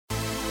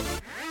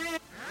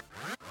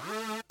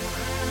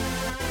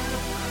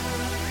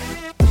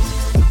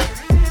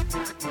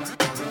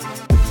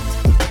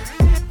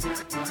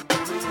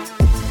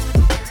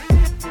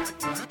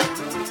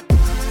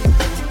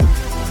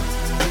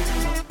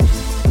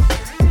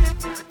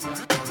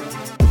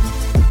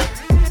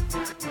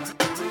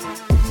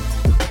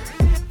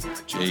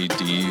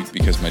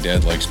because my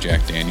dad likes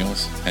Jack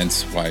Daniels,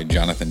 hence why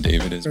Jonathan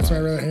David is That's why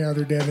I'd mine. rather hang out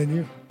with your dad than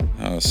you.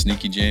 Oh,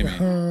 sneaky Jamie.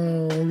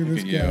 Oh, look at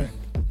this guy.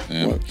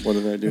 Yeah. What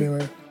did I do?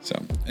 Anyway, So,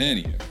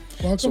 anywho.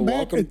 welcome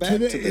back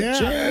to the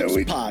Jams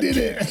we Podcast.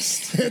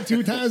 did it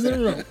 2 times in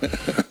a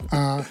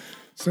row.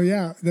 So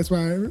yeah, that's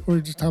why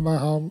we're just talking about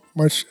how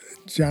much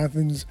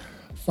Jonathan's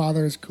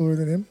father is cooler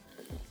than him.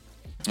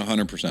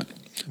 100%.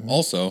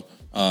 Also,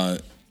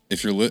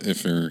 if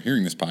you're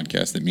hearing this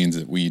podcast, it means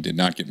that we did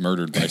not get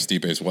murdered by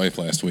Stipe's wife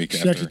last week.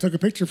 She actually took a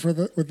picture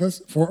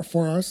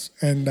for us,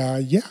 and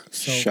yeah.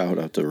 So Shout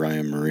out to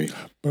Ryan Marie.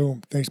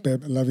 boom, thanks,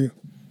 babe. I love you.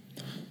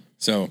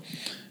 So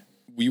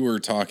we were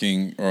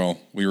talking,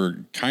 we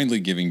were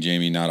kindly giving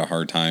Jamie not a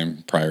hard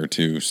time prior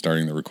to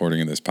starting the recording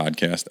of this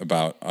podcast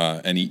about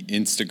any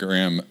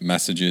Instagram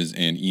messages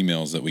and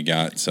emails that we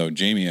got. So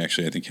Jamie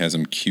actually, I think, has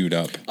them queued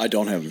up. I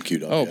don't have him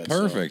queued up Oh, yet,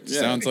 perfect. So,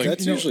 yeah, Sounds like-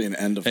 that's usually an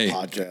end of Hey.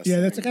 podcast.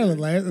 Yeah, that's the kind of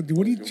last.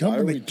 What are you Why jumping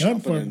are the we gun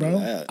jumping for, into bro?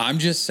 that? I'm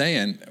just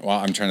saying, well,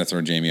 I'm trying to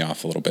throw Jamie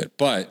off a little bit,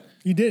 but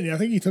You did. I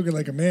think you took it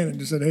like a man and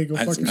just said, "Hey, go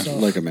fuck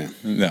yourself." Like a man.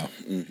 no,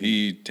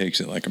 he takes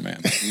it like a man.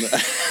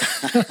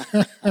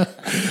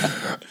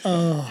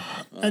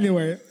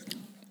 Anyway,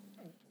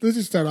 let's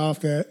just start off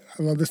that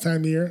I love this time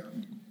of year.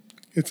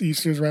 It's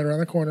Easter's right around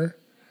the corner,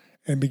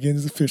 and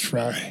begins the fish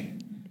fry,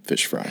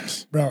 Fish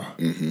fries. bro.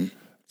 Mm-hmm.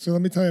 So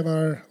let me tell you about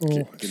our little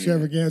Give me-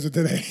 extravaganza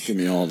today. Give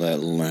me all that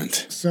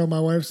Lent. So my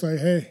wife's like,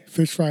 "Hey,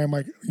 fish fry." I'm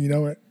like, "You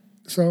know it."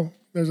 So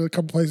there's a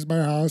couple places by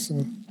her house,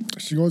 and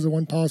she goes to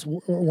one place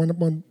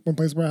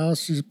by her house.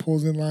 She just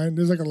pulls in line.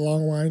 There's like a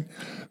long line.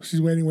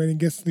 She's waiting,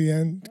 gets to the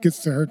end, gets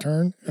to her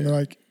turn, and they're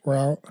like, "We're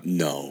out."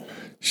 No.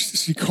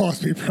 She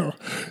calls me, bro.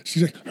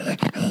 She's like,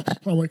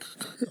 I'm like,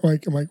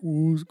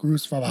 ooh,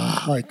 Goose,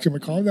 like,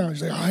 calm down.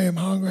 She's like, I am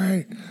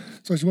hungry.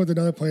 So she went to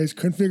another place,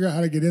 couldn't figure out how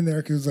to get in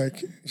there because, like,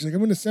 she's like,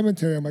 I'm in the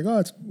cemetery. I'm like, oh,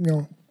 it's,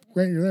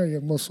 great, you're there. You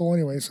have no soul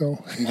anyway.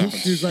 So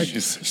she's like,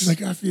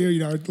 F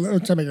you, I was trying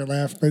to make her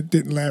laugh, but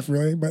didn't laugh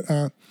really. But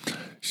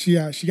she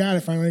got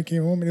it finally,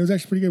 came home, and it was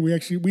actually pretty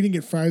good. We didn't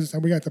get fries this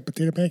time. We got the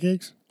potato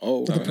pancakes.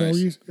 Oh, With the nice.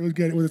 pierogies. It was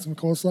good with some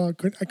coleslaw.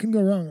 I couldn't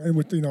go wrong. And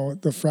with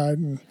the fried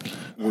and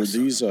were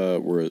these?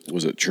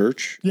 Was it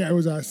church? yeah, it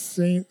was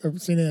St.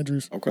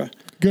 Andrews. Okay.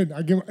 Good.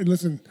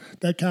 Listen,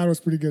 that cow was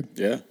pretty good.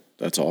 Yeah,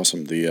 that's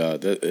awesome.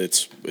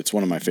 It's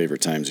one of my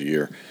favorite times of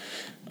year.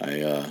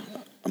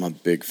 I'm a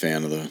big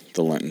fan of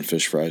the Lenten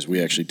fish fries.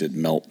 We actually did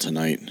melt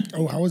tonight.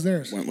 Oh, how was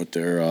theirs? Went with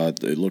their.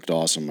 It looked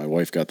awesome. My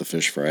wife got the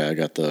fish fry. I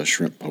got the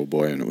shrimp po'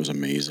 boy, and it was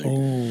amazing.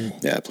 Oh,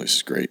 Yeah, that place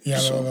is great. yeah, I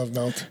So, love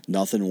melt.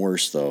 nothing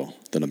worse though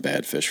than a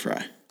bad fish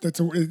fry.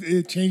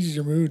 It changes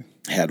your mood.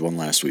 Had one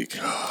last week.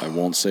 I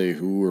won't say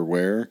who or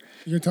where,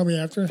 You gonna tell me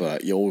after?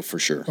 but for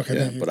sure. Okay,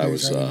 yeah, thank you. but I Please,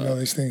 was I didn't know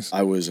these things.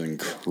 I was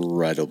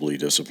incredibly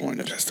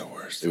disappointed. That's the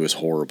worst. It was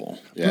horrible.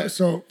 Yeah.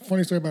 So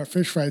funny story about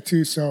fish fry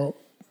too. So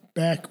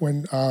back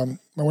when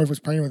my wife was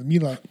pregnant with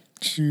Mila,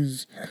 she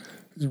was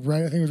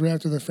right. I think it was right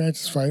after the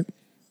Francis fight,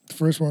 the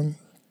first one,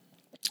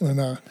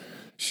 and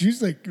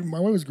she's like, my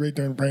wife was great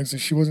during pregnancy.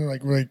 She wasn't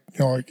like really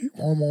like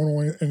hormonal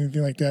or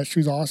anything like that. She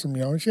was awesome,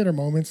 and she had her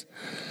moments.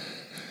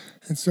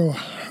 And so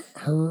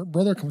her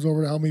brother comes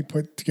over to help me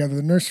put together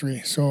the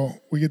nursery. So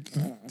we get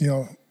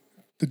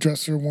the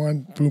dresser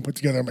one, boom, put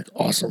together. I'm like,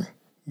 awesome.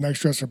 Next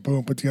dresser,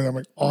 boom, put together. I'm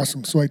like,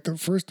 awesome. So like the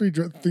first 3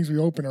 things we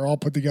open are all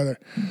put together.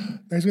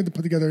 Next we have to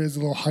put together is a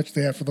little hutch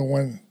they have for the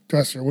one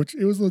dresser, which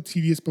it was a little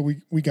tedious, but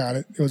we got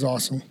it. It was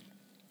awesome.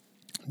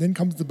 Then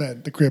comes the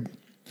bed, the crib.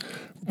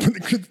 We put the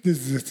crib.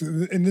 This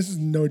is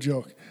no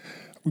joke.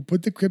 We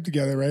put the crib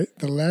together, right?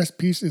 The last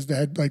piece is the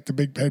head, like the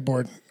big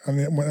headboard on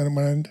the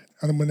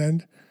one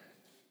end.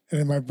 And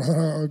then my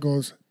brother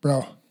goes,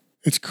 bro,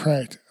 it's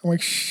cracked. I'm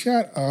like,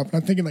 shut up. And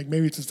I'm thinking like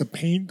maybe it's just the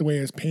paint, the way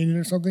it was painted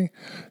or something.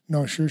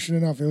 No, sure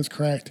enough, it was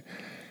cracked.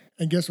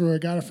 And guess where I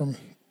got it from?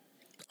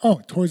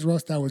 Oh, Toys R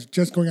Us that was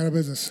just going out of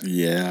business.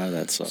 Yeah,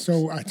 that sucks.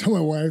 So I told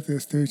my wife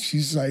this, dude.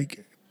 She's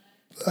like,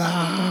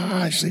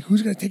 she's like,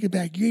 who's going to take it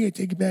back? You ain't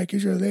take it back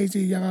because you're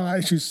lazy.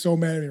 She was so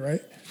mad at me,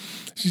 right?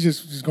 She's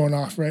just going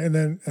off, right? And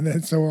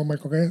then so I'm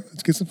like, okay,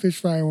 let's get some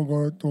fish fry and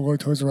we'll go to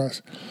Toys R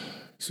Us.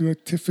 So we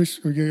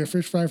get a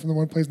fish fry from the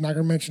one place, not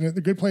going to mention it.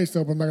 The good place,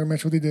 though, but I'm not going to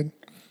mention what they did.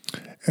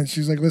 And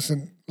she's like,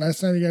 listen,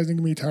 last time you guys didn't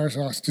give me tartar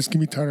sauce. Just give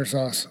me tartar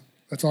sauce.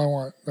 That's all I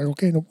want. Like,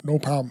 okay, no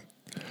problem.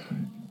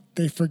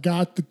 They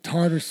forgot the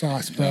tartar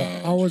sauce, bro.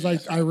 I was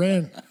like, I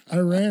ran.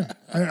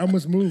 I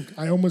almost moved.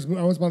 I almost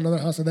bought another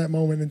house at that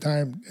moment in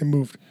time and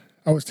moved.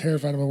 I was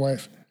terrified of my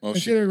wife. Well,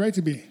 and she had every right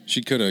to be.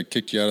 She could have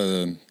kicked you out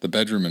of the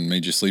bedroom and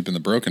made you sleep in the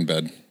broken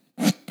bed.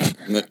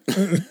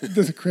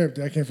 There's a crib.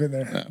 I can't fit in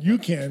there. No. You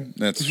can.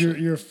 That's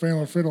you're a frail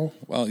and fiddle.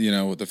 Well,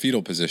 the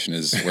fetal position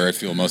is where I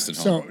feel most at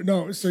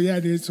home. So yeah,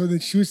 dude. So then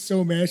she was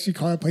so mad, she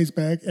called that place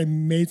back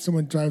and made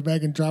someone drive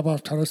back and drop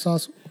off tartar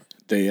sauce.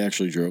 They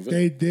actually drove it.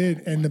 They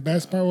did, and the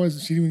best part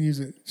was she didn't even use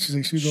it. She's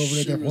like, she was over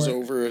it at that point. She was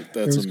over it.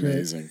 That's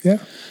amazing. Great.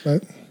 Yeah,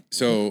 but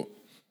So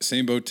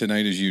same boat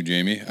tonight as you,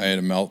 Jamie. I had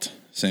a melt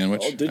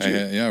sandwich. Oh, did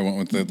you? I went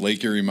with the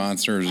Lake Erie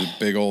Monster. It was a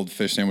big old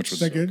fish sandwich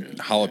with that good?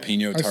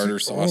 jalapeno tartar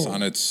sauce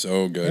on it.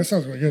 So good. That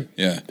sounds really good.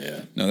 Yeah.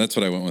 Yeah. No, that's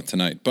what I went with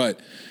tonight. But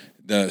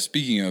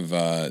speaking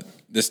of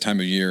this time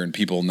of year and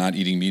people not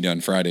eating meat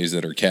on Fridays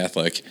that are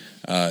Catholic,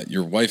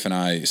 your wife and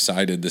I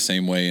sided the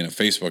same way in a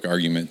Facebook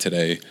argument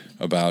today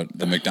about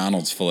the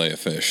McDonald's filet of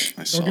fish.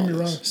 I saw Don't get me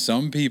this. wrong.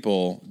 Some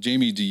people,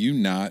 Jamie, do you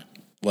not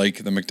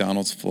like the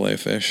McDonald's filet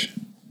of fish?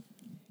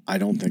 I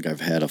don't think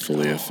I've had a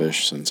fillet of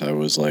fish since I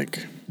was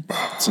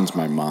since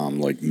my mom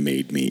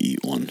made me eat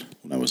one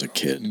when I was a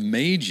kid.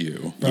 Made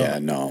you? Yeah,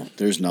 no,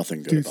 there's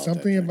nothing good Dude, about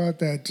something that thing. about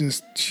that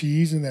just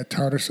cheese and that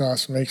tartar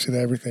sauce makes it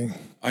everything.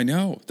 I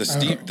know the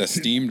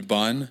steamed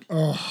bun.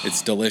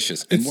 It's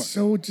delicious. And It's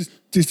so just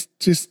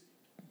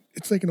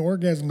it's like an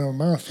orgasm in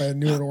my mouth. I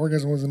knew an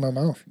orgasm was in my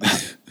mouth.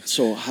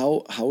 So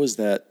how is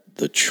that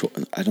the choice?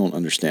 I don't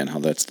understand how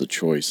that's the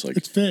choice.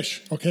 It's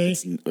fish, okay?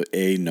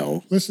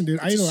 No. Listen,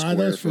 dude, I eat a lot of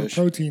those for Square fish.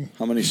 protein.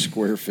 How many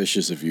square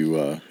fishes have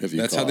you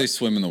that's how caught? they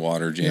swim in the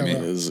water, Jamie.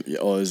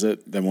 Yeah, Is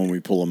it? Then when we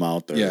pull them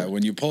out, Yeah,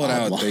 when you pull it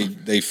out,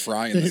 they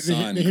fry in the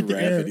sun. They hit the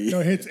air. Gravity. No,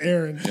 it hits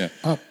air and Yeah,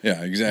 up.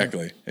 yeah,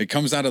 exactly. It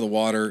comes out of the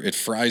water, it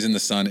fries in the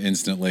sun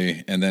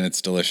instantly, and then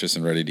it's delicious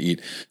and ready to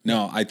eat.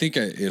 No, I think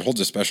it holds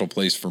a special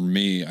place for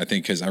me. I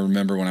think because I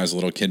remember when I was a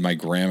little kid, my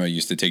grandma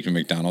used to take me to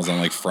McDonald's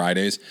on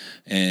Fridays,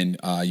 and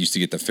I used to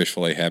get the fish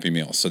fillet Happy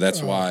Meal. So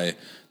that's why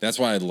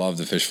I love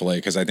the fish fillet,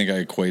 because I think I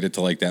equate it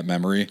to that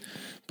memory.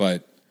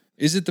 But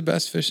is it the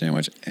best fish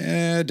sandwich?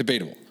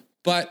 Debatable.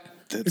 But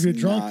That's you're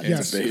drunk, not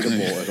yes.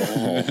 debatable at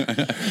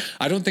all.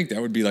 I don't think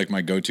that would be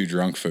my go-to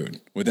drunk food.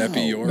 Would that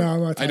be your? No,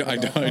 I'm not Taco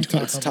Bell. I'm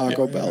Taco It's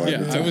Taco Bell.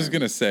 Yeah, I was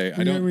gonna say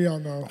I don't. We all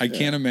know. I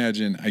can't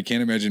imagine. I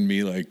can't imagine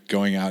me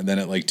going out and then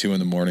at 2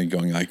 a.m.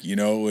 going it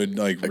would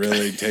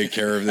really take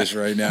care of this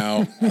right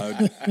now.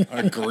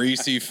 A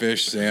greasy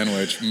fish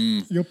sandwich.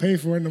 You'll pay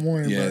for it in the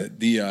morning. Yeah. But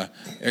The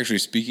actually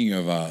speaking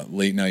of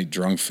late night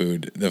drunk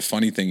food, the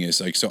funny thing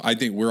is so I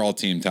think we're all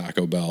team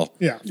Taco Bell.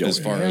 Yeah. As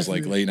Yeah, far it as has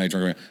to be. late night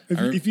drunk.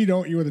 if you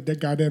don't, you're the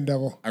goddamn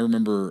devil. I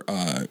remember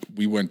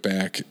we went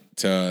back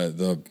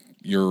to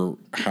your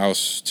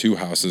house 2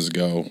 houses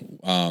ago,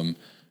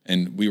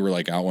 and we were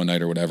out one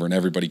night or whatever, and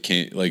everybody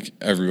came,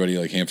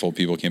 handful of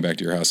people came back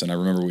to your house, and I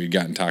remember we had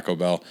gotten Taco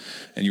Bell,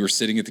 and you were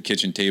sitting at the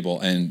kitchen table,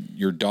 and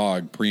your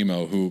dog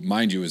Primo, who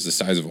mind you is the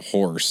size of a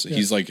horse,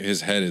 he's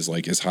his head is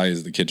as high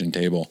as the kitchen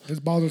table. His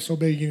balls are so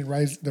big you can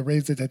raise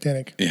the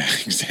Titanic. Yeah,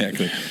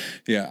 exactly.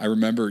 Yeah, I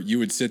remember you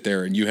would sit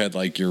there and you had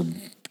your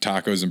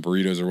tacos and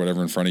burritos or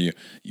whatever in front of you.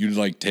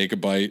 You'd take a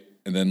bite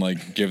and then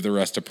give the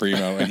rest to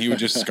Primo, and he would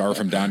just scarf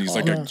him down. He's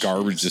like a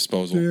garbage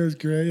disposal. Dude, it was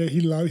great. Yeah, he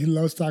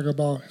loves Taco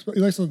Bell. He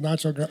likes those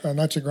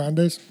nacho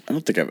grandes. I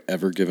don't think I've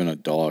ever given a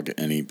dog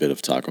any bit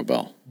of Taco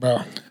Bell.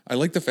 Bro, I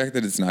like the fact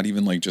that it's not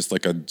even just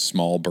a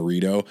small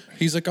burrito.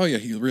 He's oh yeah,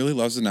 he really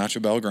loves the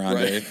Nacho Bell Grande.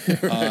 Right.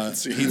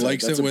 He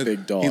likes That's it a with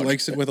big dog. he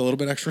likes it with a little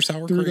bit extra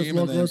sour Doritos cream.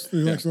 And Locos, he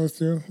likes those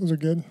too. Those are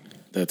good.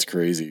 That's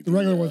crazy. The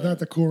regular one's not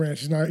the Cool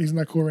Ranch. He's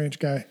not Cool Ranch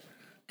guy.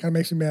 Kind of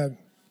makes me mad.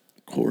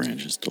 Cool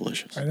Ranch is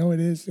delicious. I know it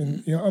is,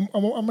 and I'm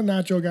a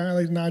nacho guy. I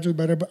like nachos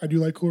better, but I do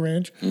like Cool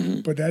Ranch.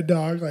 But that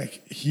dog,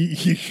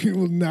 he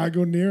will not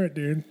go near it,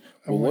 dude.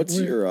 Well, what's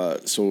your I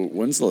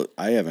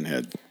haven't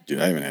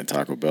had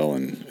Taco Bell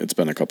and it's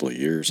been a couple of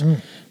years.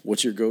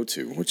 What's your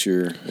go-to? What's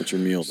your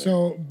meal there?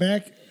 So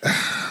back,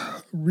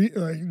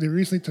 they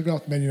recently took it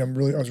off the menu. And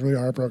I was really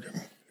heartbroken.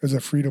 It was a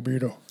Frito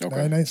burrito, Okay.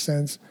 99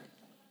 cents,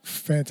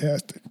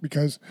 fantastic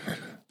because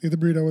they had the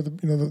burrito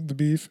with the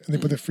beef, and they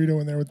put the Frito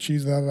in there with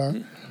cheese.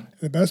 And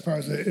the best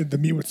part is the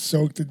meat was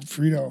soaked in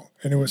Frito,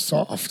 and it was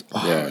soft.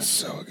 Oh, Yeah. it was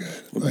so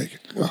good.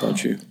 What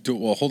about you?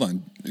 Well, hold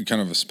on.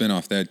 Kind of a spin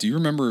off that. Do you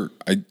remember?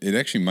 It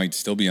actually might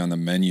still be on the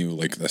menu,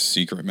 the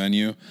secret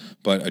menu,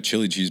 but a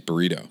chili cheese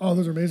burrito. Oh,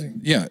 those are amazing.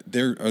 Yeah,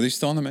 are they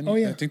still on the menu? Oh,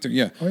 yeah. I think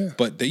they're Oh, yeah.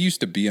 But they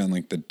used to be on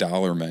the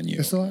dollar menu.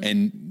 They still are?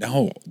 And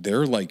no,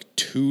 they're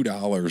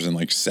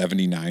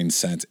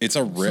 $2.79. It's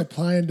a rip.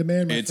 Supply and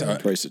demand. My It's friend.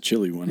 Price of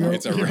chili went up.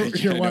 It's a rip.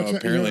 I know,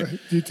 apparently.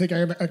 Do you take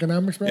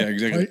economics, bro? Yeah,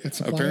 exactly. Right? It's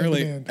supply and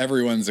Apparently, demand.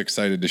 everyone's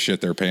excited to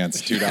shit their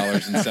pants.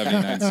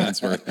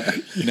 $2.79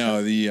 worth. No,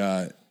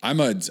 I'm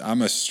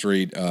a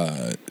straight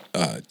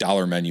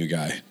dollar menu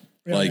guy.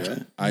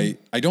 I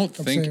don't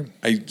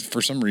think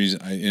for some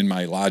reason in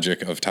my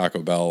logic of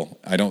Taco Bell,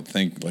 I don't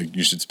think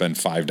you should spend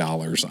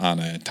 $5 on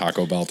a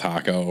Taco Bell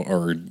taco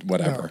or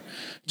whatever. No.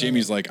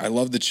 Jamie's I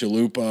love the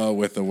chalupa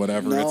with the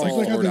whatever. No, It's He's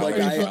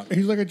 $4.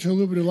 he's like a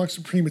Chalupa Deluxe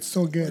Supreme. It's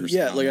so good.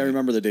 Yeah, I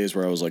remember the days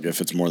where I was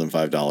if it's more than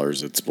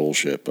 $5, it's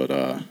bullshit. But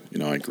I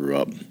grew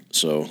up,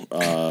 so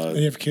And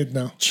you have kids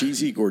now.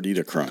 cheesy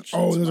gordita crunch.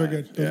 Oh, That's those are mine.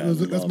 good. Yeah,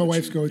 That's I my love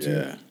wife's cheese. go-to.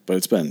 Yeah, but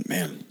it's been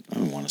I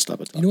don't want to stop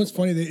at Taco You know what's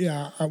funny?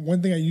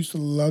 One thing I used to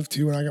love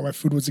too when I got my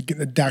food was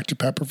getting a Dr.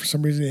 Pepper. For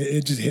some reason,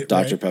 it just hit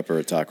Dr. right. Pepper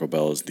at Taco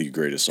Bell is the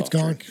greatest soft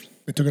It's gone. drink.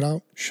 They took it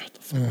out. Shut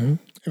the fuck up.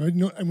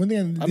 And one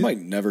thing I might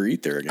never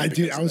eat there again. I did.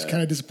 because I of was that.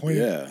 kind of disappointed.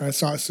 Yeah. I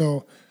saw it.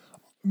 So,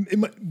 it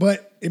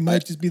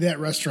might just be that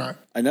restaurant.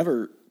 I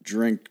never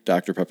drink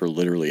Dr. Pepper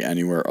literally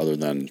anywhere other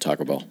than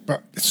Taco Bell. Bro,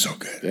 it's so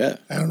good. Yeah.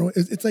 I don't know.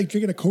 It's like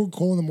drinking a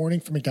Coca-Cola in the morning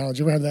from McDonald's.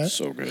 You ever had that?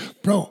 So good.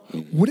 Bro,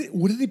 what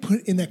did they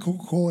put in that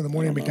Coca-Cola in the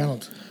morning at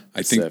McDonald's?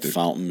 I think That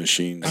fountain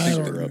machine. I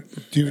stir don't up.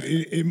 know. Dude,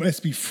 it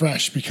must be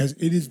fresh because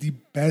it is the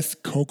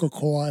best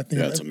Coca-Cola I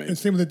think. Yeah, it's amazing. And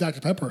same with the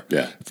Dr. Pepper.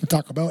 Yeah. From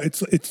Taco Bell.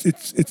 It's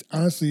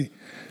honestly,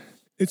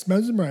 it's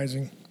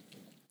mesmerizing.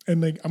 And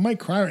like I might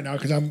cry right now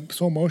because I'm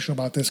so emotional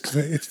about this because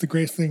it's the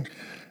greatest thing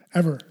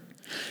ever.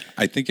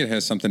 I think it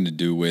has something to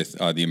do with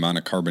the amount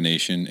of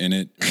carbonation in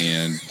it,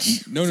 and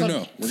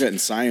no. We're getting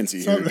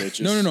sciencey here,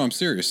 bitches. No, I'm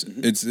serious.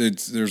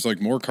 It's there's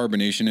like more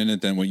carbonation in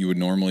it than what you would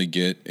normally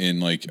get in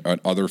like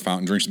other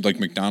fountain drinks. Like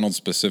McDonald's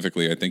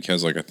specifically, I think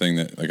has like a thing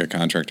that like a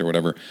contract or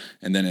whatever,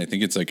 and then I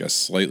think it's like a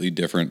slightly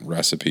different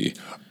recipe.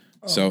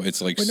 So it's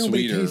like But no, but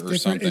it sweeter tastes or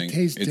different. something. It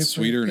tastes It's different.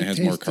 sweeter and it has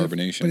more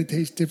carbonation. But it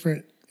tastes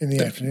different in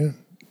the afternoon.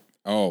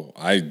 Oh,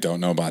 I don't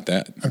know about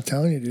that. I'm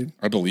telling you, dude.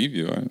 I believe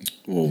you.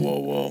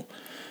 Whoa.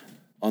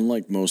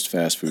 Unlike most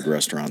fast food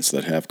restaurants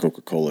that have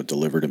Coca-Cola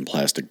delivered in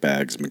plastic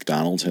bags,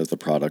 McDonald's has the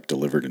product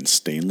delivered in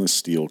stainless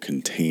steel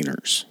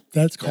containers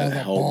That's that called a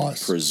help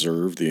boss.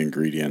 preserve the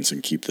ingredients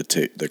and keep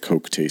the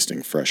Coke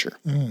tasting fresher.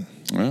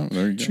 Well,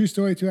 there you go. True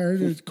story too. I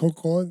heard it's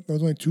Coca-Cola.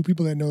 There's only two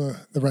people that know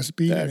the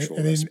recipe, The and, actual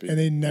and recipe.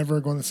 they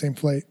never go on the same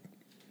flight.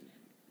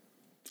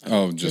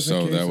 Oh, just Just in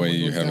so case that way someone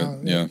you goes have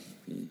down, it. Yeah.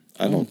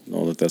 I don't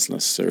know that that's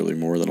necessarily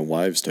more than a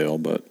wives' tale,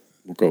 but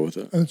we'll go with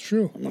it. That's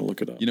true. I'm going to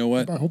look it up. You know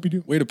what? I hope you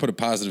do. Way to put a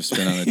positive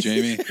spin on it,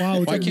 Jamie. Wow, we're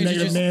why talking can't you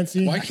negative just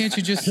Nancy. Why can't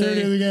you just Here it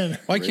say? is again.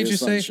 Why Ray can't of you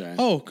say? sunshine.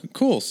 Oh,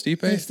 cool,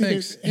 Stipe. Hey, Steve,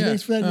 Thanks. hey,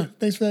 thanks for that.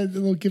 Thanks for that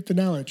little gift of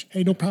knowledge.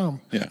 Hey, no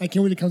problem. Yeah. I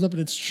can't wait. It comes up and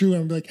it's true.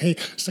 I'm like, hey,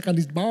 suck on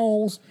these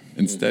balls.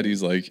 Instead,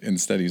 he's like,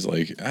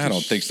 I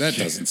don't think that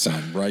doesn't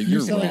sound right.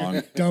 You're sound wrong.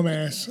 like a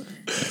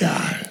dumbass.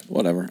 God,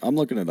 Whatever. I'm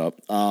looking it up.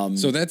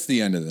 So that's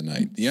the end of the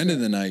night. The end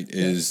of the night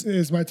is it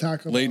is my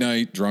taco. late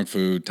night drunk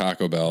food,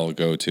 Taco Bell,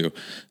 go to.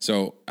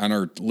 So on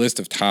our list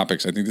of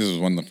topics, I think this was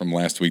one from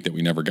last week that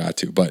we never got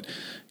to, but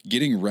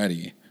getting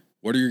ready.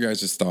 What are your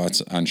guys'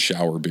 thoughts on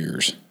shower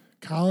beers?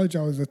 College,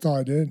 I thought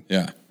I did.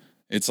 Yeah.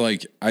 It's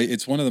like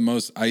it's one of the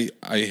most I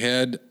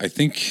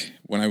think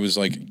when I was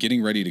like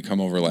getting ready to come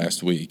over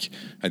last week,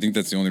 I think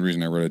that's the only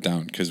reason I wrote it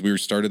down because we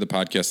started the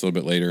podcast a little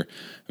bit later.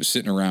 I was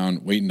sitting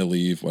around waiting to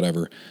leave,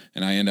 whatever,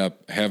 and I end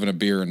up having a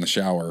beer in the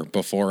shower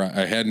before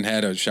I hadn't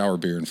had a shower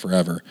beer in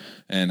forever.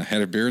 And I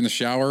had a beer in the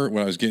shower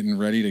when I was getting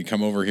ready to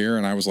come over here,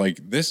 and I was like,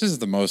 this is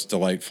the most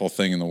delightful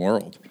thing in the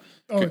world.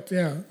 Oh,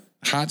 yeah.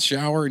 Hot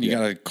shower and you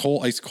got a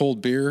ice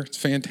cold beer. It's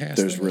fantastic.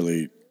 There's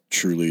really,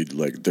 truly,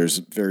 like, there's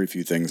very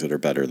few things that are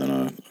better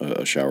than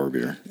a shower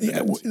beer. Yeah,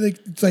 like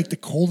it's like the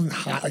cold and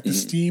hot, like the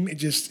steam. It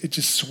just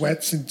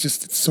sweats and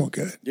just it's so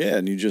good. Yeah,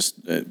 and you just,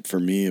 for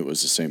me, it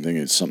was the same thing.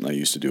 It's something I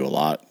used to do a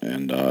lot,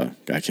 and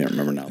I can't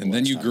remember now. And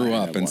then you grew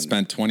up and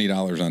spent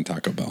 $20 on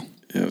Taco Bell.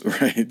 Yeah,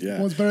 right, yeah.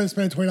 Well, it's better than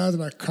spending $20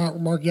 on a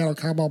Macchiato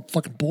combo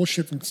fucking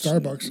bullshit from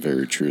Starbucks.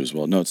 Very true as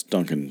well. No, it's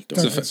Dunkin'.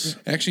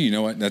 Actually, you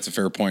know what? That's a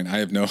fair point. I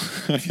have no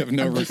room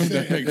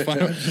to make fun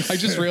of. I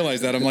just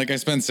realized that. I'm like, I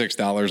spend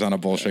 $6 on a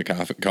bullshit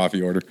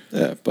coffee order.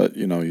 Yeah, but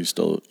you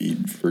still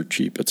eat for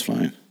cheap. It's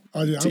fine.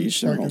 Oh, dude, To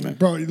each their own, man.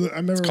 bro, I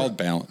remember. It's called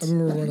balance. I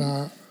remember when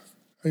I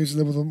used to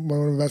live with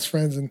one of my best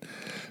friends, and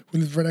we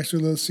lived right next to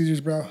Little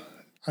Caesars, bro.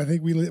 I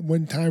think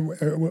one time,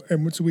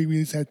 and once a week,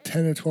 we just had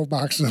 10 or 12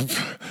 boxes of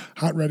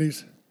hot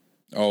readies.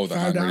 Oh, the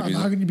hot $5. ready How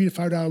pizza. can you beat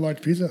a $5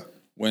 large pizza?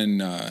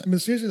 When I mean,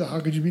 seriously, how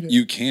could you beat it?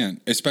 you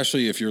can't,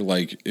 especially if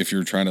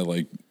you're trying to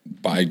like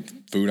buy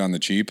food on the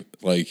cheap,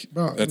 like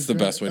Bro, that's the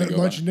best way to go. Lunch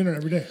about it. and dinner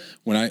every day.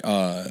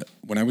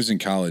 When I was in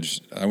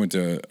college, I went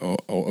to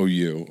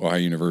OU, Ohio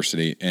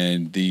University,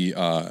 and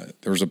there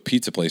was a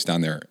pizza place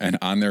down there, and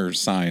on their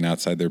sign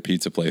outside their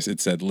pizza place,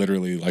 it said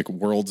literally like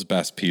 "World's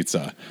Best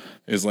Pizza"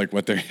 is like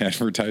what they're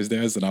advertised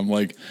as, and I'm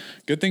like,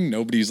 good thing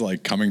nobody's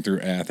like coming through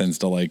Athens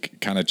to like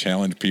kind of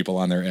challenge people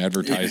on their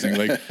advertising.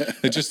 Like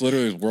it just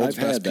literally was "World's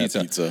I've Best had that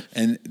Pizza," pizza.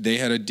 and they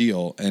had a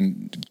deal,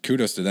 and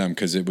kudos to them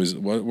because it was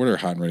what are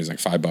hot and ready like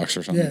 $5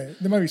 or something. Yeah,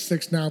 there might be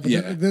 6 now, but Yeah.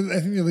 I think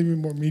they're leaving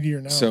more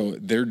meatier now. So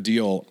their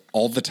deal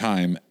all the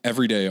time,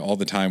 every day, all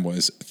the time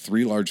was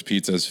 3 large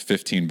pizzas,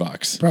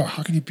 $15. bro,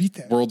 how can you beat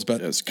that? World's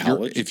best. As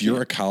college, If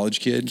you're a college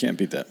kid, Can't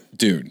beat that.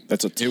 dude,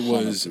 That's a it ton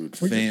was of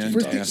food.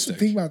 fantastic.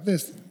 Think about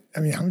this. I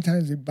mean, how many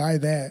times they buy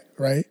that,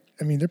 right?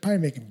 I mean, they're probably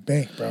making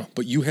bank, bro.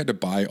 But you had to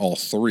buy all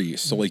 3,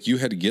 so like you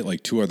had to get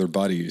like 2 other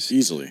buddies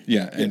Easily.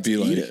 Yeah, and be to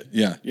like, eat it.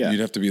 yeah, Yeah.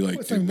 you'd have to be like,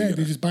 It's like dude, we that. They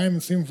gotta- just buy them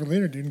and save them for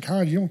later, dude. In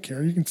college, you don't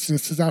care. You can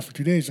sit out for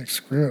 2 days. Like,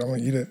 screw it. I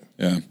want to eat it.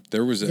 yeah.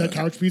 There was Is that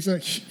couch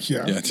pizza?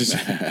 Yeah. yeah. Just,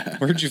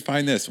 where'd you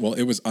find this? Well,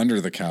 it was under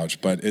the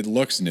couch, but it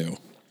looks new.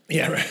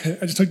 Yeah, right.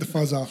 I just took the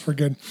fuzz off. We're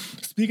good.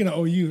 Speaking of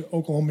OU,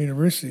 Oklahoma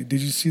University,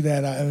 did you see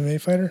that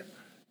MMA fighter?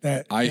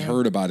 That I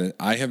heard about it.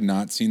 I have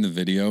not seen the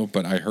video,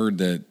 but I heard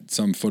that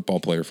some football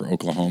player for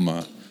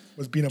Oklahoma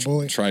was being a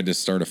bully. tried to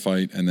start a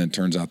fight, and then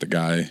turns out the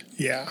guy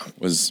Yeah.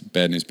 was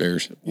Bad News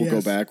Bears. We'll go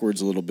Yes.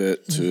 backwards a little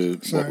bit to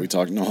Sorry. what we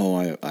talked. No,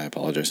 I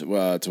apologize.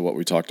 To what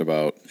we talked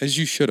about As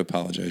you should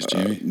apologize,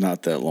 Jamie.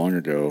 not that long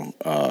ago.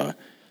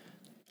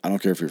 I don't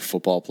care if you're a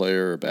football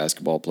player or a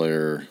basketball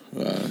player.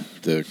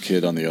 The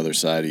kid on the other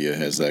side of you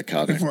has that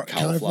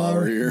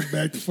cauliflower ear.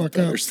 Back the fuck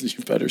up.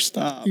 You better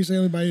stop. You say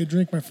only buy you a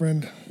drink, my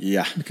friend.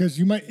 Yeah. Because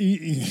you might.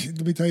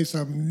 Let me tell you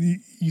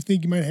something. You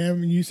think you might have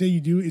them, and you say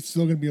you do. It's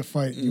still gonna be a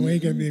fight. You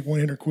ain't gonna be a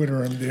one-hitter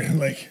quitter on there.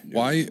 Like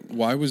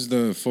why was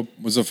the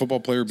football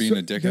player being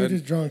a They're dickhead?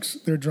 just drunks.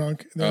 They're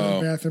drunk. They're in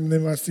the bathroom. They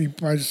must.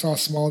 I just saw a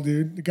small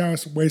dude. The guy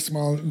was way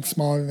smaller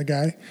than the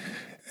guy.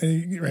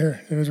 And right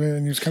here,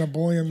 and he was kind of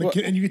bullying him. The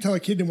kid, and you could tell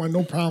the kid didn't want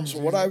no problems. So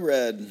what I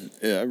read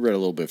a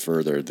little bit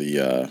further.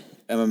 The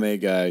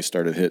MMA guy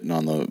started hitting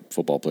on the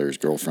football player's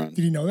girlfriend.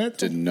 Did you know that?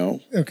 Didn't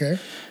know. Okay.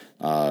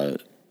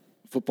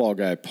 Football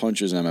guy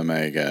punches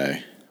MMA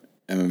guy.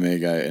 MMA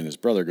guy and his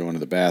brother go into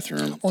the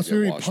bathroom. Oh,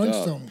 so he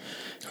punched him.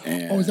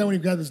 And, is that when he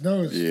grabbed his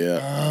nose?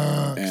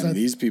 Yeah. And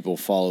these people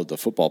followed the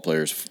football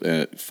players,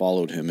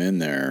 followed him in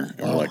there,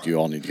 and were like, "You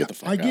all need to get the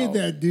fuck out." I get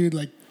that, dude.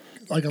 Like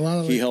a lot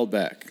of. He held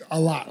back. A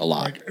lot.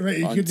 Like,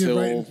 right,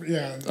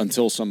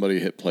 until somebody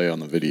hit play on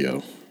the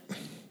video.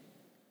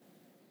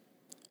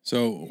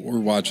 So we're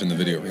watching the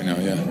video right now.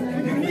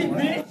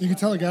 Yeah. You can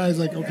tell the guy's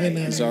like, okay,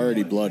 man. He's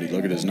already bloody.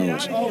 Look at his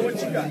nose.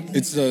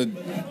 It's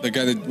the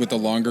guy with the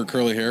longer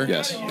curly hair.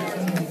 Yes.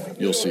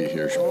 You'll see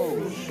here.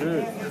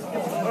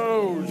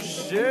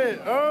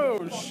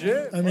 Oh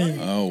shit! I mean,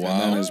 oh wow.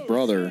 And then his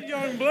brother.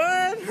 Young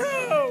blood.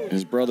 Oh,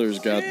 his brother's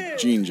got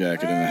jean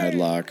jacket in a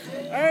headlock.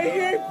 Hey, he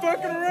ain't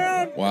fucking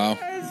around. Wow.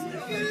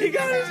 He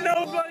got his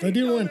nose. they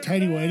do wearing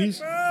tighty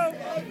whities.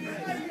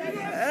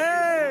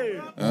 Hey.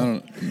 I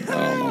don't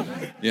know.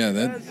 Yeah,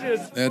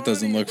 that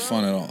doesn't look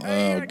fun at all.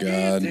 Oh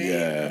god.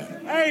 Yeah.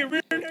 Hey,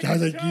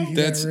 Guys like you,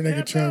 That's- rear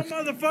naked choke.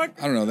 motherfucker.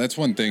 I don't know. That's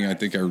one thing I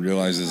think I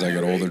realized as I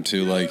got older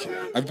too. Like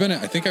I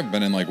think I've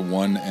been in like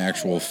one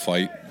actual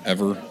fight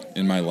ever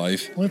in my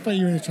life. What if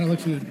you were trying to look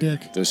for your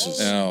dick? This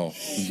is. Oh,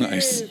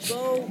 nice. Shit,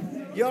 bro.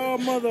 Y'all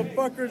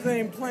motherfuckers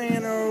ain't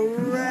playing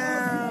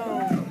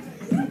around,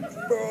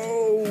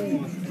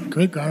 bro.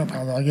 Great ground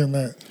pound, though. I'll give him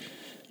that.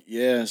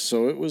 Yeah,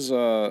 so it was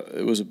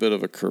a bit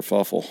of a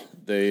kerfuffle.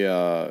 They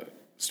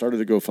started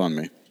to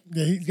GoFundMe.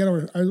 Yeah, he got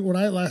over. What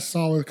I last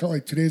saw was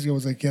like 2 days ago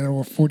was like getting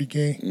over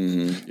 40K.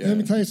 Mm-hmm. Yeah. And let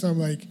me tell you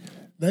something. Like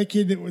that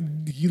kid,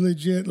 he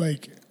legit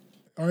like.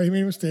 All right, he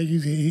made a mistake.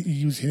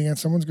 He was hitting on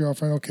someone's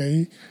girlfriend.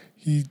 Okay,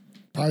 he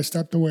probably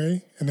stepped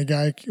away, and the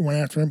guy went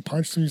after him,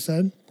 punched him. He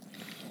said,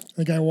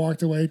 the guy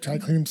walked away, tried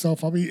to clean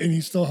himself up, and he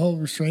still held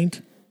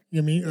restraint.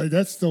 You know what I mean? Like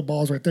that's still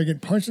balls right there. Getting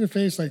punched in the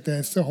face like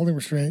that, still holding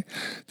restraint.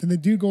 Then the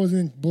dude goes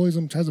in, bullies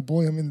him, tries to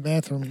bully him in the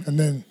bathroom, and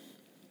then,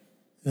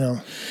 you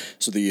know.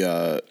 So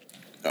the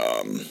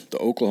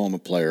Oklahoma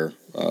player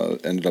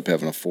ended up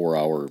having a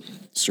 4-hour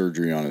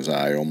surgery on his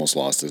eye. Almost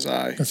lost his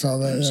eye. I saw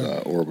that. His Yeah.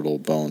 orbital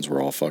bones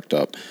were all fucked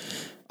up.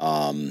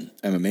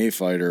 MMA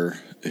fighter.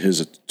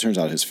 It turns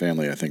out his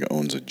family, I think,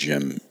 owns a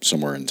gym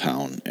somewhere in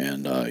town,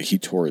 and he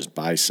tore his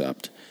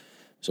bicep.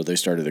 So they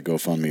started a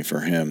GoFundMe for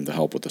him to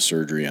help with the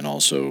surgery and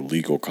also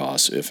legal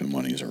costs if and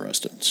when he's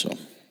arrested. So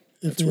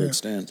that's where it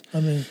stands. I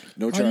mean,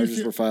 No how do you charges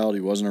feel- were filed.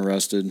 He wasn't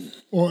arrested.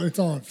 Well, it's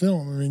all on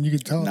film. I mean, you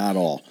could tell. Not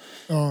all.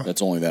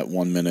 That's only that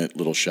 1 minute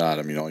little shot.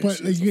 I mean, all you But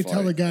see like, is you the can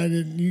tell the fight. guy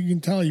didn't. You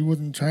can tell he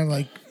wasn't trying to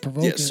like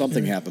provoke. Yeah, it.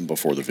 something Yeah. happened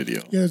before the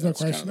video. Yeah, there's no That's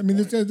question. kind I of mean,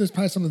 the there's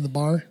probably something in the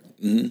bar.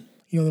 Mm-hmm.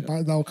 You know,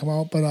 that will come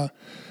out. But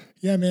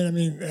yeah, man. I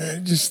mean,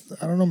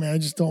 I don't know, man. I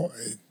just don't.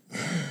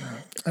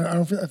 I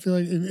don't feel. I feel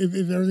like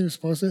if everything was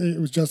supposed to, it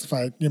was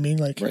justified. You know what I mean?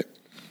 Like, Right.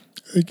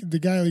 like the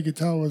guy, you could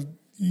tell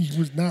he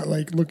was not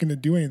like looking to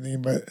do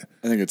anything. But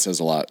I think it says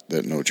a lot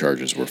that no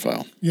charges were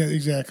filed. yeah,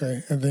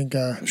 exactly. I think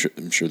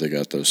I'm sure they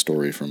got the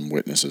story from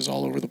witnesses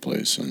all over the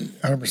place. And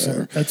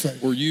 100%. That's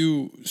like Were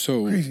you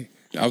so Crazy.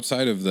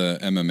 outside of the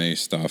MMA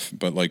stuff,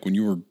 but like when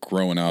you were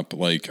growing up,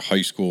 like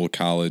high school,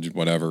 college,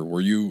 whatever, were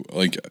you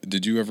like,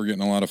 did you ever get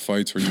in a lot of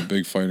fights? Were you a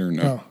big fighter?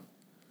 No. oh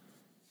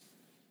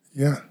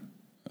yeah,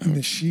 in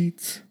the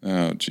sheets.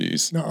 Oh,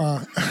 geez.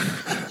 No,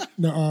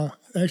 no.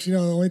 Actually,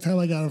 no. The only time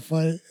I got in a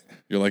fight.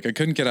 You're like, I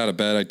couldn't get out of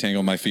bed. I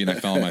tangled my feet and I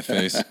fell on my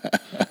face.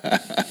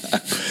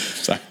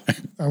 Sorry.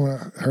 I'm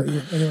gonna hurt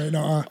you anyway.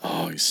 No,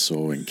 oh, he's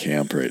so in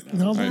camp right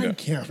now. no, I'm I not know. in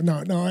camp.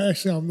 No.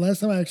 Actually, last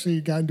time I actually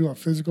got into a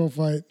physical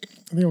fight,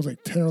 I think I was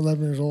like 10 or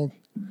 11 years old.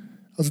 I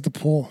was at the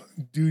pool.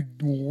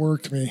 Dude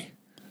worked me.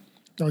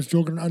 I was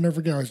joking. I'll never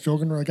forget. I was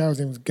joking around. The guy, his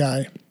name was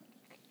Guy.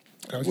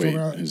 I was Wait, joking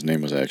around. his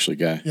name was actually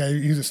Guy. Yeah,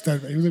 he was a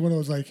stud. He was like one of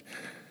those like.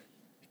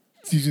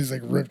 He's just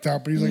like ripped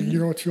out, but he's like, you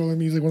know what you know him?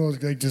 He's like one of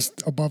those like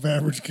just above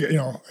average, you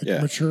know, like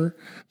Yeah. mature.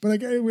 But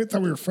like we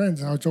thought we were friends,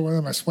 and I was joking with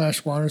him. I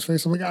splashed water in his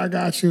face. I'm like, I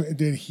got you. And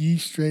then he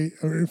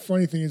straight. The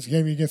funny thing is, he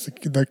had me against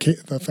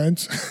the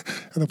fence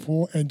in the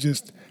pool and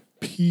just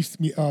pieced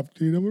me up,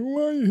 dude. I'm like,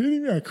 why are you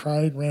hitting me? I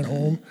cried, ran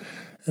home,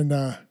 and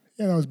yeah,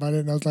 that was about it.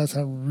 And that was the last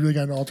time I really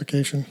got an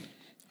altercation.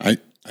 I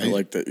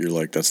like that you're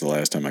like, that's the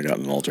last time I got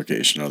in an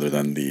altercation other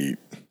than the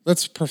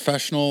That's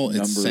professional. It's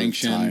number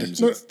sanctioned. of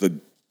times it's the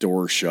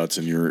door shuts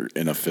and you're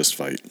in a fist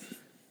fight.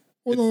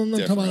 Well, no, I'm talking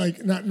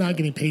different. about like not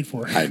getting paid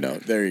for it. I know.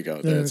 There you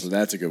go. There it is.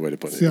 That's a good way to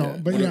put it. So, yeah.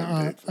 but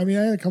yeah, I mean,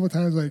 I had a couple of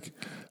times like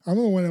I'm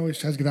the one that always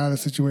tries to get out of the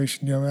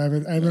situation. You know, I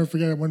never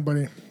forget it. One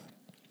buddy,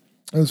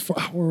 It was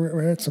we're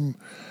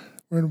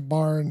in a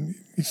bar and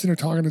he's sitting there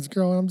talking to this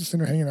girl and I'm just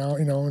sitting there hanging out,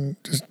 and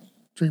just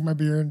drink my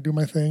beer and do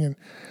my thing. And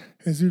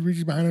his dude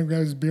reaches behind him and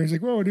grabs his beer. He's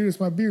like, "Whoa, dude, it's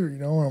my beer,"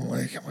 And I'm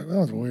like, that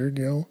was weird,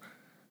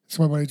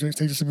 So my buddy takes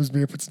a sip of his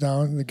beer, puts it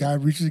down, and the guy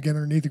reaches again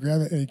underneath to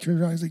grab it, and he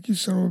turns around. He's like, "You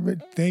son of a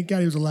bitch!" Thank God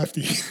he was a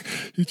lefty.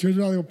 He turns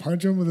around, he'll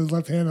punch him with his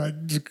left hand, and I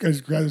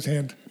just grab his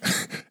hand.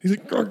 He's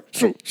like, "Oh,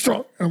 so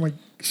strong," and I'm like,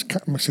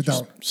 "Sit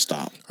down."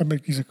 Stop.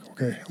 He's like,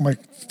 "Okay." I'm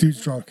like,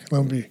 "Dude's drunk. Let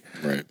him be."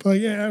 Right. But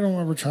I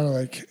don't ever try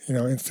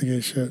to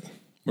instigate shit.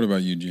 What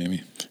about you,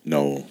 Jamie?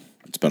 No,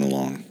 it's been a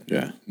long,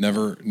 yeah.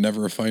 Never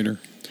a fighter?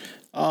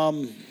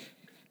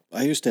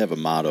 I used to have a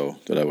motto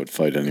that I would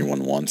fight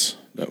anyone once.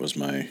 That was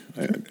I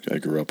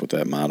grew up with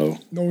that motto.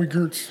 No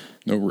regrets.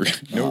 No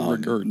regrets.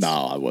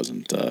 No, I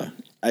wasn't. A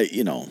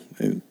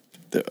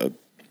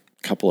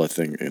couple of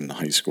things in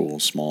high school,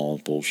 small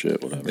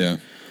bullshit, whatever. Yeah.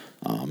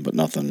 But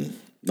nothing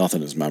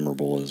as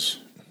memorable as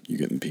you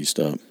getting pieced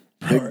up.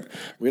 Right.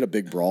 We had a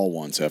big brawl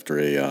once after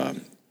a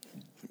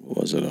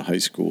high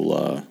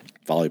school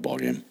volleyball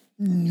game.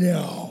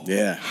 No.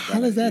 Yeah.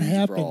 How does that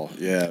happen? Brawl.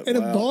 Yeah. In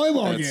a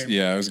volleyball game.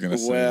 Yeah, I was gonna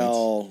say.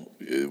 Well,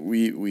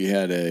 we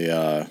had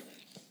a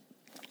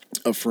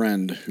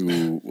friend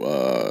who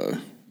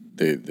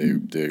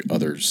the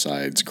other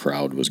side's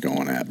crowd was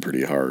going at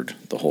pretty hard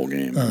the whole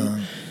game.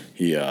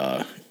 He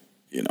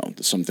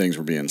some things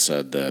were being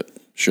said that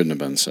shouldn't have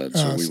been said,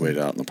 so we waited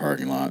out in the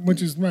parking lot.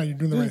 Which is right. You're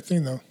doing the right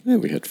thing, though. Yeah,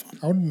 we had fun.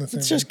 I would have done the same.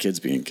 It's just kids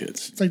being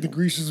kids. It's like the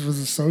Grecians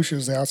versus the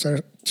Socias, the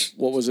outside.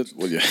 What was it?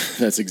 Well, yeah,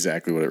 that's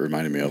exactly what it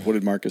reminded me of. What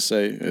did Marcus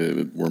say?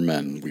 We're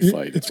men. We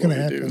fight. It's going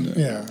to what we happen. do.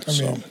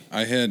 Yeah.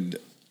 I had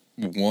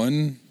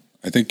one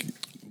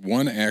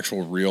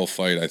actual real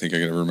fight I think I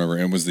can remember,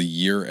 and it was the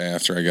year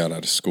after I got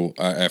out of school,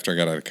 after I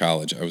got out of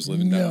college. I was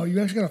living down. No, you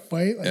actually got to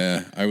fight?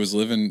 Yeah, I was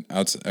living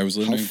outside. I was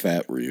living. How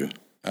fat were you?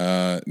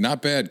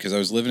 Not bad, because I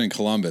was living in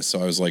Columbus,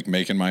 so I was like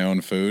making my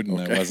own food, and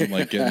I wasn't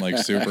like getting like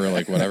super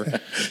like whatever.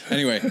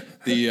 Anyway,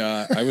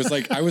 I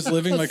was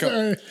living like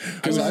Sorry.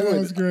 That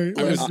was great.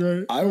 That was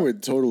great. I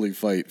would totally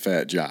fight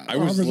Fat John. I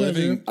was 100%,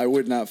 living. dude. I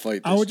would not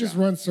fight. This I would just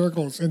John. run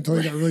circles until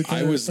you got really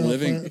tired. I was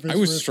living. I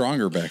was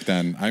stronger back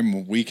then.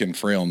 I'm weak and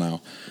frail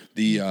now.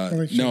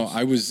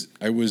 I was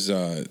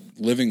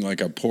living like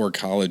a poor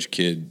college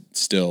kid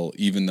still,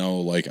 even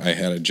though like I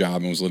had a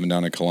job and was living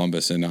down in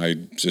Columbus, and I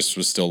just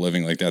was still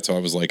living like that. So I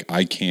was like,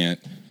 I can't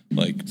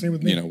Same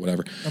with me.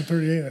 whatever. I'm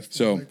 38.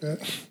 So like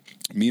that.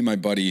 Me and my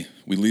buddy,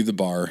 we leave the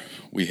bar,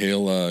 we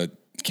hail a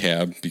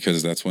cab,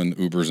 because that's when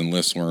Ubers and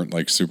Lyfts weren't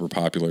like super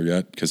popular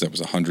yet, because that was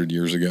 100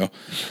 years ago.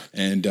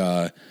 And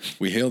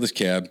we hail this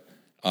cab.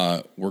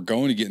 We're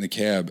going to get in the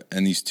cab,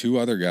 and these two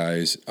other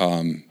guys,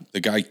 the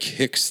guy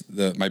kicks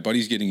my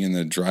buddy's getting in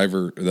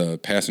the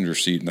passenger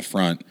seat in the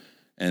front,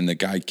 and the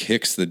guy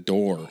kicks the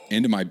door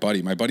into my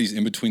buddy. My buddy's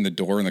in between the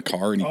door and the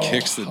car, and he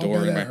kicks the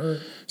door.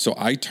 So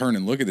I turn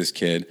and look at this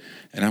kid,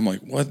 and I'm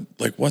like, "What?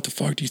 Like, what the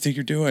fuck do you think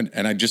you're doing?"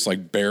 And I just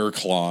like bear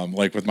claw him,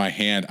 like with my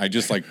hand. I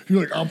just like You're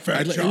like, "I'm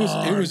Fat John."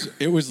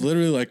 It was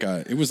literally like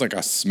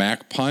a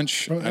smack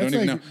punch. Bro, I don't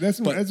even know. That's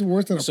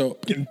worse than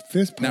getting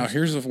fist punch. Now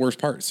here's the worst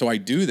part. So I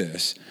do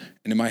this,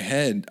 and in my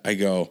head I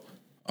go,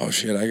 "Oh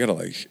shit, I gotta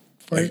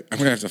I'm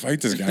gonna have to fight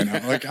this guy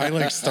now." Like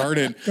I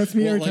started. That's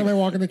me every time I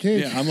walk in the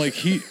cage. Yeah, I'm like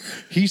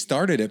he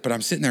started it, but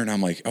I'm sitting there and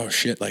I'm like, oh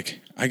shit, like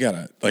I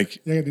gotta do I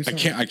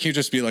can't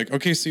just be like,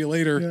 okay, see you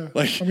later. Yeah.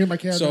 Like I'm getting my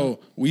cat so down.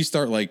 we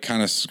start like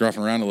kind of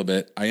scruffing around a little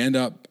bit.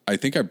 I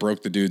think I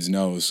broke the dude's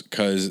nose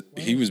because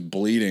he was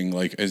bleeding,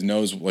 like his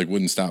nose like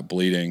wouldn't stop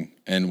bleeding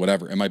and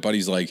whatever. And my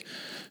buddy's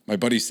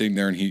sitting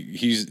there, and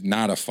he's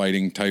not a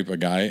fighting type of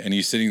guy, and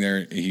he's sitting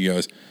there. He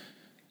goes,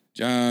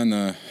 "John,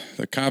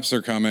 the cops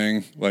are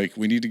coming. Like,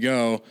 we need to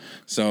go."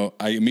 So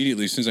I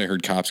immediately, as soon as I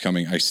heard cops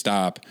coming, I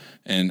stop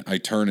and I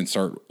turn and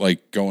start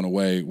like going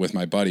away with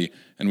my buddy.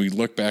 And we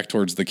look back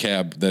towards the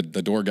cab. The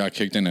door got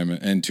kicked in,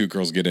 and two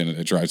girls get in and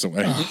it drives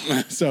away.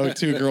 So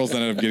two girls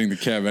ended up getting the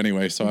cab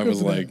anyway. So I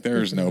was like,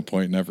 there's no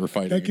point in ever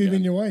fighting. That could have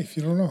been your wife.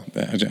 You don't know.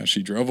 Yeah,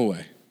 she drove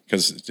away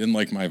because didn't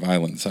like my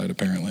violent side,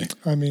 apparently.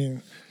 I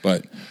mean.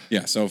 But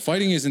yeah, so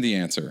fighting isn't the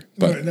answer.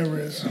 No, But it never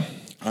is.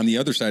 on the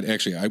other side,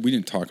 actually, we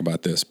didn't talk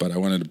about this, but I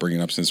wanted to bring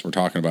it up since we're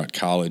talking about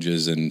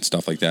colleges and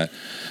stuff like that.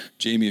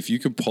 Jamie, if you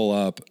could pull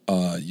up,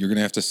 you're going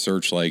to have to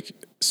search like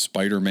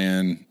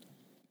Spider-Man,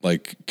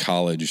 like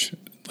college,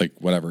 like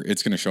whatever.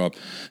 It's going to show up.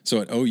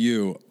 So at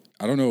OU,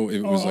 I don't know if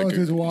it was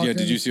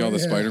did you see all the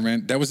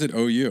Spider-Man? That was at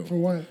OU. For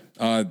what?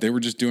 They were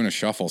just doing a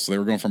shuffle. So they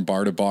were going from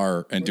bar to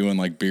bar and doing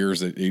like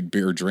drinks at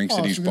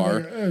each bar.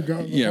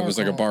 It was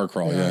like a bar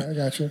crawl. Yeah, I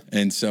got you.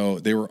 And so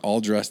they were all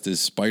dressed as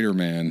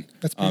Spider-Man.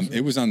 That's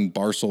it was on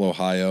Barstool,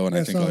 Ohio, and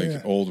I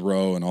think Old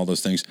Row and all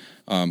those things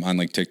on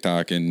like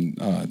TikTok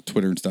and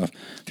Twitter and stuff.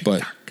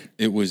 But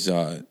it was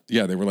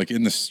they were like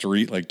in the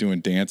street like doing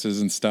dances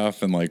and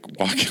stuff and like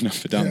walking up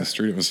and down the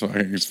street. It was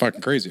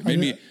fucking crazy.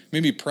 It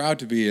made me proud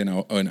to be an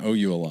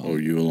OU alum.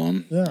 OU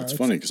alum. Yeah, it's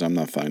funny because I'm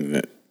not finding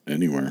it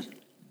anywhere,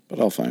 but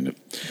I'll find it.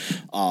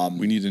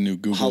 We need a new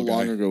Google. How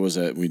long ago was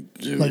that? We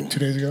do like 2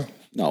 days ago.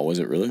 No, was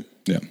it really?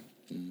 Yeah.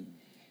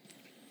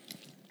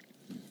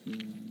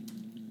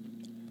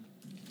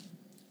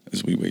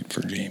 as we wait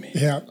for Jamie.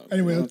 Yeah.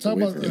 Anyway, let's talk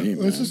wait about. for the game,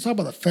 Let's man. just talk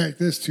about the fact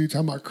this too.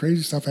 Talking about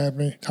crazy stuff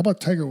happening. Talk about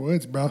Tiger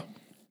Woods, bro.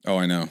 Oh,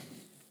 I know.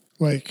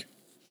 Like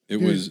It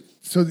dude, was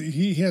so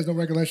he has no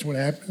recollection what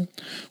happened.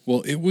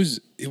 well. It was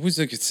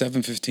like at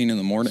 7:15 in the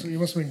So morning. he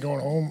must have been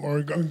going home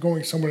or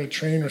going somewhere to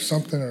train or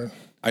something. Or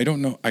I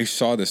don't know. I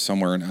saw this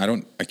somewhere, and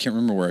I can't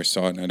remember where I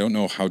saw it, and I don't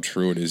know how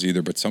true it is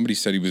either. But somebody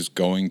said he was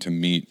going to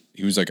meet.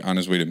 He was like on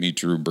his way to meet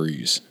Drew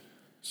Brees.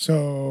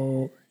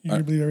 so you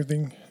can believe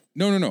everything.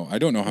 No. I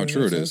don't know how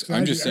true it is.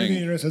 I'm just Everything saying. the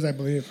internet says I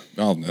believe.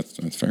 Oh,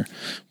 that's fair.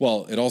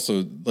 Well, it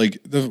also like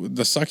the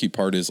sucky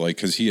part is like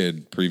because he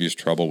had previous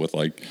trouble with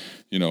like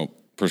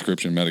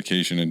prescription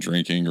medication and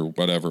drinking or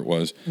whatever it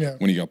was Yeah.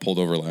 when he got pulled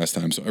over last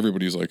time. So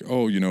everybody's like,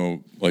 oh,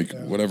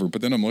 whatever.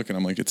 But then I'm looking,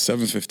 I'm like, it's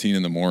 7:15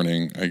 in the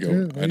morning. I go,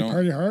 Dude, I maybe don't.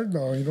 party hard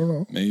though. You don't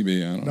know.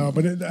 Maybe I don't. No,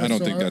 but I don't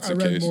think that's I the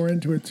read case. more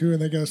into it too,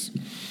 and I guess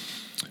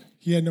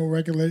he had no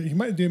recollection. He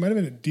might have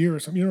been a deer or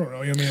something. You don't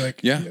know. You know what I mean? Like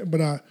Yeah.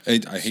 But I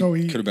hate, so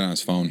he could have been on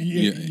his phone.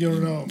 You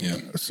don't know. Yeah.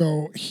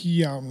 So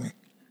he,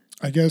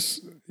 I guess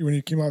when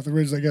he came off the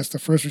ridge, I guess the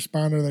first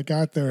responder that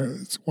got there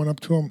went up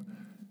to him,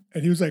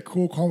 and he was like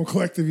cool, calm, and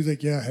collective. He's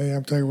like, "Yeah, hey,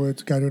 I'm Tiger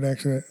Woods. Got into an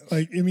accident."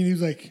 Like, I mean, he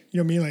was like, you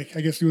know what I mean? Like,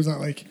 I guess he was not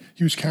like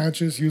he was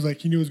conscious. He was like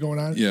he knew what was going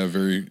on. Yeah,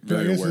 very, But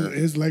I very guess aware.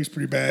 his leg's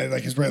pretty bad,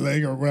 like his right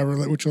leg or whatever,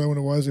 whichever one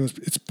it was.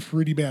 It's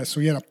pretty bad. So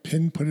he had a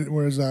pin put it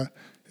where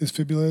his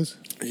fibula is,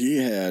 He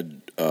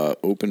had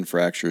open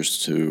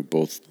fractures to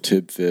both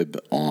tib fib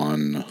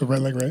on the right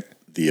leg, right,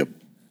 the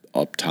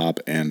up top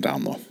and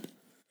down low.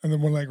 and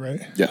then one leg, right.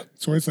 Yeah,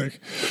 So it's like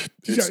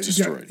It's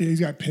destroyed. he's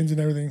got pins and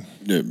everything.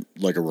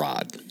 like a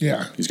rod.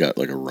 Yeah. He's got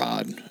like a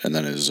rod, and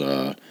then his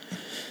I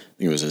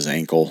think it was his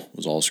ankle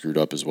was all screwed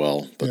up as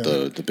well. But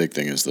Yeah. the big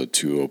thing is the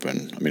two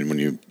open. I mean,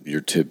 when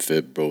your tib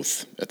fib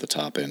both at the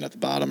top and at the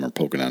bottom are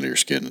poking onto your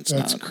skin, That's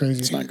not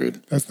crazy. It's not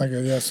good. That's not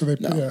good. Yeah. So they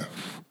No. yeah.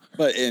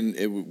 But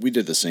we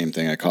did the same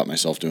thing. I caught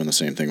myself doing the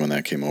same thing when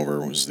that came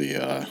over. Was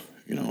the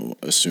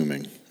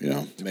assuming,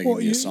 making Well,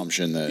 the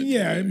assumption that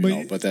yeah,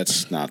 but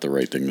that's not the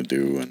right thing to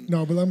do. And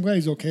No, but I'm glad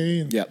he's okay,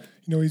 and Yep.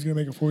 he's gonna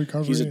make a full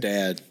recovery. he's a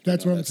dad.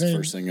 That's what I'm that's saying. the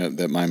first thing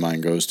that my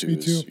mind goes to Me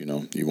is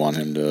too. you want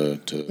him to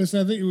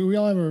Listen, I think we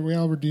all have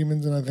our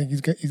demons, and I think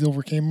he's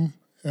overcame them.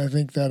 And I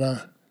think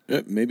that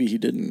maybe he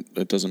didn't.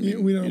 That doesn't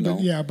mean we don't.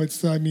 But yeah, but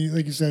still, I mean,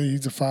 like you said,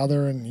 he's a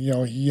father, and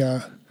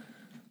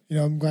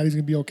I'm glad he's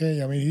gonna be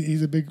okay. I mean,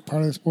 he's a big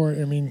part of the sport.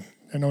 I mean,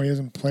 I know he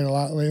hasn't played a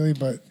lot lately,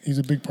 but he's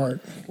a big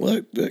part.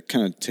 Well, that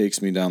kind of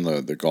takes me down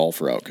the golf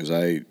route because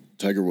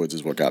Tiger Woods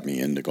is what got me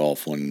into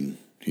golf when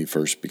he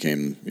first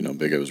became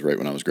big. It was right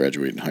when I was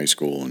graduating high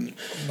school and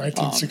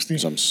 1960.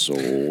 'cause I'm so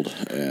old,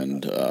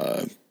 and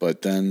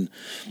but then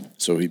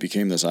so he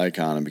became this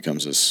icon and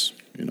becomes this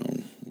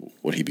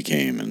what he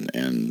became,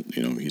 and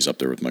he's up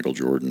there with Michael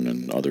Jordan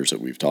and others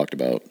that we've talked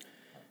about.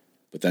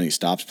 But then he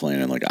stops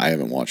playing, and like I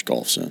haven't watched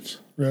golf since.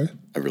 Really?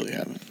 I really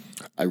haven't.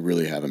 I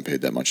really haven't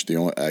paid that much.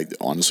 I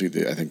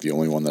think the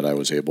only one that I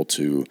was able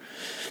to,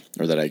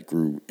 or that I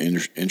grew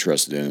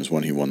interested in, is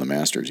when he won the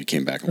Masters. He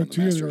came back and won the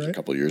 2 years Masters ago, right? a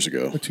couple of years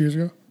ago. 2 years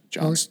ago.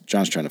 John's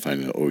trying to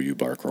find an OU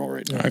bar crawl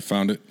right now. I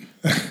found it.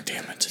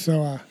 Damn it!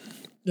 So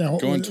yeah.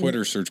 Go on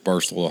Twitter, search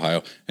Barstool,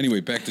 Ohio.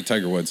 Anyway, back to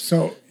Tiger Woods.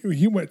 So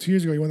he went 2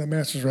 years ago. He won that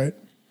Masters, right?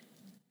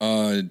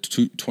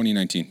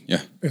 2019.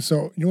 Yeah. And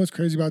so you know what's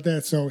crazy about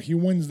that? So he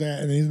wins that,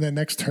 and then he's in that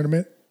next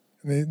tournament,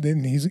 and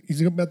then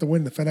he's about to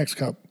win the FedEx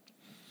Cup.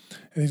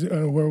 And he's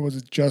where was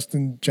it?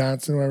 Justin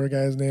Johnson, whatever the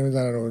guy's name is.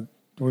 I don't know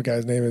what the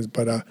guy's name is,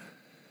 but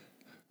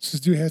so this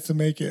dude has to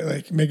make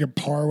a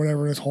par,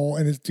 whatever, in his hole,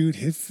 and this dude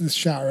hits this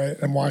shot right,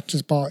 and watch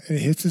this ball, and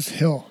it hits this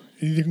hill.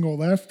 It either can go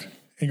left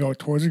and go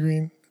towards the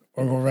green,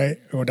 or go right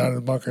and go down to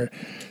the bunker.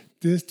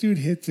 This dude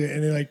hits it,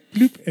 and it like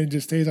bloop, and it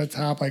just stays on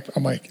top. Like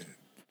I'm like,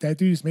 that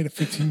dude just made a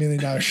 $15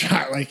 million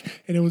shot, like,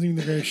 and it wasn't even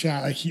the greatest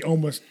shot. Like he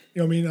almost,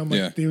 you know what I mean? I'm like,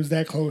 Yeah. it was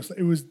that close.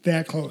 It was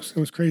that close. It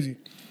was crazy.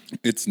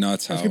 It's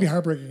nuts how. It's gonna be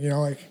heartbreaking,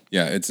 like.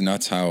 Yeah, it's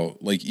nuts how,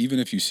 like, even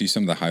if you see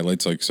some of the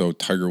highlights, like, so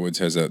Tiger Woods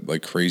has that,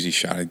 like, crazy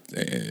shot. I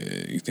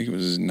think it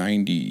was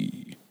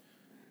 90.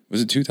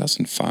 Was it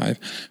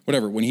 2005?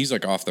 Whatever. When he's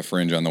like off the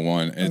fringe on the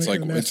one, and it's like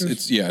like the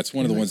Masters? it's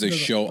one of the ones they does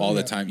a- show all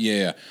the time.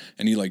 Yeah.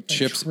 And he like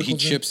chips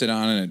it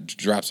on, and it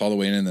drops all the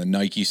way in, and the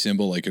Nike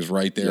symbol like is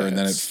right there, and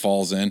then it Yes.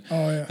 falls in.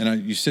 Oh, yeah.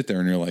 And you sit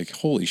there and you're like,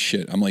 holy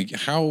shit! I'm like,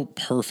 how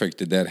perfect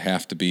did that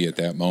have to be at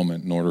that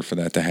moment in order for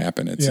that to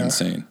happen? It's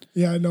insane.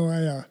 Yeah, no,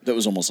 That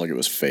was almost like it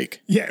was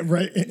fake. yeah,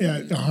 right. Yeah,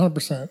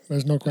 100%.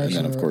 There's no And question.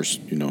 then of about it. course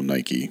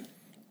Nike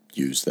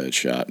used that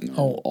shot in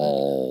Oh.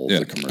 all Yeah.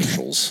 the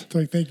commercials. It's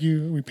like, thank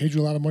you. We paid you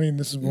a lot of money, and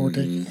this is what we're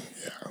taking.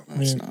 Yeah, I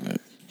That's mean, not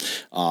it.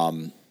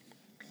 I'm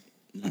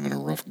having a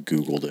rough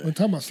Google day. we're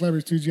talking about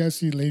celebrities too. Did you guys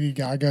see Lady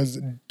Gaga's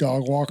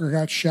dog walker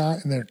got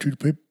shot, and then two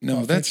people?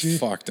 No, that's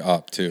fucked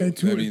up too. And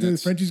two, I mean, the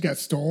that's- Frenchies got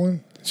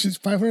stolen. She's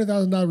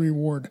 $500,000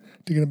 reward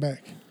to get it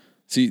back.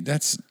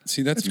 that's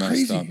messed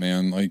crazy. up,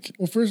 man. Like,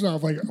 Well, first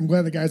off, like I'm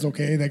glad the guy's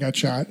okay. That got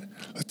shot.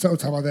 Let's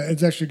talk about that.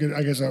 It's actually good.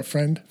 I guess a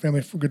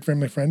good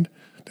family friend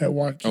that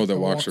walked. that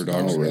walks her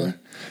dogs. Oh, really?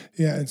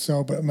 Yeah, and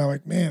so, but I'm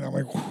like, man,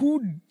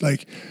 who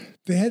like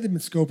they had to been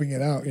scoping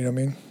it out. You know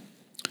what I mean?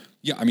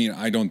 Yeah, I mean,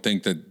 I don't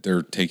think that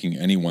they're taking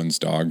anyone's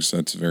dogs.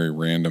 That's very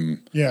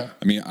random. Yeah.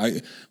 I mean,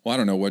 I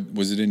don't know. What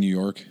was it in New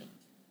York?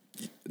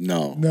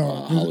 No,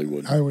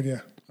 Hollywood. Hollywood,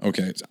 yeah.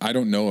 Okay, I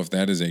don't know if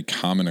that is a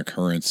common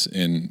occurrence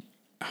in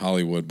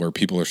Hollywood where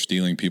people are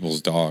stealing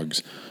people's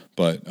dogs.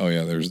 But oh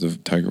yeah, there's the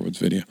Tiger Woods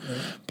video.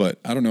 Right. But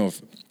I don't know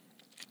if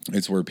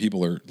it's where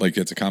people are like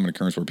it's a common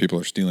occurrence where people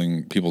are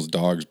stealing people's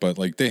dogs. But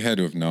like they had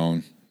to have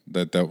known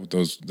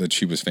that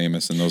she was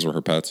famous and those were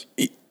her pets.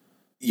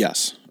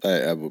 Yes.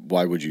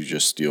 Why would you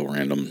just steal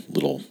random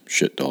little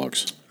shit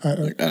dogs? I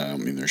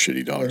don't mean they're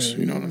shitty dogs.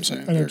 You know what I'm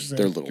saying?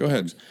 They're little. Go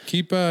ahead.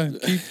 Keep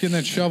getting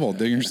that shovel.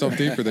 Digging yourself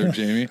deeper there,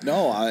 Jamie.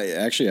 No,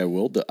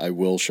 I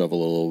will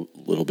shovel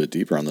a little bit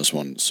deeper on this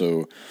one.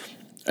 So,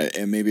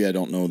 and maybe I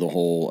don't know the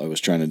whole. I was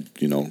trying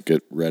to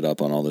get read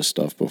up on all this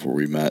stuff before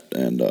we met,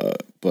 and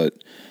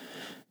but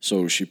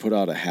so she put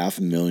out a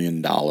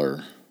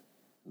 $500,000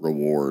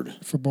 reward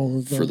for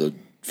both of them.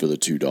 For the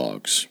two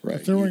dogs,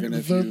 right?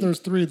 There's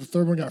three. The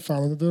third one got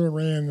found. The third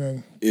one ran.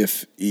 And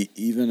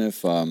even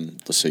if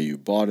let's say you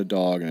bought a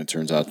dog and it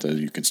turns out that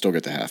you can still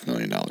get the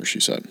 $500,000, she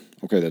said,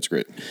 okay, that's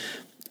great.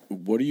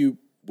 What are you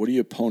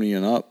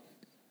ponying up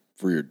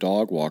for your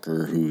dog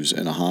walker who's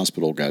in a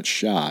hospital got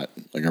shot?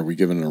 Like, are we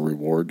giving a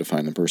reward to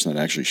find the person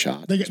that actually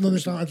shot? I think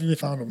they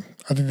found him.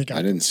 I think they got.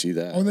 I didn't see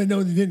that. Oh, they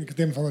know they didn't because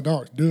they haven't found the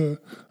dogs. Duh.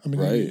 I mean,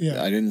 right?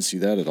 Yeah. I didn't see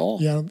that at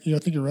all. Yeah, I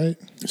think you're right.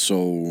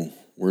 So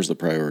where's the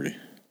priority?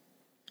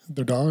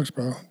 They're dogs,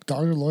 bro.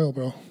 Dogs are loyal,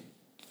 bro.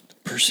 The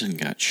person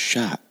got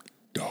shot.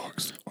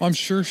 Dogs. Well, I'm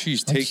sure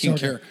she's taking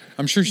care.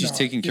 I'm sure she's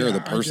taking care of the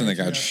person that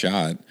got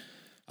shot.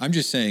 I'm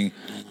just saying.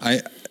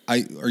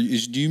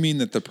 Do you mean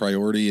that the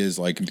priority is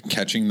like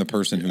catching the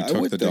person who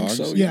took the dogs?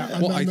 So, yeah.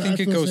 Well, I think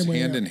it goes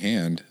hand in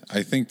hand.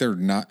 I think they're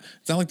not.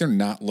 It's not like they're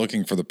not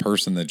looking for the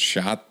person that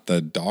shot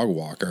the dog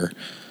walker.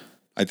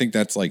 I think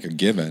that's like a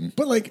given.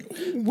 But like,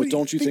 but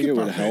don't you think it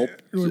would help?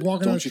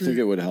 Don't you think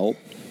it would help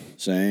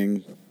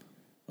saying,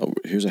 "Oh,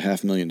 here's a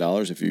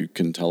 $500,000 if you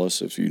can tell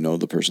us if you know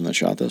the person that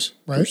shot this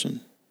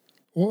person."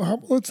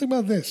 Well, let's think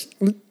about this.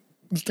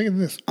 Let's think of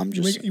this.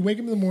 You wake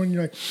up in the morning,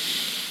 you're like,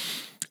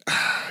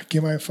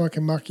 get my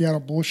fucking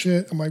macchiato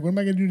bullshit. I'm like, what am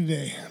I gonna do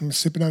today? I'm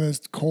sipping on this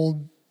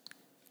cold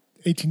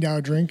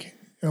 $18 drink,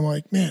 and I'm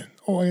like, man,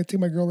 I gotta take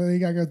my girl. I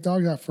got the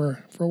dogs out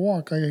for a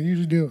walk, like I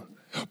usually do.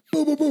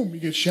 Boom, boom, boom, you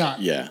get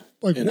shot. Yeah,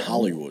 like in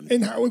Hollywood.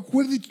 And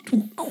what are they?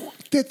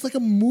 That's like a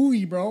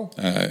movie, bro.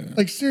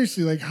 Like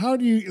seriously, like how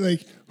do you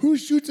like? Who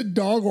shoots a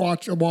dog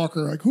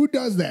walker? Like who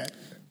does that?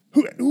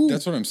 Who?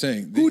 That's what I'm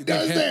saying. Who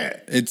does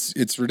that?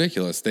 It's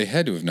ridiculous. They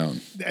had to have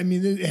known. I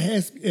mean, it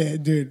has,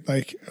 dude.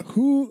 Like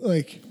who?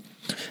 Like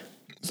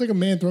it's like a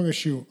man throwing a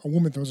shoe. A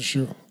woman throws a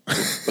shoe.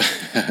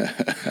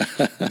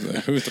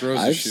 Who throws?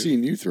 I've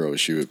seen you throw a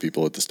shoe at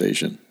people at the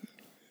station.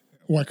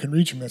 Well, I couldn't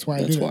reach him. That's why I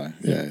did it. That's why.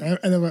 Yeah.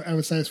 I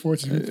was size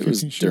 14. It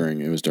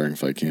was during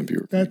fight camp.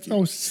 You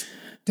were.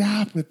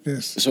 Stop with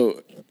this.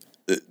 So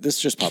this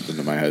just popped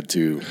into my head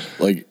too.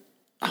 Like,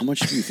 how much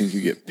do you think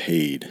you get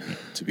paid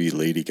to be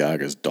Lady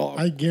Gaga's dog?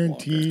 I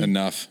guarantee walker?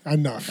 Enough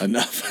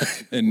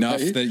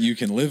Right? that you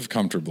can live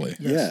comfortably.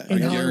 Yes. Yeah, I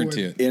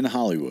guarantee it. In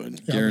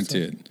Hollywood,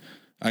 Guarantee it.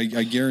 I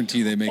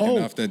guarantee they make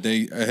enough that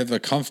they have a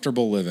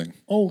comfortable living.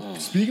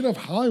 Speaking of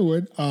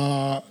Hollywood,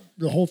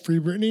 the whole Free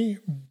Britney,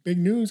 big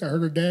news. I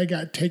heard her dad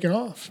got taken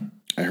off.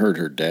 I heard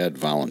her dad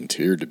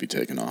volunteered to be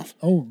taken off.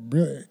 Oh,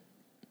 really?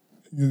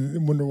 I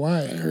wonder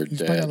why. I heard He's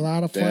dad, a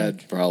lot of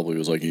dad probably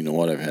was like, you know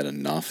what, I've had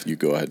enough. You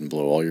go ahead and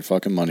blow all your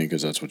fucking money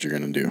because that's what you're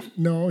going to do.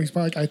 No, he's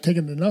probably like, I've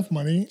taken enough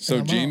money. So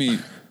Jamie,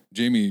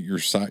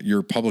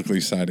 you're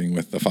publicly siding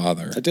with the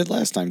father. I did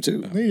last time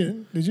too. No, you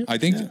didn't. Did you? I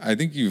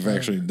think you've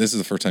actually. This is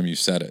the first time you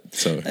said it.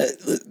 So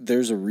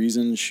there's a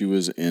reason she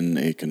was in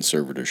a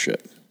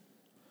conservatorship.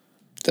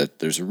 That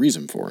there's a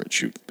reason for it.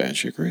 Shoot,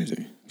 batshit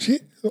crazy.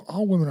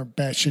 All women are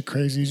batshit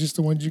crazy. It's just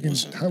the ones you can.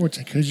 How much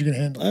crazy you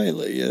can handle.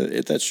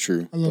 That's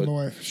true. I love my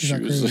wife. She's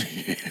not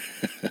crazy.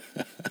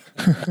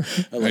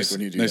 I like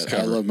when you do that.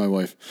 Cover. I love my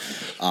wife.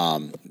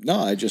 No,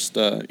 I just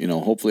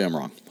hopefully I'm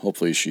wrong.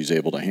 Hopefully she's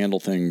able to handle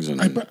things. And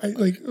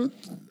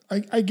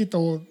I get the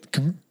whole,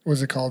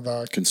 what's it called?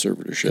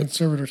 Conservatorship.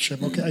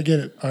 Conservatorship. Okay, I get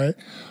it. All right,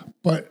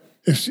 but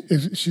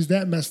if she's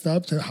that messed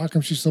up, then how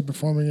come she's still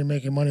performing and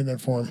making money then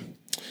for him?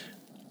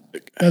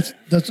 That's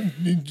do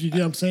you get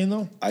what I'm saying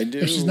though? I do.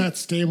 If she's not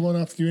stable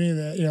enough to do any of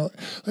that,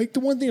 like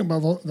the one thing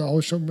about the whole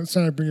show. I'm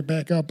sorry to bring it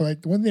back up, but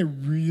like the one thing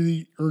that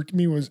really irked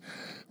me was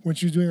when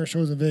she was doing her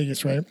shows in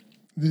Vegas, right?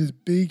 This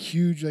big,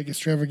 huge like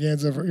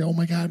extravaganza of her. Oh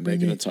my God,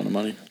 making Britney. A ton of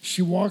money.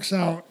 She walks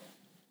out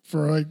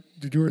for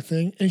to do her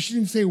thing, and she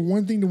didn't say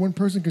one thing to one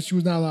person because she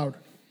was not allowed.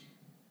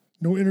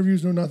 No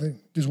interviews, no nothing.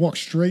 Just walked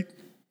straight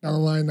down the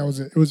line. That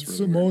was it. It was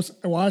the most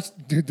I watched.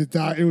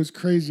 It was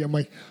crazy. I'm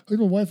like, look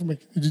at my wife. I'm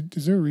like,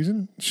 is there a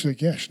reason? She's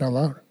like, yeah, she's not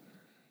allowed.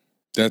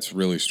 That's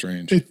really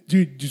strange.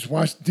 Dude, just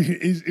watch.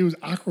 It was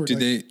awkward.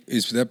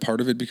 Is that part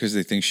of it because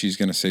they think she's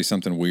going to say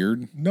something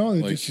weird?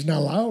 No, she's not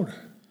allowed.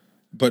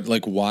 But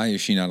like, why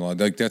is she not allowed?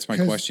 Like, that's my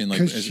question. Like,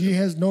 because she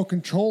has no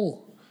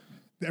control.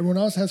 Everyone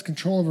else has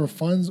control over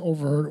funds,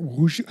 over her,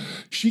 who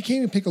she can't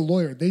even pick a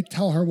lawyer. They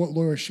tell her what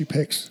lawyer she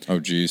picks. Oh,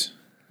 geez.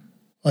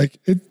 Like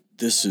it.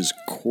 This is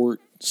court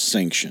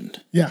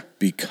sanctioned. Yeah.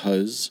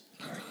 Because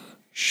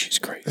she's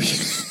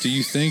crazy. Do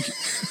you think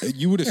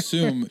you would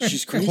assume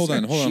She's crazy. Hold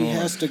on. She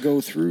has to go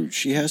through.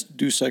 She has to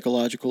do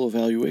psychological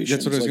evaluation.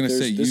 That's what I was going to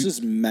say. This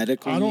is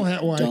medically I don't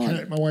have. Well,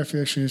 done. my wife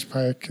actually is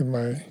probably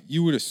my.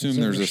 You would assume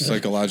there's a I'm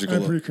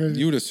psychological. pretty crazy.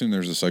 You would assume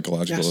there's a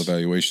psychological Yes.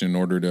 evaluation in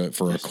order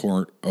for a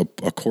court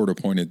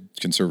appointed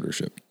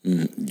conservatorship.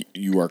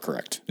 You are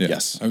correct. Yeah,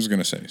 Yes. I was going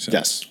to say. So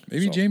Yes.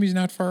 Maybe So- Jamie's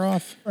not far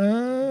off. I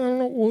don't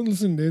know. Well,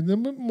 listen,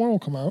 more will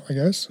come out, I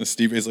guess.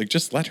 Steve is like,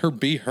 just let her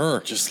be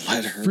her. Just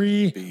let her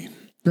Free be.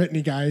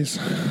 Brittany, guys.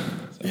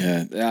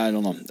 Yeah, I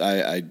don't know.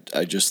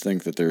 I just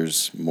think that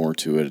there's more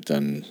to it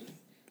than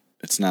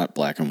it's not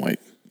black and white.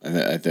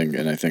 I think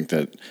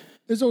that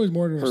There's always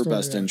more to a her story,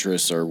 best yeah.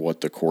 interests are what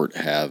the court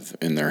have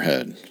in their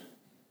head.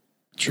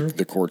 True.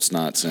 The court's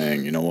not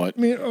saying, you know what?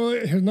 I mean,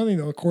 here's nothing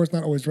though. The court's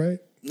not always right.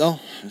 No,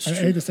 it's I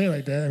true. hate to say it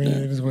like that. I mean,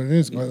 it is what it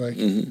is, but like,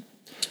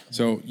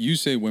 So you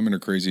say women are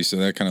crazy, so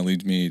that kind of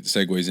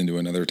segues into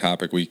another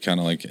topic we kind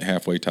of like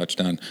halfway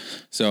touched on.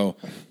 So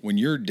when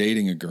you're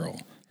dating a girl,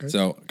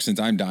 so since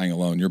I'm dying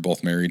alone, you're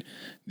both married,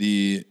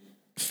 the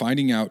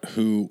finding out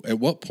at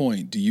what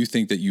point do you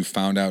think that you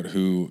found out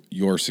who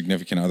your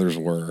significant others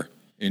were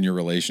in your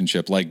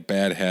relationship, like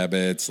bad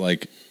habits,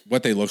 like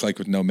what they look like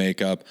with no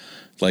makeup,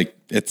 like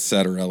et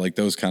cetera, like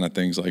those kind of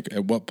things? Like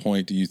at what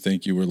point do you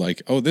think you were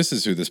like, oh, this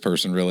is who this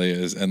person really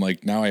is, and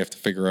like now I have to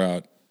figure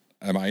out,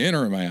 am I in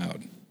or am I out?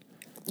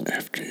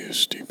 After you,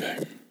 Steve.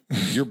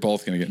 You're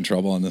both going to get in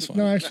trouble on this one.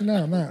 no, actually,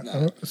 no, I'm not.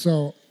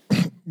 So,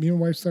 me and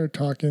my wife started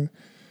talking.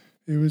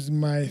 It was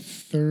my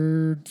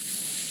third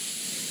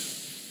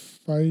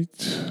fight.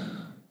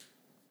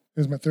 It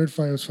was my third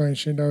fight. I was fighting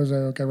Shane Dowers.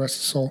 God rest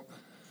his soul.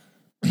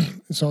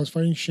 And so I was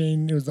fighting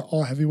Shane. It was the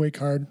all heavyweight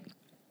card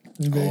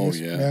in Vegas.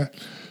 yeah.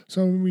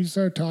 So we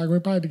started talking. We were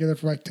probably together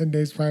for like 10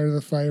 days prior to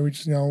the fight. We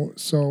just,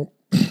 so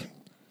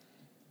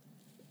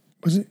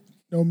was it?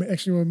 No,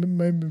 actually,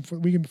 maybe the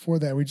weekend before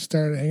that, we just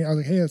started hanging out. I was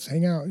like, hey, let's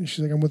hang out. And she's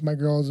like, I'm with my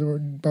girls. Blah,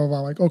 blah, blah.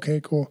 I'm like,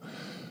 okay, cool.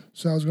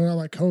 So I was going out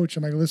with my coach.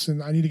 I'm like,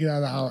 listen, I need to get out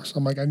of the house.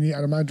 I'm like, I'm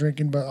not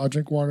drinking, but I'll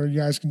drink water. You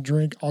guys can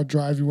drink. I'll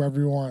drive you wherever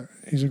you want.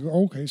 He's like,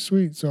 okay,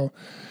 sweet. So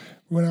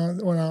we went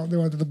out. They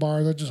went to the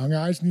bars. I just hung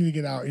out. I just need to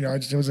get out.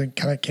 It was a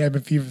kind of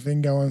cabin fever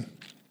thing going.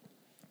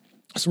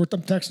 So I'm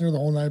texting her the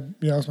whole night.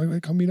 I was like,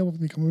 hey, come meet up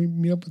with me.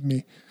 Come meet up with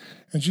me.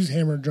 And she's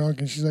hammered drunk.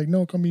 And she's like,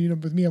 no, come meet up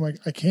with me. I'm like,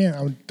 I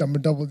can't. I'm a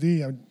double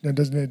D. I'm a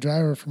designated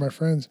driver for my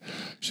friends.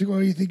 She's like, oh,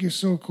 you think you're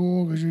so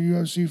cool because you're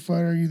a UFC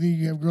fighter. You think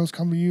you have girls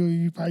come to you.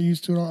 You probably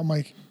used to it all. I'm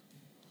like,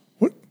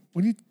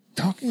 what are you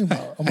talking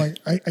about? I'm like,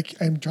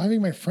 I'm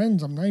driving my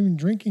friends. I'm not even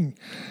drinking.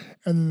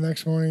 And then the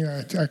next morning,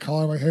 I call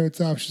her. I'm like, hey, what's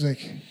up? She's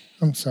like,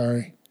 I'm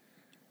sorry.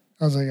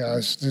 I was like,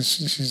 oh,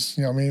 she's,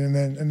 you know what I mean? And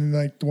then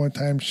like the one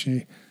time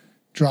she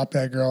dropped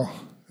that girl.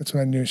 That's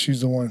when I knew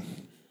she's the one.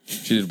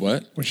 She did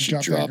what? When she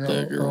dropped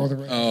that girl.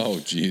 Oh,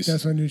 geez.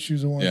 That's when I knew she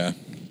was the one. Yeah,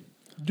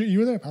 You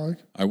were there, Pollock.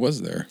 I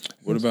was there.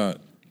 What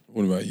about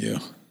you?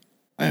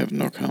 I have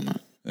no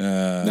comment.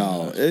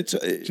 No,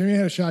 Jimmy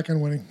had a shotgun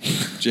winning.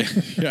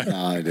 Yeah.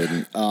 no, I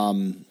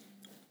didn't.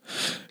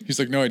 He's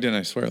like, no, I didn't.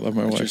 I swear, I love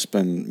my I've wife. just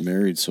been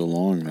married so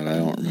long that I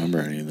don't remember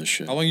any of this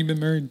shit. How long you been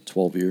married?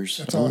 12 years.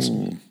 That's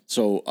awesome.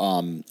 So,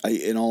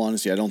 in all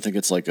honesty, I don't think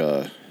it's like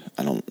I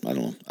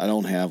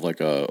don't have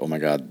like a, oh my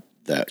God,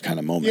 that kind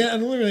of moment. Yeah, I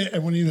don't really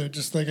have one either. I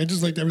just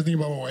liked everything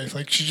about my wife.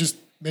 Like, she just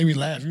made me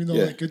laugh. Even though,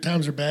 like, good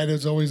times are bad, it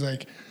was always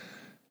like,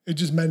 it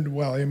just meant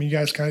well. I mean, you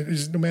guys kind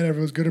of, no matter if it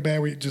was good or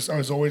bad, I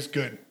was always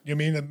good. You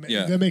know what I mean?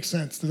 Yeah. That makes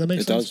sense. Does that make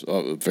It sense?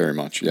 does very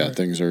much. Yeah, Right.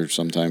 things are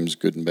sometimes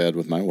good and bad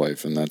with my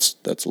wife, and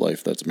that's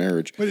life. That's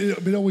marriage. But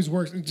it always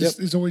works.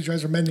 It's always, you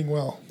guys are mending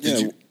well.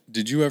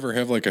 Did you ever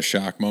have like a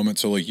shock moment?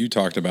 So like you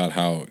talked about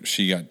how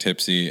she got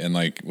tipsy and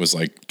like was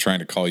like trying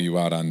to call you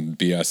out on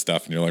BS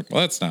stuff, and you're like,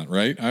 well, that's not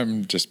right.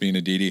 I'm just being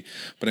a DD.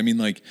 But I mean,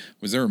 like,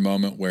 was there a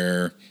moment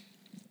where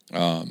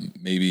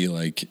maybe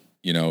like,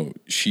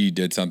 she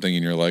did something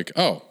and you're like,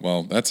 oh,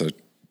 well, that's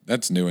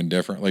new and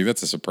different. Like,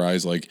 that's a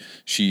surprise. Like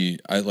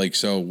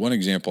so one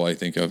example I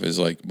think of is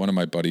like one of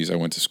my buddies I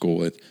went to school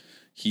with.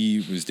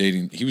 He was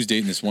dating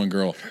this one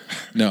girl.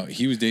 No,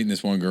 he was dating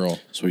this one girl.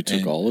 So he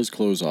took all his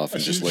clothes off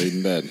and just laid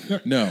in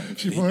bed. No.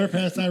 She pulled her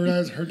pants down,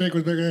 realized her dick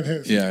was bigger than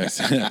his.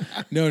 Yeah.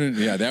 No,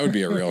 yeah, that would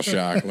be a real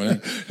shock,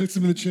 wouldn't it? Hits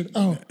him in the chin.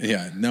 Oh.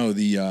 Yeah, no,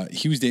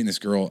 he was dating this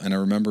girl, and I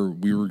remember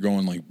we were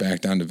going like back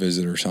down to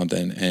visit or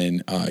something,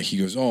 and he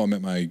goes, "Oh, I'm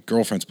at my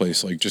girlfriend's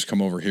place. Like, just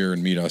come over here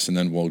and meet us, and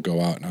then we'll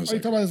go out." And I was You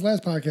like, talking about this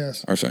last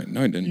podcast? "I'm sorry,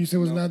 no, I didn't." You said it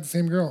was not the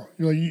same girl.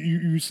 You're like,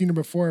 you've seen her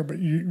before, but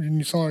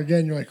you saw her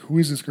again. You're like, who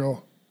is this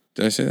girl?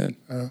 Did I say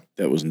that?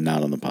 That was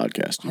not on the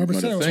podcast. You 100%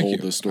 might have was. Thank told you.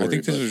 this story. I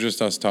think this but was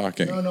just us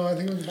talking. No, I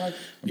think it was like.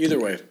 either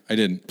way, I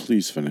didn't.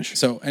 please finish.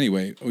 So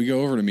anyway, we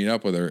go over to meet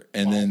up with her,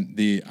 and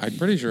then I'm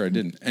pretty sure I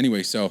didn't.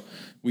 Anyway, so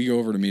we go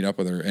over to meet up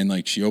with her, and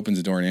like she opens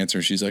the door and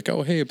answers. She's like,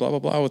 "Oh, hey, blah blah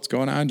blah, what's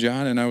going on,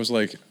 John?" And I was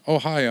like, "Oh,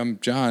 hi, I'm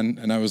John."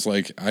 And I was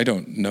like, "I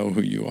don't know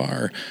who you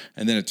are."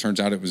 And then it turns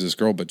out it was this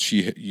girl, but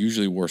she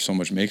usually wore so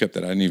much makeup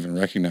that I didn't even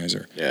recognize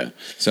her. Yeah.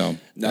 So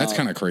that's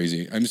kind of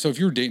crazy. I mean, so if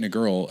you were dating a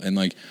girl and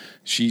like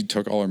she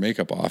took all her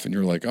makeup off, and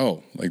you're like,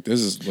 "Oh, like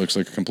looks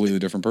like a completely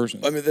different person."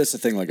 I mean, that's the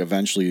thing. Like,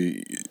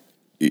 eventually,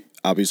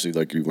 obviously,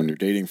 like when you're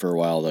dating for a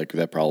while, like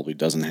that probably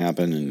doesn't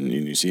happen, and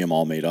you see them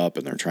all made up,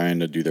 and they're trying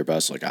to do their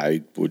best. Like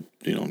I would,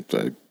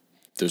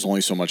 there's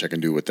only so much I can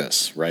do with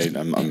this, right?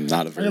 I'm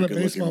not a very good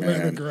looking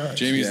man.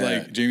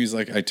 Jamie's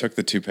like, I took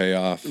the toupee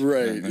off.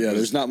 Right. Yeah.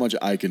 There's not much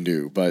I can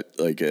do, but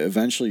like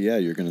eventually, yeah,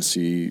 you're gonna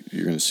see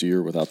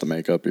her without the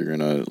makeup. You're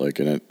gonna like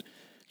in it.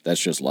 That's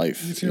just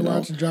life. You see her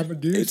watching dropping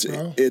dudes,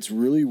 bro. It's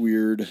really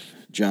weird,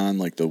 John.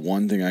 Like the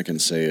one thing I can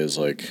say is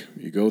like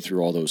you go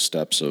through all those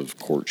steps of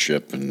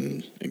courtship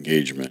and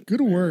engagement. Good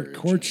word,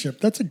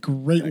 courtship. That's a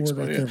great word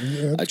right there.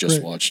 Yeah, I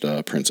just watched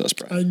Princess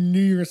Bride. I knew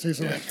you were gonna say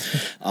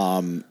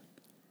something.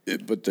 Yeah.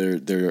 But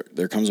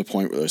there comes a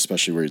point where,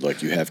 especially where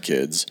like you have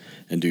kids,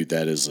 and dude,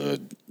 that is a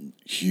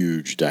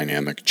huge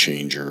dynamic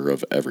changer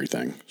of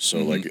everything. So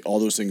like all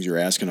those things you're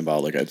asking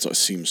about, like it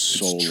seems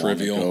so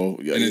trivial, long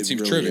ago. and it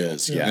seems really trivial.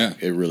 Is. Yeah,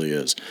 it really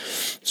is.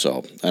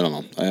 So I don't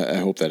know. I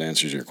hope that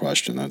answers your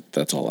question.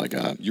 That's all I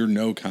got. Your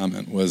no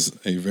comment was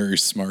a very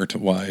smart,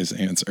 wise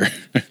answer.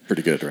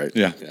 Pretty good, right?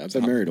 Yeah. I've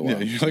been married a while.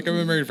 Yeah, you're like, I've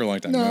been married for a long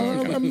time. No,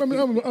 I'm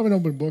an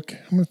open book.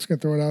 I'm just gonna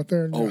throw it out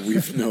there. Oh,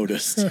 we've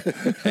noticed.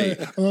 Hey,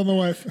 I love my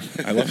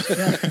wife. I love.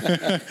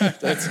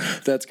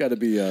 That's got to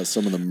be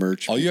some of the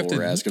merch All you people have to-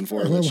 were asking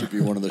for. That should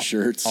be one of the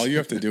shirts. All you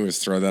have to do is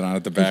throw that on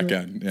at the back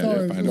end. Yeah,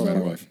 Always find a better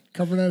my wife.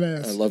 Cover that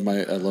ass. I love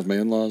my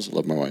in-laws. I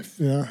love my wife.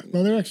 Yeah.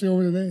 No, they were actually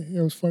over today.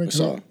 It was funny. 'Cause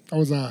saw. I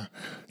was talking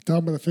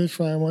about the fish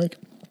fry. I'm like,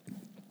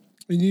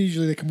 and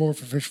usually they come over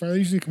for fish fry. They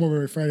usually come over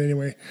every Friday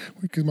anyway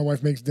because my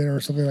wife makes dinner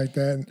or something like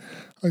that. And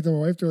I looked at my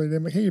wife the other day.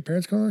 I'm like, hey, your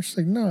parents coming over? She's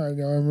like, no, I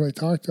haven't really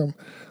talked to them.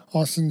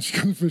 All of a sudden, she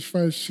comes to fish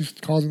fry. She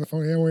calls on the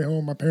phone. Hey, on the way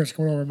home, my parents are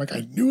coming over. I'm like,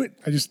 I knew it.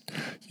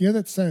 You have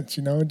that sense,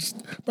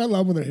 But I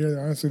love when they're here.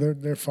 Honestly,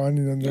 they're fun.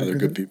 And they're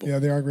good people. Yeah,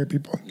 they are great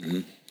people. Mm-hmm.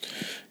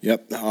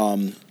 Yep.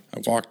 I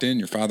walked in,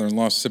 your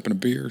father-in-law sipping a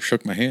beer,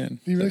 shook my hand,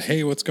 said,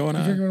 "Hey, what's going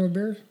You on?" drinking one of the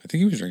beers? I think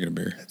he was drinking a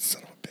beer. That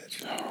son of a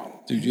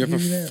bitch. Dude, you have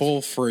a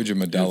full fridge of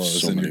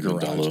Modelo's in your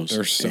garage.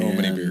 There's so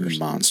many beers.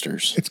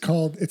 Monsters. It's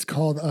called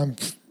I'm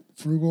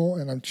frugal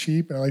and I'm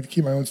cheap and I like to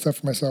keep my own stuff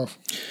for myself.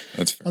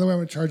 That's fair. By the way, I'm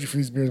gonna charge you for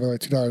these beers by like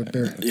 $2 a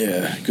beer.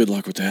 Yeah, good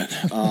luck with that.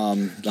 I'll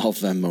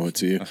Venmo it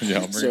to you.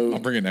 Yeah, I'll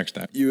bring it next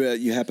time.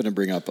 You happen to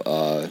bring up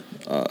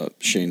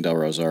Shane Del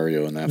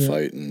Rosario in that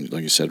fight, and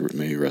like you said,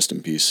 may he rest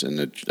in peace.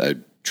 And I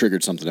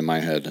triggered something in my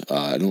head.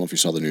 I don't know if you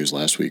saw the news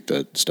last week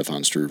that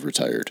Stefan Struve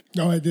retired.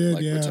 No, I did.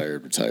 Like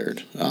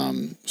retired.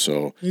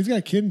 So he's got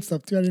a kid and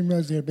stuff too. I didn't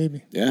realize he had a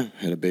baby. Yeah,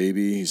 had a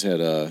baby. He's had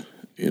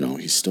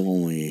he's still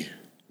only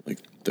like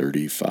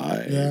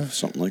 35,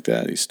 something like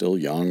that. He's still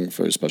young,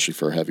 especially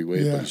for a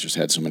heavyweight, but he's just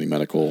had so many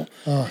medical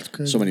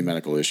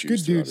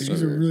issues. Good dude.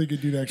 He's a really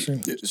good dude,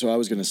 actually. So I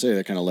was going to say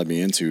that kind of led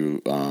me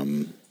into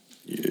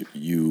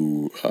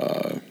you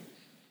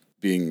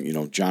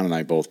being, John and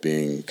I both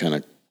being kind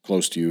of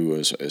close to you,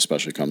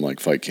 especially come like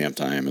fight camp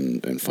time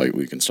and fight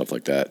week and stuff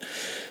like that.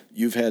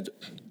 You've had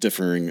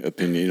differing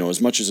opinion,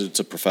 as much as it's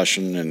a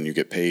profession and you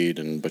get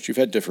paid, but you've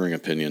had differing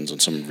opinions on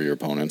some of your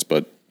opponents.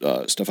 But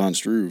Stefan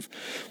Struve,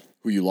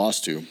 who you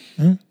lost to,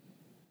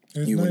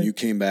 when you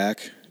came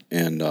back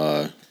and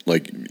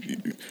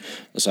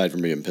aside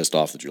from being pissed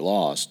off that you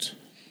lost,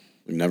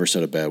 we never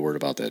said a bad word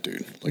about that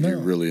dude. You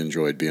really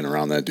enjoyed being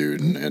around that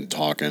dude and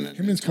talking. And him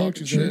and his coach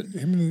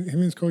him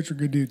and his coach are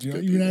good dudes.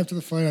 Even after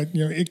the fight,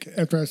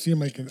 after I see him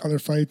like in other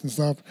fights and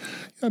stuff,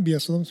 I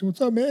BS with him. Say,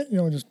 "What's up, man?"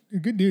 Just a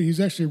good dude. He's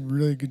actually a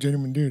really good,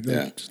 genuine dude.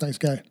 Just a nice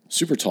guy.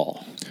 Super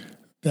tall.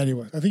 That he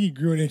was. I think he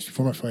grew an inch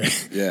before my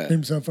fight. Yeah.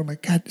 Himself. I'm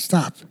like, God,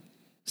 stop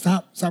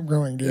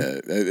growing, dude. Yeah,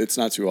 it's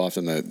not too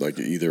often that like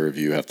either of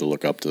you have to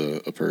look up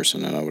to a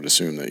person, and I would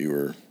assume that you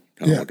were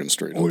kind of looking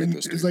straight up at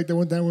this dude. It's like the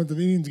one time when the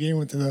Indians game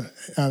went to the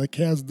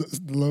Cavs,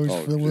 the Loge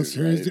for the World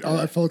Series. Right.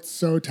 I felt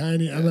so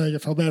tiny. I'm like, I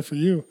felt bad for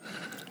you.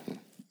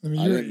 I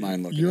didn't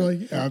mind looking. You're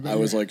like, I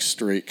was like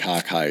straight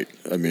cock height.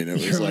 I mean, it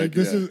was like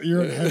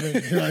you're in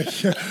heaven. You're like,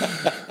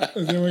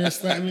 is anyone gonna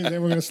slap me? Is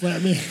anyone gonna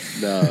slap me?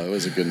 No, it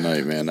was a good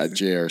night, man.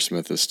 J.R.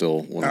 Smith is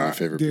still one of my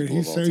favorite people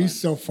of all time. He's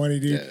so funny,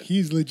 dude. Yeah.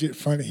 He's legit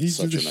funny. He's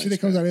the shit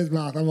that comes out of his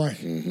mouth. I'm like,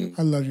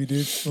 I love you,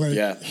 dude. Like,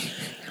 yeah.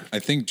 I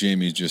think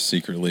Jamie's just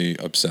secretly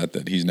upset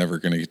that he's never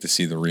going to get to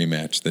see the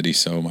rematch that he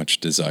so much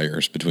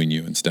desires between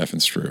you and Stefan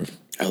Struve.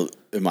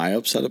 Am I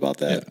upset about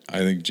that? Yeah, I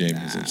think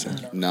Jamie's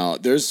upset. No,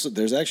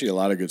 there's actually a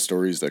lot of good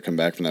stories that come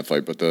back from that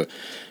fight, but the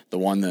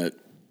one that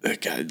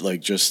God,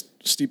 like just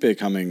Stipe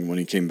coming, when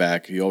he came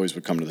back, he always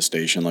would come to the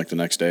station like the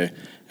next day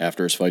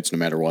after his fights, no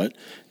matter what.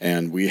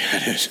 And we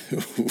had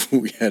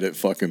it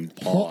fucking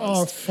paused.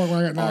 Oh, fuck,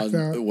 I got knocked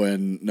out. It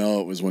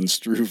was when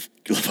Struve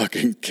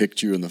fucking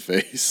kicked you in the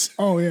face.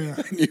 Oh, yeah.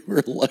 And you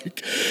were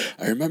like,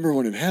 I remember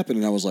when it happened,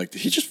 and I was like,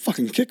 did he just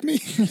fucking kick me?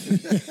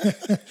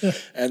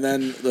 And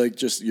then, like,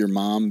 just your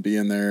mom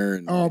being there.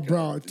 And oh,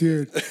 bro,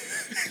 dude.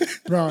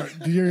 Bro,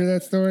 did you hear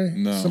that story?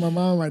 No. So my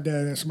mom and my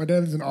dad, so my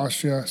dad is in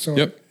Austria, so,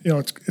 Yep. you know,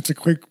 it's a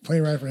quick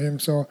plane ride for him,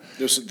 so.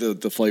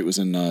 The flight was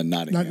in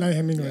Nottingham.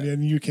 Nottingham, England,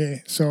 in the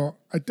UK. So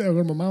I go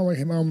to my mom, like,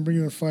 hey, mom, I'm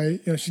bringing you to a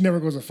fight. You know, she never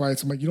goes to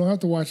fights. I'm like, you don't have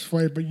to watch the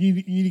fight, but you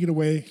need to get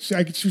away.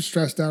 I get too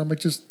stressed out. I'm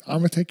like, I'm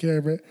going to take care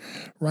of it.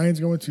 Ryan's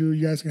going too.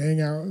 You guys can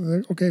hang out. I'm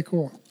like, okay,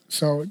 cool.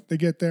 So they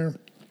get there.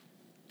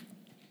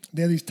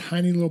 They have these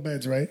tiny little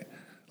beds, right?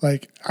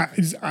 Like,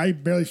 I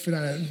barely fit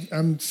on it.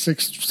 I'm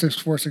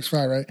 6'4",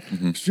 6'5", right?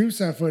 Mm-hmm. Struve's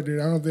 7 foot, dude.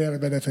 I don't know if they had a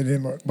bed that fit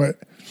him. But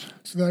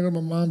so then I go to my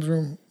mom's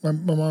room. My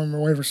mom and my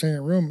wife are staying in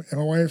a room, and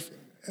my wife,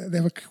 they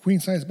have a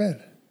queen-size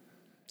bed.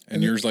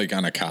 And yours like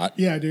on a cot?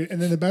 Yeah, dude.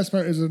 And then the best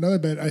part is another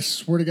bed. I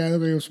swear to God, it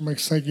was from like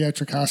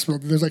psychiatric hospital.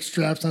 There's like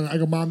straps on it. I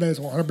go, Mom, that is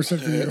 100%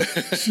 for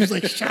you. She was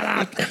like, shut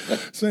up.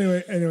 So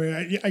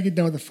anyway, I get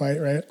done with the fight,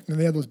 right? And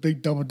they had those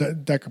big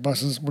double-decker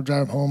buses. We're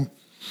driving home.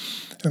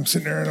 And I'm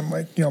sitting there and I'm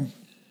like, you know,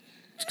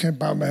 just kind of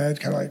bobbing my head,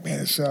 kind of like, man,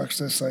 it sucks.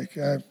 This like,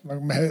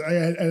 my head, I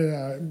had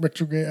a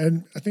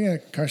retrograde. I think I had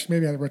a concussion.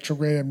 Maybe I had a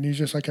retrograde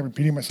amnesia, so I kept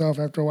repeating myself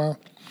after a while.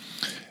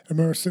 I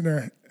remember sitting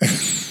there.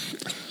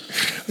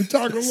 I'm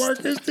talking to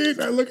Marcus, dude.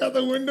 And I look out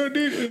the window,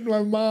 dude, and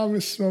my mom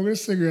is smoking a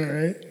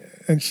cigarette, right?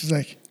 And she's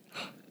like,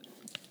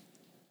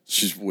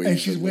 she's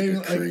waving,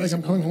 like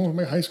I'm coming home from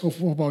my high school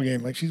football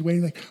game. Like she's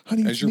waiting, like,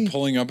 honey, As you're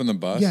pulling up in the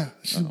bus? Yeah,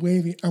 she's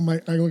waving. I'm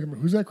like, I look at her,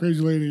 who's that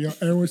crazy lady? You know,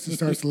 everyone just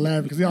starts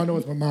laughing because they all know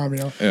it's my mom, you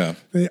know? Yeah.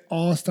 They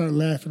all start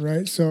laughing,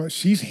 right? So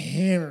she's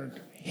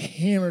hammered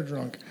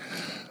drunk.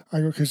 I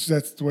go, because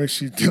that's the way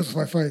she deals with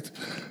my fights.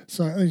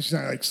 So I think she's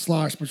not like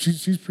sloshed, but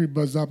she's pretty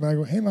buzzed up. And I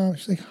go, hey, Mom.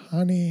 She's like,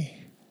 honey,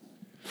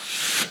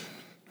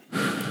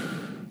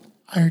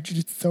 I heard you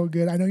did so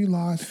good. I know you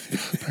lost,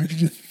 but I heard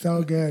you did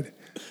so good.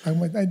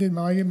 I'm like, I did,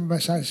 Mom. I gave my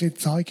best shot. She said,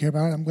 that's all I care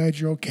about. I'm glad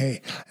you're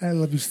okay. And I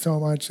love you so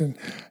much. And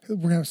we're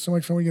going to have so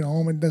much fun when we get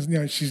home. And doesn't, you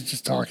know, she's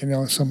just talking, you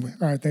know. So I'm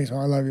like, all right, thanks, Mom.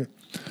 I love you.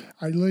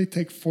 I literally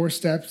take 4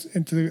 steps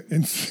into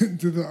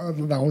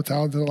the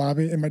hotel, into the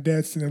lobby. And my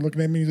dad's sitting there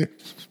looking at me. He's like,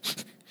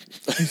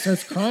 he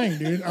starts crying,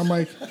 dude. I'm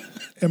like,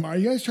 are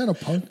you guys trying to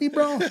punk me,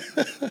 bro?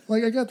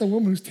 Like, I got the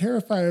woman who's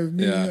terrified of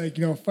me, like,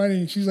 you know,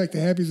 fighting. She's like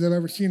the happiest I've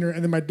ever seen her.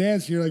 And then my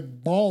dad's here,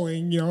 like,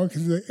 bawling, you know,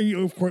 because,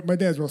 of course, my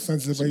dad's real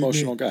sensitive. He's an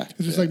emotional guy.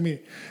 It's just like me.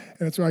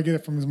 And that's where I get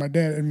it from, is my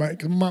dad. And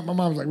cause my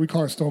mom's like, we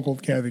call her Stone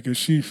Cold Kathy because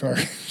she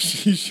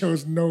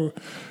shows no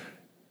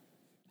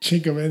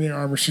chink of any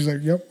armor. She's like,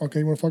 yep, okay,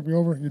 you want to fuck me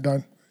over? You're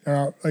done.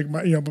 Like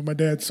but my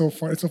dad's so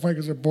funny. It's so funny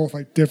because they're both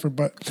like different.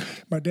 But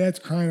my dad's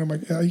crying. I'm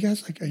like, are you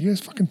guys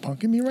fucking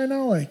punking me right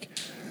now? Like,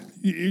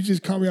 you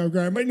just caught me off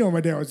guard. But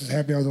my dad was just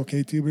happy I was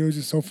okay too. But it was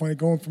just so funny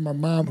going from my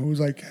mom who's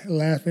like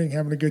laughing,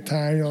 having a good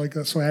time, you know, like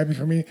so happy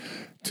for me,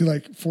 to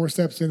like 4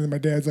 steps in, and my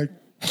dad's like.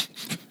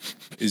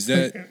 Is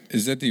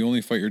that the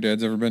only fight your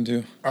dad's ever been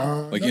to?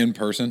 Like in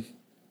person?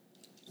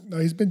 No,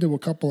 he's been to a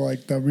couple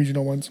like the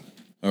regional ones.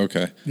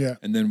 Okay. Yeah.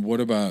 And then what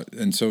about,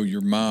 and so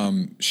your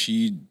mom,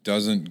 she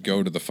doesn't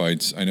go to the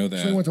fights. I know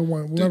that. She went to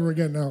one. We'll never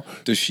again now.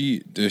 Does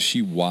she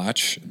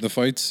watch the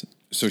fights?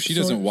 So she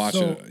doesn't watch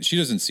it. She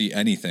doesn't see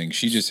anything.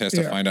 She just has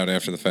to find out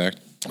after the fact.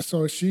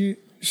 So she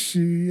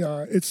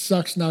it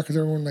sucks now because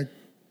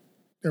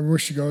everywhere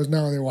she goes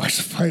now they watch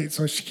the fight,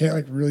 so she can't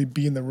like really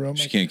be in the room.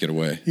 She can't get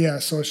away. Yeah,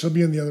 so she'll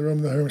be in the other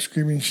room, her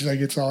screaming. She's like,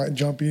 it's all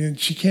jumpy, and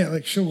she can't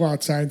like, she'll go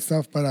outside and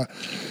stuff. But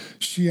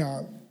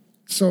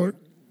so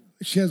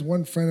she has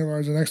one friend of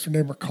ours, an extra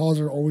neighbor, calls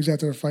her always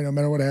after the fight, no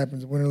matter what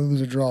happens, win or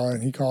lose or draw,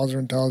 and he calls her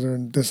and tells her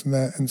and this and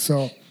that. And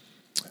so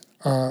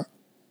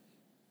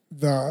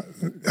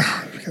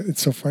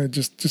it's so funny.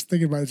 Just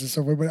thinking about it is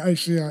so funny. But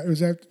actually, it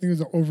was after, I think it was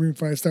the Overeem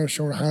fight. I started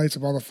showing her highlights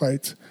of all the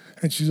fights,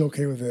 and she's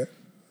okay with it.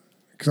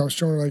 Because I was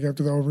showing her like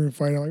after the Overeem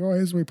fight, I'm like, oh,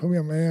 here's the way he put me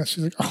on my ass.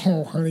 She's like,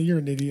 oh, honey, you're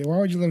an idiot. Why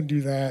would you let him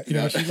do that? You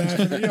know, she's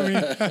laughing. You know what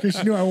I mean? Because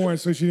she knew I won,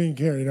 so she didn't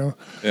care. You know.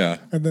 Yeah.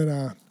 And then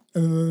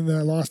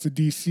I lost to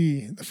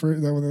DC the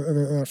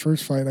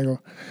first fight. And I go,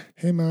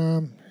 hey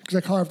mom, because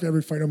I call her after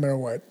every fight, no matter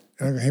what.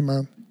 And I go, hey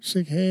mom. She's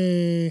like,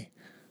 hey.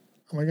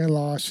 I'm like, I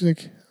lost. She's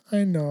like,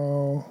 I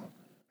know.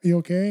 Are you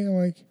okay? I'm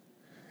like,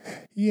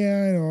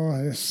 yeah, I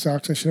know. This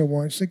sucks. I should have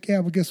won. She's like,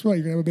 yeah, but guess what?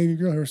 You're gonna have a baby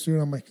girl here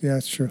soon. I'm like, yeah,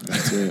 that's true.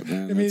 That's it,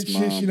 man. I mean,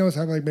 she knows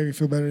how to like make me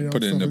feel better. You know,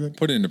 put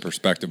it into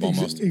perspective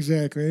almost.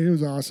 Exactly. It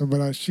was awesome.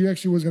 But she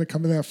actually was gonna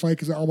come to that fight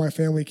because all my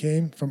family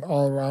came from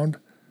all around.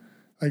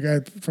 Like I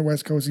had from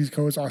West Coast, East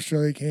Coast,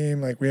 Australia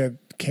came. Like we had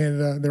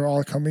Canada. They were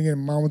all coming in.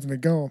 Mom was gonna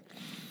go.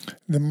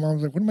 the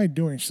mom's like, "What am I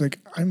doing?" She's like,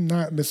 "I'm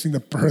not missing the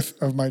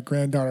birth of my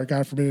granddaughter.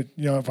 God forbid,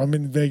 if I'm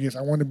in Vegas,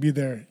 I want to be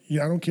there.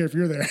 I don't care if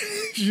you're there."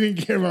 She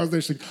didn't care if I was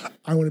there. She's like,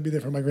 "I want to be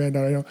there for my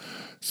granddaughter."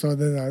 So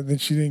then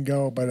she didn't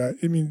go. But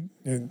I mean,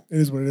 it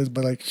is what it is.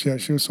 But like, she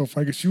was so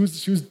funny 'cause she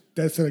was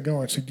dead set of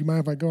going. She's like, "Do you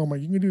mind if I go?" I'm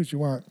like, "You can do what you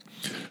want."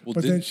 Well,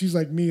 but then she's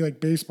like me, like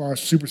baseball,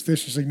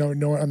 superstitious. She's like,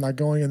 "No, I'm not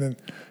going."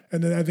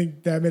 And then I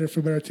think that made her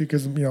feel better too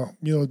because Mila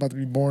was about to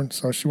be born,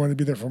 so she wanted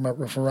to be there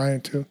for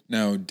Ryan too.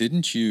 Now,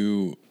 didn't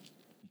you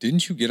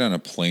get on a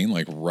plane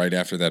like right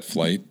after that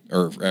flight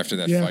or after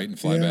that fight and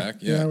fly back?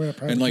 Yeah, we had a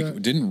private and like,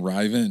 jet. didn't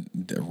Riven?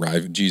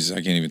 Jesus,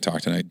 I can't even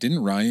talk tonight.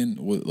 Didn't Ryan?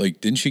 Like,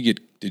 did she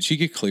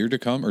get cleared to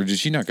come or did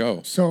she not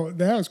go? So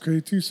that was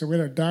crazy too. So we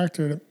had a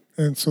doctor,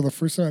 and so the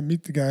first time I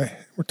meet the guy,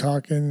 we're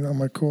talking, and I'm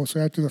like, cool. So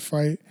after the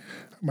fight,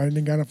 my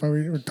didn't got a fight.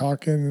 We're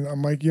talking, and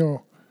I'm like,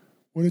 yo,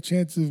 what are the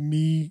chances of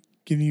me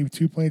getting you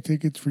 2 plane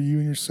tickets for you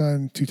and your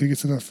son, 2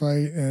 tickets to the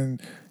fight,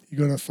 and you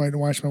go to the fight and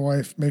watch my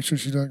wife, make sure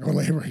she doesn't go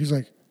labor. He's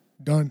like,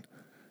 done.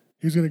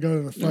 He was going to go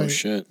to the fight. No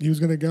shit. He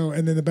was going to go.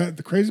 And then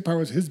the crazy part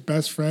was his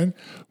best friend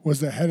was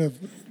the head of,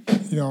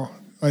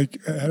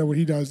 head of what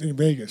he does in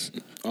Vegas.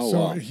 Oh, so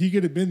wow. he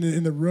could have been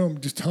in the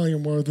room just telling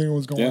him what everything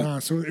was going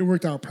on. So it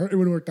worked out. It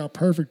would have worked out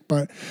perfect.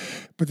 But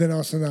then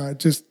also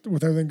just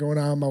with everything going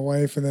on, my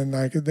wife, and then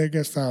I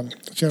guess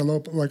she had a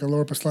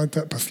lower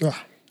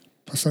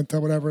placenta,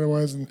 whatever it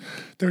was, and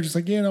they were just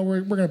like,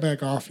 we're gonna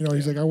back off.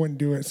 He's like, I wouldn't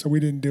do it, so we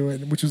didn't do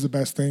it, which was the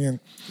best thing. And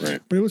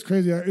but it was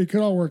crazy. It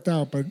could all worked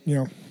out, but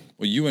Well,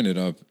 you ended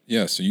up,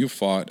 so you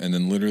fought and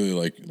then literally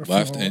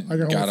left and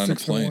got on a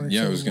plane.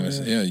 I was gonna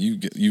say,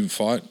 you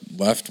fought,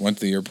 left, went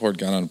to the airport,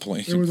 got on a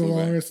plane. It was the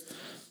longest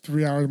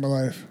 3 hours of my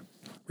life.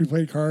 We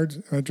played cards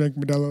and I drank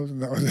Modelo's,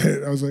 and that was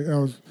it. I was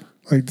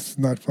like, this is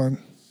not fun.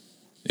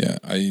 Yeah,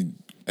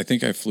 I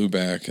think I flew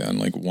back on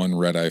like one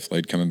red-eye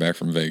flight coming back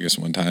from Vegas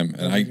one time,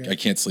 and I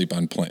can't sleep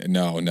on plane.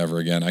 No, never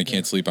again. I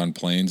can't sleep on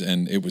planes,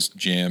 and it was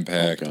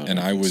jam-packed, and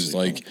I was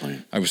like,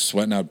 I was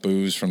sweating out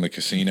booze from the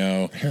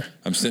casino.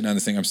 I'm sitting on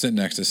this thing. I'm sitting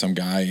next to some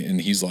guy, and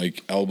he's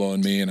like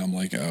elbowing me, and I'm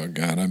like, oh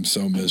God, I'm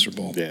so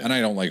miserable. Yeah. And I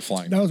don't like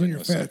flying. That was when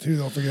you're fat too.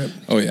 Don't forget.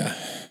 Oh yeah.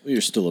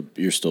 You're still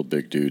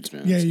big dudes,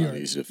 man. Yeah, it's you not are.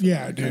 easy to film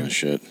that kind of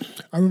shit.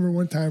 I remember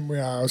one time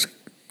where I was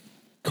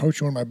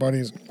coaching one of my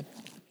buddies.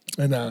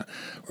 And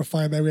we're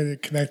flying back. We had a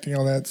connecting,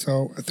 all that.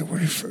 So I think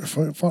we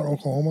fought in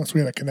Oklahoma, so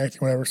we had a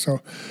connecting, whatever.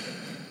 So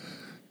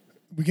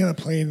we get on a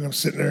plane, and I'm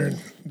sitting there, and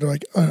they're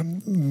like,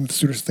 the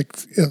students like,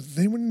 does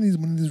anyone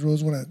in one of these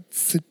rows want to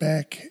sit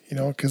back?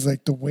 Because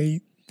like the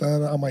weight.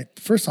 I'm like,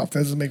 first off, that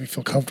doesn't make me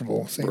feel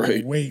comfortable.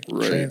 Saying weight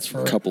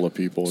transfer. A couple of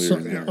people. So here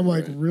and there, I'm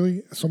like,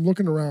 really? So I'm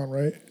looking around,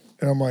 right?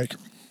 And I'm like,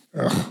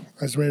 ugh.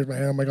 I just raised my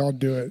hand. I'm like, I'll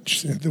do it.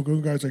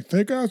 The guy's like,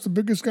 thank God it's the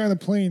biggest guy on the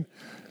plane.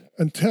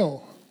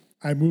 Until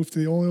I moved to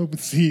the only open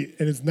seat,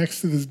 and it's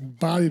next to this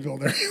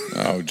bodybuilder.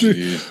 Oh,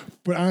 geez.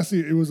 But honestly,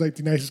 it was like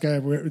the nicest guy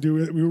ever.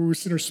 Dude, we were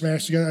sitting there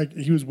smashed together. Like,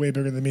 he was way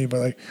bigger than me, but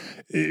like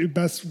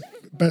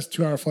best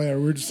 2 hour flight.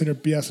 We were just sitting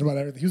there BSing about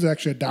everything. He was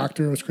actually a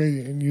doctor. It was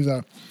crazy, and he was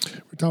we're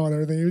talking about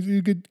everything. It was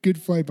a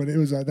good flight, but it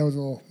was that was a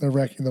little nerve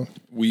wracking though.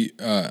 We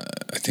I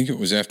think it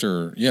was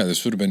after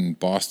this would have been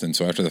Boston.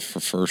 So after the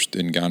first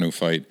Ngannou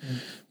fight,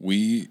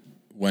 we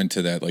went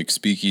to that like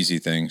speakeasy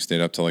thing, stayed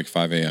up till like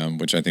 5 a.m.,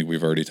 which I think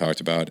we've already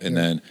talked about. And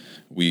then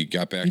we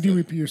got back. You do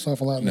repeat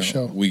yourself a lot in the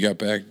show. We got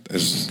back.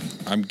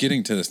 I'm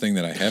getting to this thing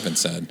that I haven't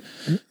said.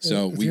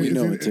 So we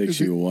know it takes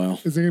you a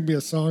while. Is there going to be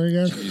a song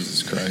again?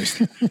 Jesus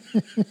Christ.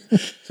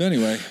 So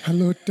anyway.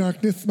 Hello,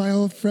 darkness, my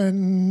old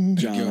friend.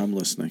 John, I'm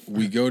listening.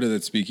 We go to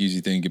that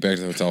speakeasy thing, get back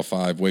to the hotel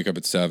 5, wake up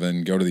at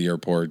 7, go to the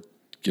airport,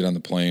 get on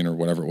the plane or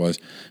whatever it was.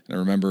 And I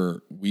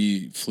remember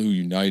we flew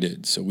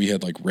United, so we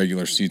had like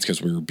regular seats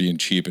because we were being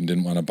cheap and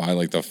didn't want to buy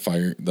like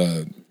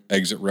the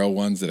exit row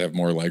ones that have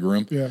more leg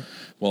room. Yeah.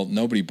 Well,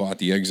 nobody bought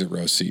the exit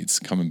row seats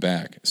coming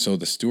back. So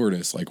the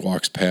stewardess like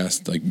walks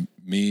past like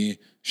me,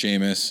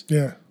 Seamus,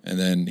 and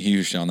then he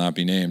who shall not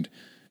be named.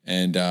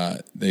 And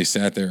they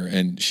sat there,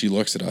 and she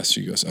looks at us.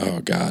 She goes,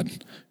 "Oh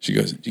God." She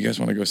goes, "Do you guys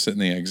want to go sit in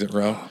the exit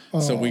row?"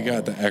 So we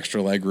got the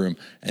extra leg room.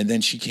 And then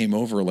she came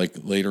over like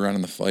later on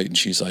in the flight, and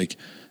she's like,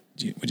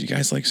 "Would you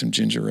guys like some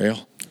ginger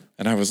ale?"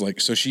 And I was like,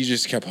 so she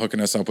just kept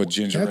hooking us up with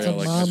ginger ale.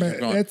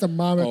 That's a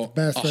mom at the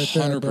best right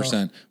there,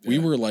 100%.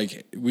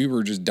 We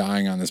were just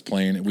dying on this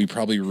plane. We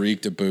probably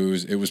reeked of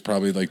booze. It was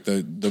probably like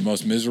the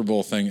most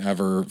miserable thing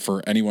ever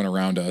for anyone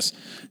around us.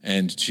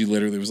 And she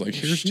literally was like,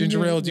 "Here's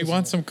ginger ale. Do you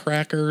want some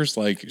crackers?"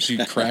 Like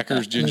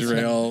crackers, ginger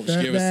ale.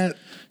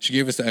 She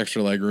gave us the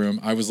extra leg room.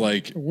 I was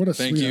like, what a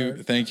thank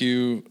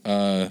you,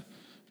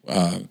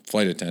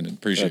 flight attendant.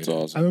 Appreciate it. That's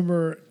awesome. I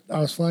remember I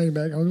was flying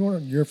back. I was going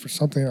to Europe for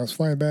something. I was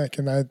flying back,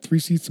 and I had 3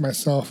 seats to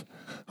myself.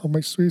 I'm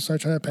like, sweet. So I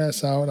try to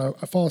pass out, and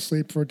I fall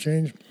asleep for a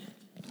change.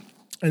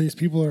 And these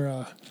people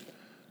are,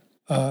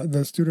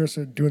 the stewardess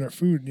are doing their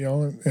food,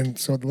 and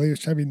so the lady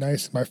was trying to be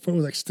nice. And my foot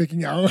was like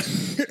sticking out,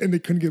 and they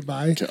couldn't get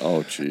by.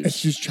 Oh, jeez. And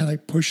she's trying to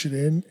like push it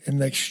in, and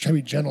like she's trying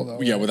to be gentle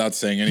though. Yeah, without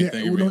saying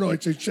anything. Yeah, no,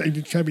 she's trying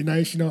to be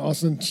nice. All of a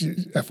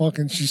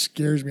sudden she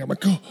scares me. I'm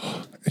like,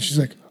 oh, and she's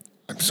like,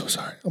 I'm so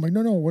sorry. I'm like,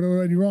 no, what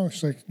did I do wrong?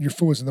 She's like, your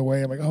foot was in the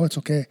way. I'm like, oh, it's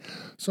okay.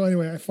 So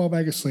anyway, I fall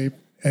back asleep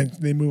and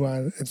they move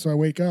on. And so I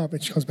wake up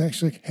and she comes back.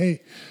 She's like,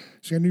 hey,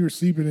 I knew you were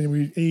sleeping and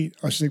we ate.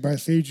 She's like, but I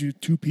saved you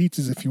 2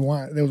 pizzas if you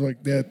want. And they was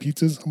like, they had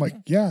pizzas. I'm like,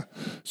 yeah.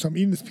 So I'm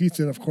eating this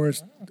pizza. And of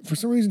course, for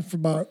some reason, for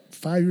about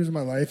 5 years of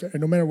my life,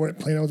 and no matter what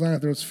plane I was on,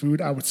 if there was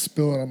food, I would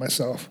spill it on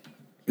myself.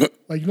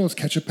 Like, you know those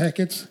ketchup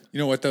packets? You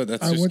know what, though?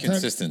 That's just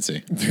consistency.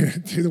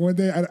 Dude, one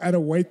day I had a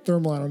white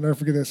thermal on. I'll never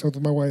forget this. I was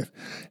with my wife,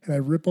 and I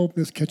rip open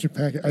this ketchup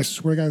packet. I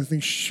swear to God, this thing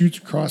shoots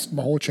across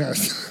my whole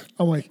chest.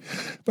 I'm like,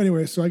 but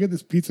anyway, so I get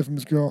this pizza from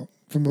this girl,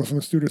 from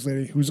the stewardess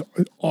lady, who's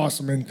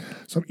awesome. And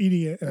so I'm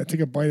eating it, and I take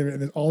a bite of it,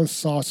 and then all this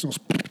sauce goes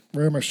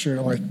right on my shirt.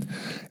 I'm like,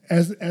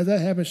 as that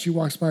happens, she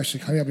walks by.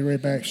 She's like, honey, I'll be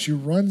right back. She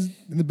runs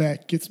in the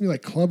back, gets me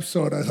like club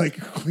soda, like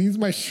cleans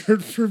my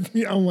shirt for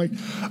me. I'm like,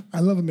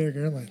 I love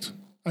American Airlines.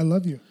 I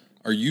love you.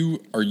 Are you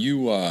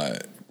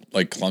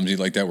like clumsy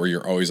like that, where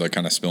you're always like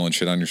kind of spilling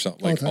shit on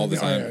yourself, like all the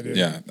time?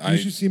 Yeah, you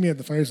should see me at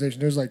the fire station.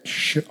 There's like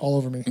shit all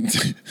over me.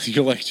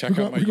 You're like, check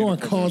out my. We go on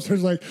calls.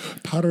 There's like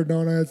powdered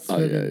donuts,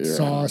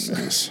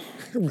 sauce.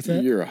 What's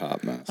that? You're a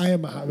hot mess. I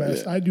am a hot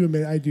mess. Yeah. I do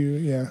admit, I do.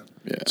 Yeah.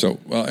 Yeah. So,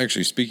 well,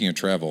 actually, speaking of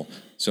travel,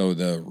 so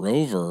the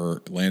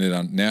rover landed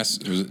on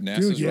NASA's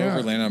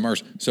rover landed on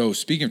Mars. So,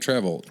 speaking of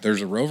travel, there's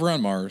a rover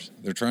on Mars.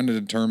 They're trying to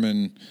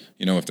determine,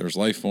 if there's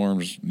life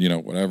forms,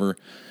 whatever.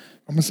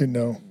 I'm gonna say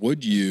no.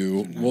 Would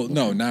you? Well,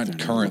 no, not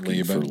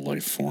currently, but for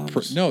life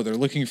forms. No, they're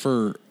looking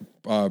for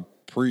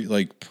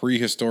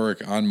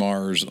prehistoric on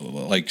Mars,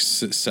 like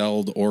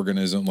celled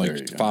organism,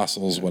 like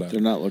fossils, whatever.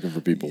 They're not looking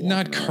for people.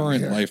 Not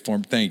current life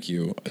form. Thank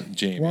you,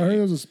 Jamie. Well, I heard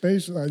there was a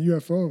space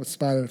UFO was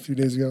spotted a few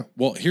days ago.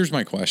 Well, here's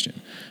my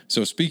question.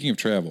 So, speaking of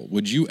travel,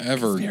 would you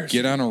ever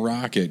get on a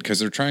rocket? Because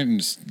they're trying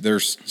to,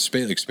 there's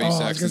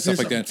SpaceX and stuff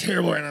like that.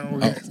 Terrible right now.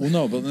 Well,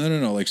 no, but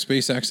no. Like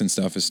SpaceX and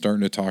stuff is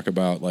starting to talk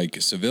about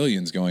like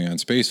civilians going on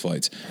space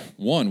flights.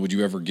 One, would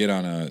you ever get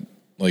on a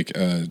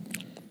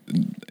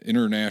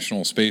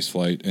international space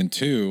flight? And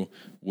 2,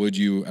 would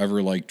you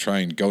ever like try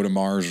and go to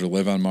Mars or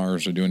live on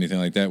Mars or do anything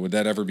like that? Would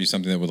that ever be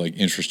something that would like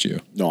interest you?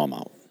 No, I'm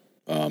out.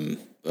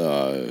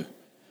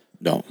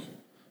 No.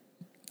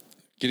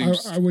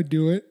 I would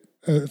do it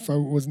if I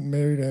wasn't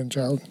married and had a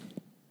child.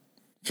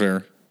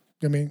 Fair.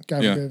 I mean,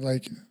 God forbid,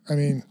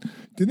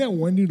 didn't that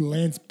one dude,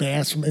 Lance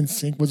Bass from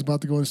NSYNC, was about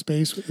to go to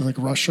space, like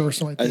Russia or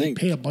something? I think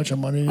pay a bunch of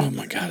money. Oh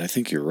my God, I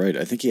think you're right.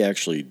 I think he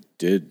actually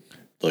did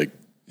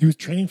he was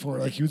training for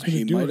it, like he was going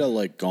to do it. He might have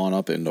like gone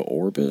up into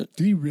orbit.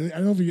 Did he really? I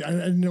don't know if I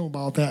didn't know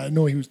about that. I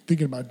know he was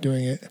thinking about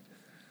doing it.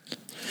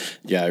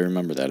 Yeah, I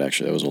remember that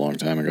actually. That was a long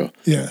time ago.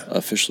 Yeah.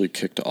 Officially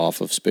kicked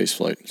off of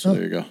spaceflight. So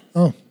there you go.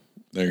 Oh.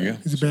 There you go.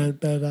 He's a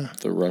bad.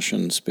 The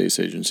Russian space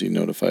agency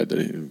notified that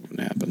it wouldn't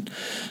happen.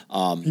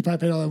 He probably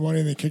paid all that money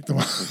and they kicked him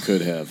off.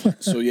 Could have.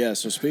 So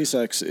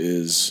SpaceX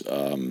is.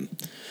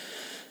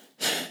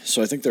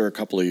 So I think they're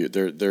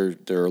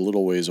they're a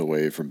little ways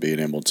away from being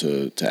able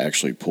to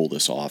actually pull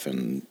this off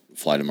and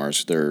fly to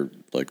Mars. They're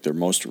like their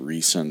most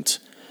recent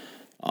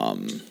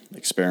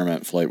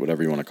experiment flight,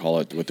 whatever you want to call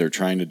it. What they're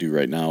trying to do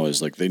right now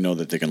is like they know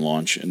that they can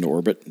launch into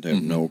orbit. They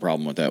have no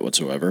problem with that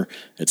whatsoever.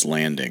 It's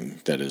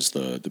landing that is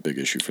the big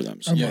issue for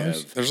them. So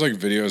there's like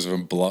videos of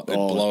them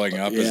blowing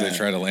up as they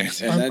try to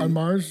land on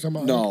Mars.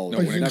 No,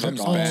 when it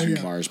comes back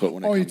to Mars, but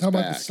when it comes you're talking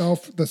back,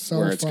 about the self,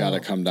 where it's got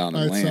to come down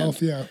and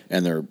land.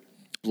 And they're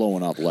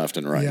blowing up left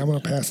and right. Yeah, I'm going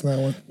to pass on that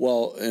one.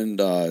 Well, and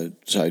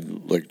so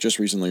I just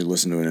recently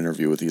listened to an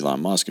interview with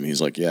Elon Musk, and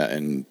he's like,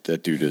 and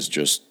that dude is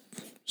just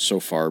so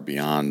far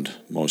beyond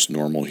most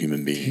normal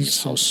human beings.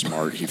 He's how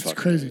smart he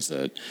fucking is.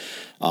 That,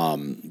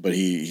 but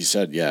he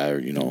said,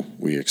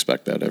 we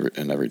expect that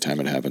every time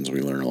it happens,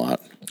 we learn a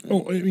lot.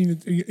 Oh, I mean,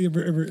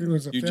 it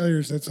was a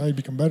failure. That's how you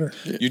become better.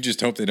 You just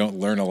hope they don't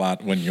learn a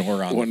lot when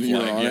you're on the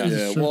flight.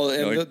 Yeah. Well,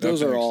 and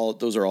those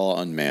are all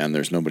unmanned.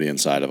 There's nobody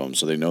inside of them,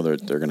 so they know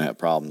they're going to have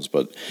problems.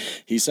 But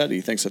he said he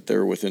thinks that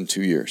they're within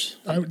 2 years.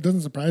 It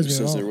doesn't surprise me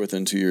at all. He says they're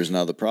within 2 years.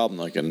 Now the problem,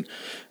 and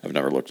I've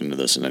never looked into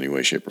this in any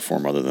way, shape, or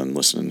form other than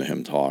listening to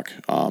him talk.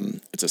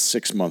 It's a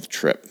 6-month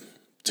trip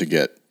to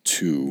get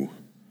to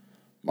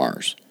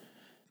Mars.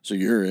 So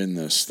you're in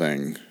this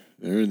thing.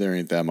 There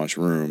ain't that much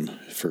room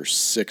for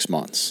 6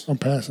 months. I'm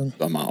passing.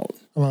 I'm out.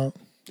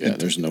 Yeah,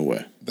 there's no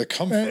way. The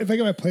comfort. If I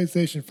get my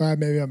PlayStation 5,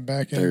 maybe I'm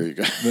back in. There you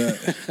go.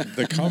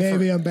 The comfort.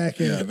 Maybe I'm back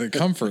in. Yeah, the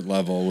comfort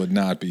level would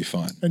not be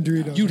fun. And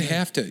Doritos. You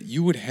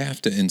would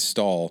have to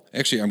install.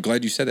 Actually, I'm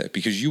glad you said that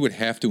because you would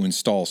have to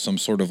install some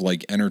sort of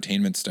like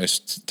entertainment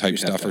type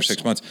stuff for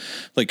 6 months.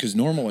 Like, because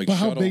normal But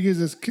how big is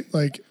this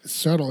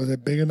shuttle? Is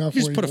it big enough?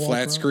 You just put a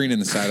flat screen in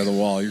the side of the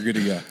wall. You're good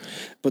to go.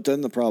 But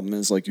then the problem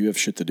is you have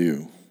shit to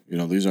do.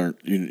 These aren't,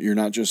 you're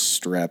not just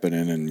strapping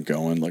in and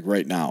going like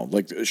right now.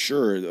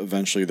 Sure,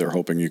 eventually they're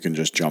hoping you can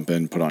just jump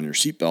in, put on your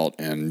seatbelt,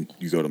 and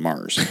you go to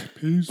Mars.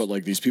 Peace.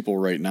 But these people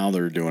right now that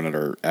are doing it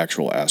are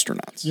actual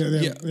astronauts.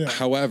 Yeah.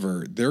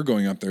 However, they're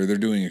going up there. They're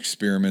doing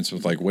experiments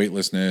with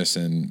weightlessness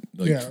and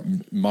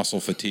muscle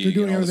fatigue.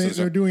 They're doing everything.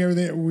 They're doing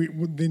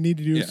everything they need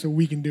to do so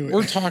we can do it.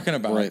 We're talking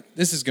about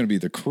this is going to be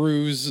the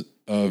cruise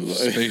of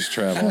space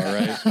travel, all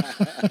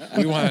right?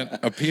 We want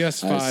a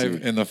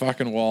PS5 in the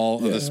fucking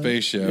wall of the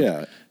spaceship.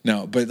 Yeah.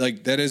 No, but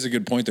like that is a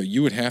good point though.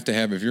 You would have to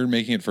have, if you're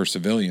making it for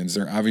civilians,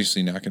 they're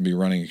obviously not going to be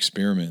running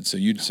experiments. So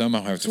you'd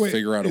somehow have to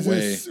figure out a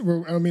way.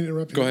 I don't mean to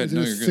interrupt you. Go ahead. Is it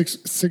No, a you're good.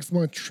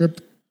 6-month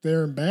trip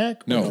there and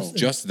back? No,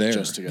 just there.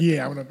 Just to get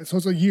Yeah, so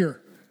it's a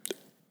year.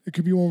 It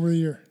could be over a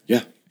year.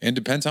 Yeah. And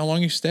depends how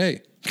long you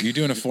stay. You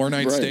doing a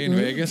 4-night Right. stay in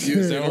Vegas?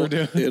 Is that what we're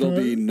doing? It'll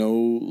be no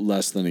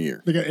less than a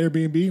year. They got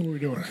Airbnb. What are we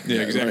doing?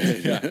 Yeah, exactly.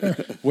 Yeah.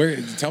 Where?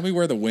 Tell me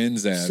where the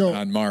wind's at So,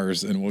 on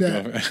Mars, and we'll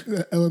go.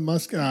 The Elon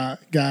Musk guy.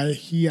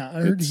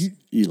 I heard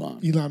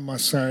Elon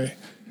Musk. Sorry.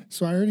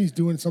 So I heard he's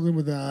doing something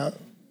with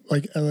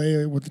like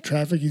LA with the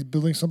traffic. He's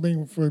building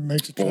something for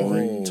makes it traffic,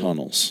 Boring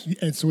tunnels.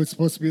 and so it's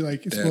supposed to be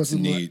like That's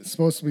neat. it's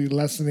supposed to be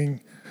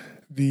lessening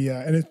the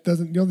and it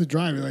doesn't. You don't have to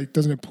drive it. Like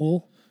doesn't it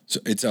pull? So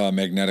it's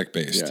magnetic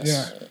based. Yes.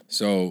 Yeah.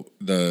 So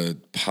the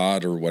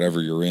pod or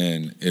whatever you're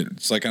in,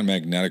 it's like on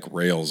magnetic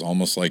rails,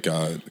 almost like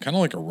kind of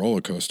like a roller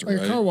coaster, Like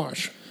right? a car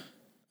wash.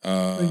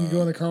 Like you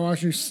go in the car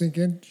wash, you sink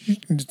in,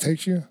 and it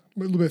takes you a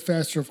little bit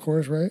faster, of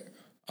course, right?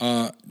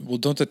 Well,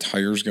 don't the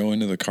tires go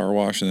into the car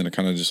wash and then it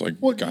kind of just like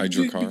guides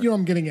your car? You know what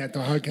I'm getting at,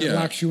 though. How it kind of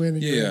locks you in.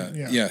 And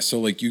Yeah. So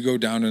like you go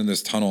down in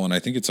this tunnel, and I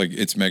think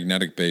it's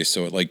magnetic based,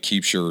 so it like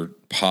keeps your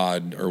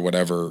pod or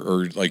whatever,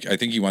 or like I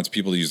think he wants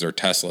people to use their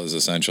Teslas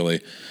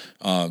essentially,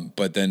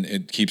 but then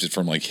it keeps it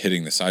from like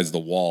hitting the sides of the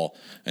wall.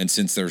 And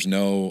since there's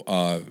no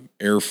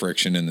air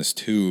friction in this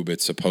tube,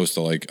 it's supposed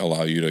to like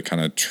allow you to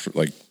kind of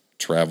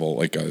travel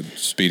like a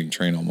speeding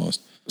train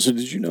almost. So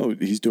did you know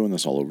he's doing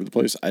this all over the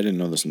place? I didn't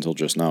know this until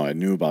just now. I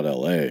knew about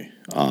LA,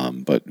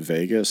 but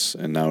Vegas,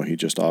 and now he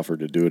just offered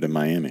to do it in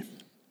Miami.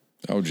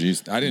 Oh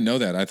geez, I didn't know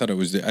that. I thought he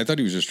was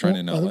just trying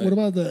to know. What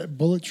about the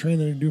bullet train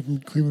that they do from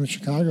Cleveland to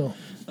Chicago?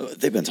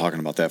 They've been talking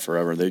about that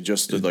forever. They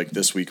just like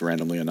this week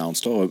randomly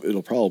announced,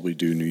 it'll probably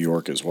do New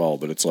York as well.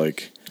 But it's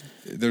like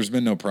There's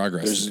been no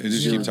progress. They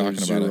just keep talking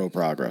about zero it.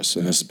 progress,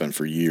 and this has been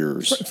for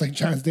years. It's like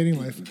John's dating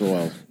life.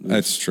 Well,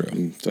 That's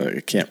true.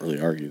 I can't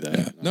really argue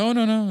that. No.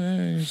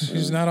 Yeah,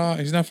 he's not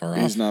far off.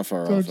 He's not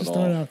far So off just at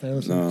throw it all. out there.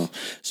 Listen. No.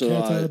 So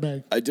Cat's out of the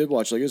bag. I did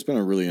watch. Like it's been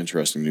a really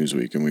interesting news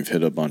week, and we've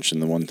hit a bunch.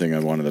 And the one thing I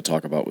wanted to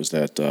talk about was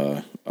that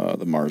the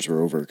Mars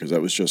rover, because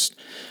that was just.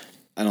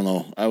 I don't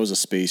know. I was a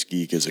space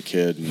geek as a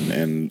kid,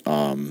 and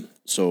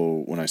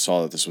so when I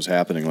saw that this was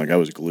happening, like I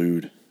was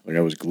glued. Like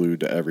I was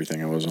glued to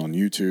everything. I was on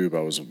YouTube.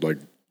 I was like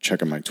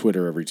checking my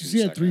Twitter every 2 You see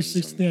that seconds.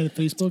 360 on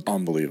Facebook?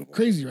 Unbelievable.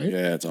 Crazy, right?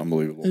 Yeah, it's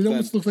unbelievable. It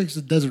almost looks like it's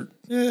a desert.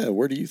 Yeah,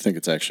 where do you think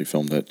it's actually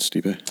filmed at,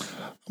 Steve? I'm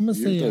gonna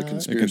say. You're the A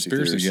conspiracy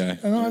conspiracy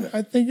theorist. guy.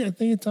 I think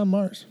it's on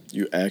Mars.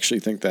 You actually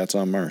think that's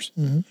on Mars?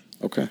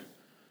 Mm-hmm. Okay.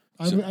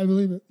 I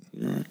believe it.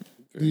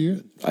 Do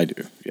you? I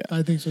do. Yeah.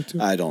 I think so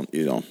too. I don't.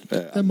 You don't.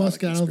 That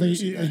Musk guy, I don't think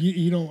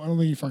you don't. I don't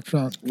think he fucked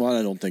around. Well,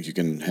 I don't think you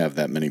can have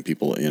that many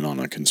people in on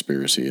a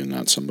conspiracy and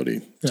not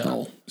somebody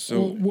tell.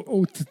 So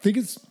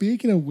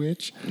Speaking of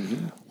which,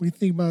 what do you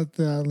think about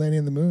landing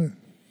on the moon?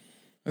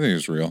 I think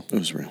it's real. It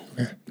was real.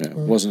 Yeah, it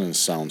wasn't in a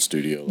sound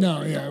studio.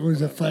 No, yeah, it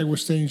was the flag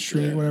was staying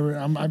straight, whatever.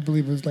 I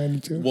believe it was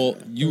landing too. Well,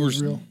 It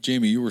was real.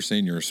 Jamie, you were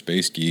saying you're a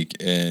space geek,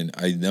 and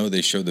I know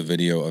they showed the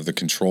video of the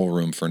control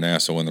room for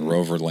NASA when the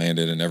rover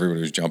landed, and everybody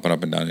was jumping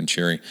up and down and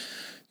cheering.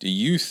 Do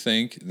you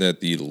think that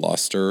the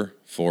luster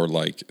for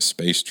like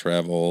space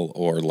travel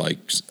or like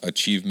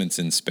achievements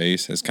in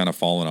space has kind of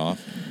fallen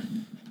off?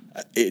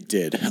 It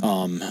did,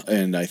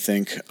 and I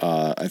think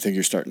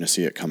you're starting to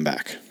see it come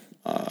back.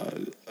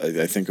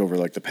 I think over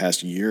like the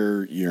past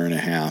year and a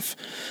half,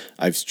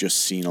 I've just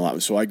seen a lot.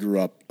 So I grew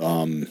up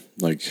no,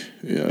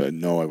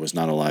 I was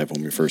not alive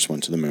when we first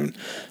went to the moon.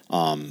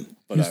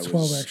 But He was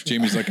 12 actually.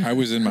 Jamie's like, I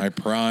was in my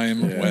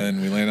prime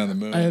when we landed on the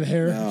moon. I had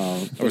hair.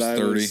 I was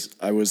 30.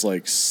 I was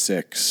like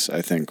 6,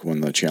 I think,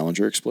 when the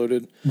Challenger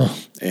exploded.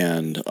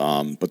 And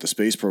but the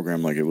space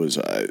program, like it was,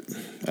 I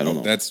don't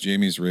know. That's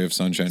Jamie's Ray of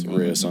Sunshine.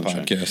 Ray of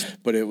Sunshine. Podcast.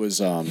 But it was,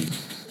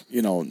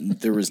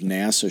 there was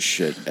NASA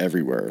shit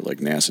everywhere, like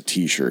NASA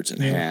T-shirts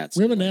and hats.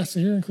 We have a NASA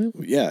here in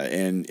Cleveland. Yeah,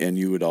 and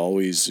you would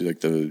always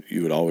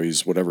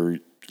whatever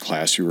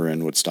class you were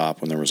in would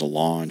stop when there was a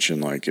launch,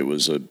 and like it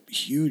was a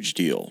huge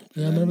deal.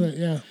 Yeah, I remember that.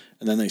 Yeah.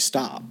 And then they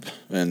stop,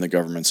 and the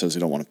government says they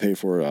don't want to pay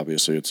for it.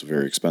 Obviously, it's a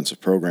very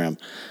expensive program,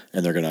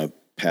 and they're going to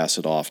pass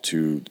it off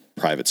to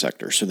private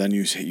sector. So then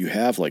you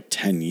have like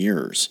 10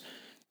 years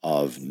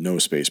of no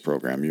space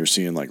program. You're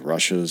seeing like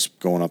Russia's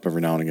going up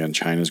every now and again,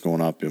 China's going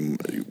up, and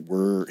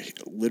we're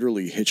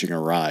literally hitching a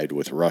ride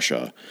with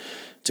Russia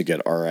to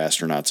get our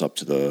astronauts up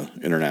to the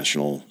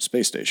International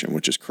Space Station,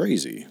 which is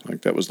crazy.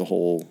 Like that was the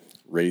whole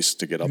race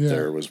to get up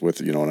there was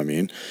with, you know what I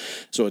mean?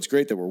 So it's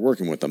great that we're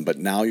working with them, but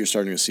now you're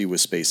starting to see with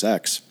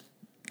SpaceX,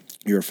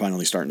 you're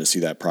finally starting to see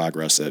that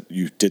progress that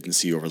you didn't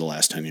see over the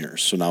last 10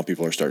 years. So now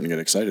people are starting to get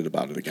excited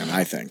about it again,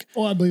 I think.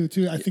 Oh, I believe it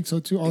too. I think so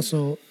too.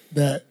 Also,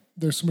 that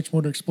there's so much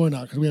more to explore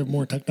now because we have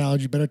more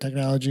technology, better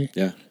technology.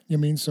 Yeah. You know what I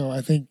mean? So I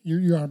think you're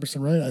 100%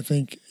 right. I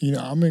think,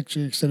 I'm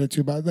actually excited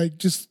too about I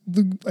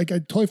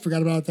totally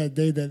forgot about that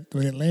day that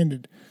when it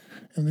landed.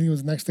 And then it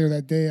was the next day or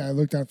that day, I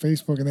looked on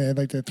Facebook and they had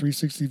like that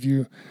 360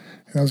 view,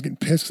 and I was getting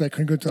pissed because I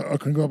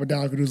couldn't go up and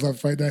down. I could do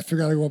left, right. Then I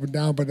figured out to go up and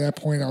down, but at that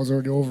point I was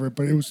already over it.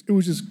 But it was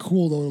just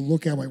cool though to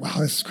look at. I'm like, wow,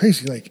 this is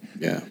crazy. Like,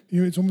 Yeah.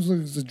 it's almost like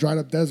it's a dried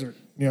up desert.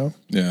 Yeah.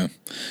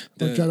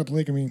 Or dried up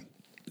lake. I mean,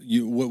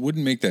 What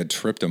wouldn't make that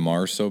trip to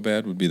Mars so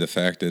bad would be the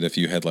fact that if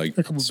you had like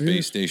A couple space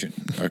beers. station,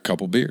 a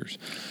couple beers,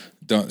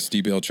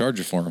 Steve will charge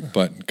you for them,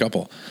 but a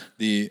couple.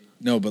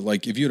 But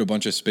like if you had a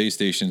bunch of space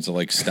stations to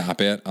like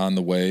stop at on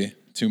the way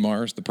to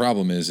Mars, the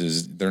problem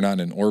is they're not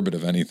in orbit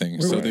of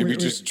anything, so they'd be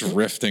just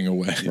drifting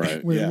away.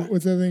 Right. wait, yeah.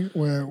 what's that thing?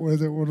 What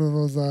is it? What are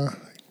those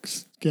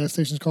gas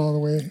stations called on the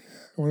way?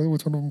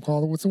 What's one of them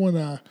called? What's the one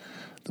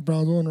the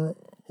Browns owner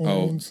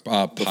owns?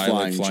 Pilot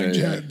Flying flying J.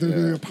 jet. They're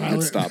a You pilot.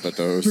 could stop at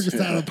those. We could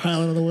stop a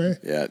pilot on the way.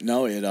 Yeah,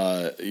 no,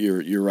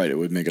 you're right. It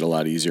would make it a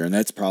lot easier, and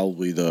that's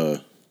probably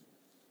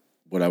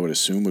what I would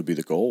assume would be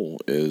the goal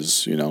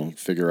is,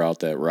 figure out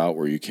that route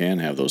where you can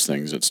have those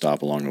things that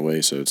stop along the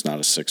way, so it's not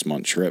a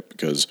 6-month trip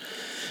because,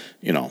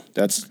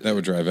 That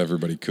would drive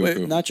everybody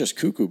cuckoo. not just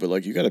cuckoo, but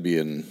like you got to be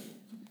in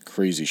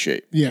crazy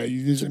shape Yeah,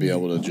 you just to be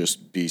able to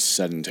just be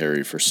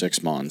sedentary for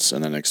 6 months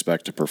and then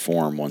expect to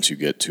perform once you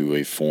get to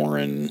a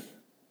foreign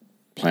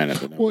planet.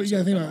 That Well, nobody's you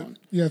ever gotta been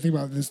think on. think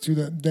about this too.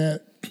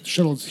 That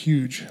shuttle's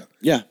huge.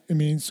 Yeah, I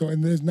mean,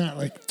 and there's not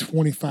like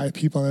 25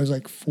 people. There's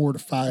like 4 to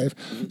 5,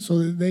 so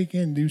that they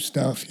can do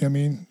stuff. I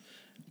mean,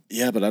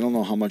 yeah, but I don't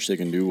know how much they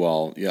can do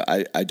while. Yeah,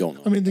 I don't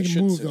know. I mean, they can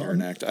shouldn't move, sit here though.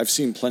 and act. I've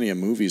seen plenty of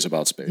movies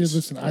about space. yeah,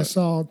 listen, I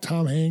saw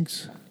Tom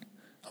Hanks,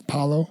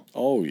 Apollo,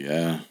 Oh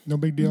yeah. no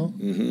big deal.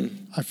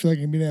 Mm-hmm. I feel like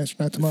I can be an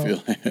astronaut tomorrow.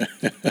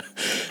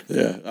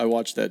 Yeah, I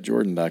watched that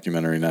Jordan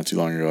documentary not too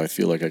long ago. I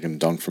feel like I can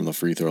dunk from the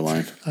free throw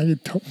line. I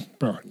could,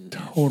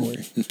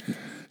 totally.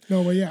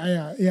 No, but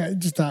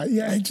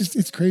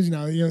it's crazy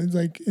now. It's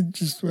like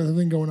just with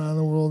everything going on in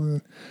the world,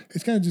 and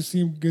it's kind of just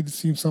seemed good to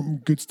see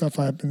something good stuff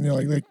happen.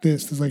 Like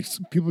this. It's like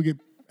people get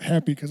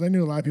happy because I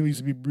knew a lot of people used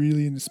to be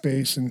really into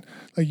space, and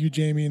like you,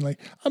 Jamie, and like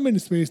I'm into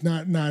space,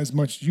 not as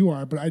much as you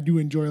are, but I do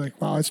enjoy. Like,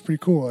 wow, it's pretty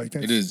cool. Like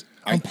that's, It is.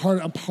 I'm part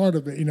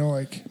of it.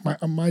 Like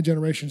my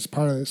generation is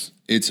part of this.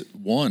 It's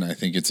one. I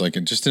think it's like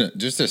just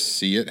to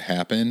see it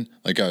happen,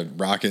 like a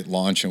rocket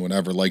launch and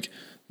whatever. Like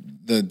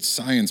the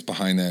science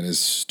behind that is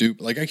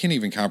stupid. Like I can't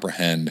even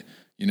comprehend.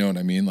 You know what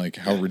I mean? Like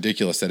how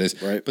ridiculous that is.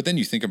 Right. But then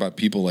you think about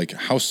people like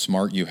how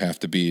smart you have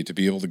to be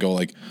able to go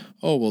like,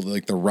 oh well,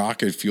 like the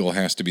rocket fuel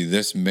has to be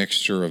this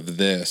mixture of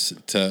this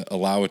to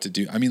allow it to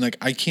do. I mean, like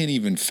I can't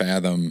even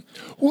fathom.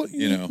 Well,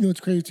 you know what's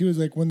crazy too is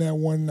like when that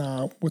one,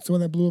 what's the one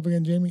that blew up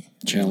again, Jamie?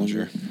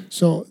 Challenger.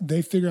 So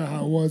they figure out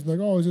how it was. Like,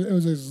 oh, it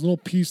was this little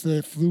piece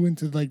that flew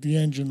into like the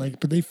engine. Like,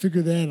 but they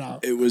figured that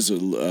out. It was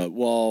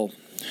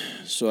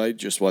so I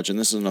just watched, and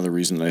this is another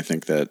reason that I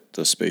think that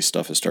the space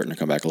stuff is starting to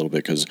come back a little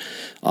bit because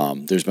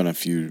there's been a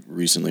few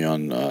recently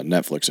on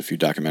Netflix, a few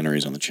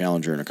documentaries on the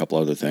Challenger and a couple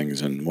other things,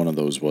 and one of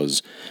those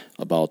was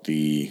about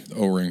the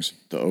O-rings.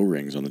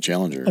 O-rings on the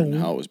Challenger and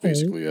how it was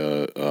basically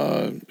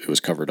it was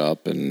covered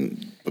up,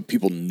 but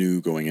people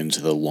knew going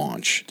into the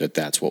launch that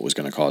that's what was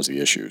going to cause the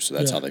issue. So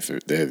that's how they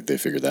figured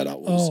that out.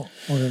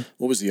 Okay.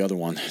 What was the other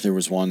one? There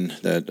was one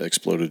that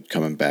exploded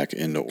coming back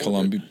into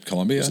orbit.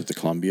 Columbia. Was it the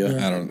Columbia?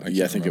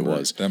 I think it remember.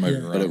 was. That might be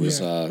wrong. But it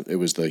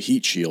was the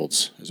heat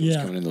shields. As it was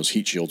Yeah. coming in, those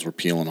heat shields were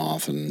peeling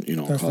off and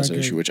That's caused not an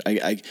issue. good. Which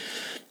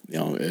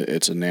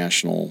it's a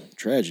national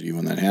tragedy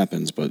when that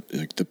happens. But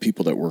like, the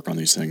people that work on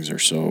these things are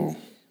so,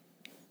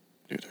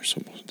 dude, they're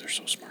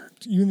so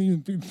smart.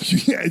 Even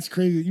it's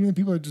crazy. Even the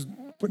people are just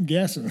putting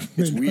gas in.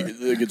 It's weird.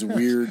 Like, it's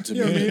weird to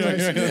me.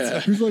 Yeah.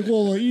 He's like,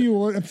 well,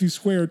 equal empty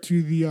square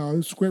to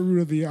the square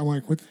root of the. I'm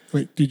like, what?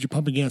 Wait, did you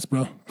pump gas,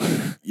 bro?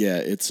 Yeah,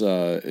 it's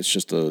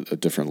just a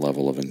different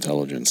level of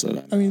intelligence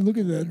that I mean, look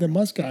at the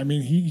Musk guy. I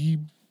mean, he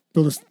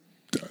built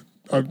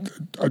a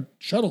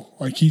shuttle.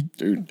 Like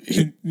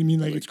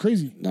it's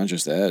crazy. not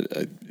just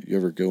that. You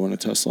ever go in a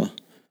Tesla?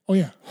 Oh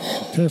yeah,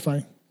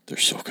 terrifying. They're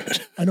so good.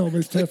 I know, but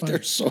it's terrifying.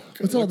 They're so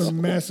good. It's all the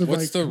massive.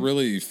 What's the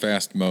really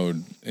fast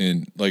mode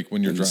in like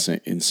when you're driving?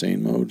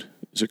 Insane mode?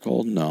 Is it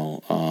called?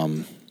 No.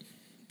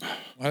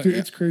 Dude,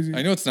 it's crazy.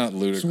 I know it's not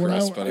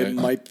ludicrous, but It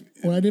might.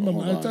 When I did my,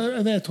 hold I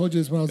on. think I told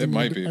you this when I was. It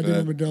might be, I but did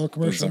a that Modelo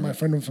commercial. doesn't- My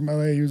friend from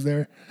LA, he was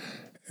there,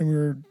 and we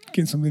were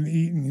getting something to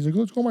eat, and he's like,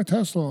 "Let's go to my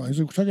Tesla." He's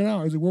like, "Check it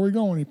out." He's like, "Where are we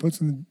going?" He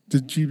puts in the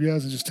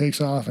GPS and just takes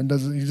off and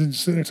does it. He's just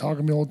sitting there talking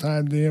to me the whole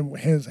time. Didn't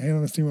have his hand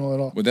on the steering wheel at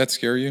all. would that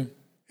scare you?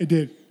 It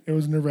did. It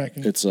was nerve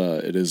wracking. It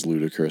is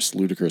ludicrous.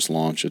 Ludicrous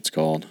launch. It's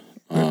called.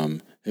 Have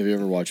you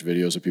ever watched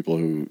videos of people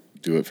who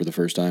do it for the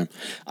first time?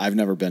 I've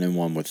never been in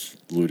one with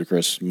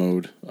ludicrous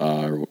mode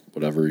or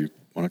whatever you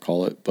want to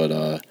call it,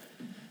 but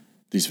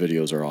these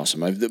videos are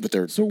awesome. But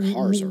their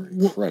cars are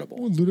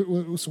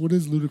incredible. So what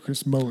is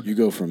ludicrous mode? You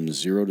go from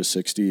 0 to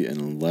 60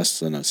 in less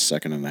than a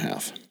second and a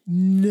half.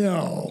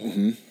 No.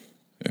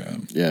 Yeah.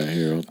 Yeah,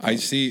 here. I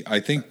see. I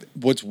think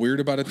what's weird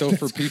about it though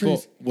for That's people,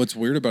 crazy. what's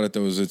weird about it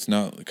though is it's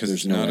not because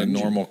it's There's no not a engine.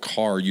 normal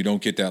car. You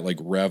don't get that like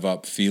rev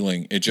up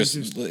feeling.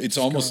 It's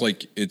almost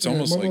like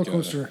roller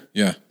coaster.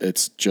 Yeah.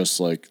 It's just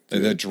like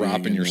That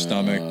drop being in your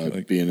stomach,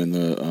 like- being in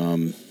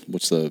the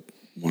what's the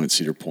one at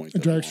Cedar Point. The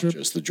drag strip?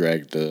 Just the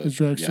drag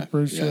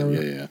strippers, Yeah.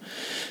 whatever.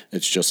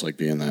 It's just like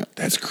being that.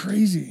 That's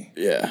crazy.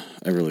 Yeah,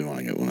 I really want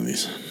to get one of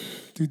these.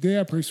 Dude, they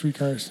have pretty sweet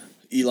cars.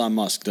 Elon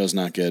Musk does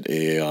not get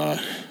a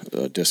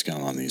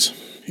discount on these.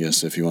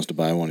 Yes, if he wants to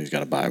buy one, he's got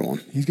to buy one.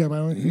 He's got to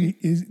buy one.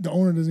 The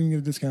owner doesn't even get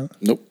a discount.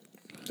 Nope.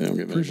 They don't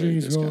get Appreciate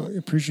a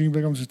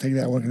discount. I'm just take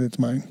that one because it's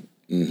mine.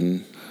 Mm-hmm.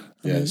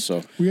 Yeah,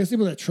 so we got to see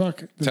about that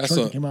truck. The truck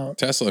that came out.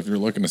 Tesla, if you're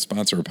looking to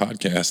sponsor a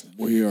podcast,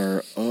 we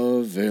are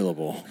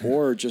available.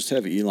 Or just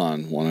have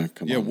Elon want to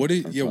come on. What do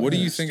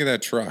you think of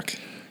that truck?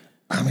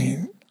 I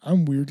mean,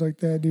 I'm weird like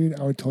that, dude.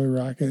 I would totally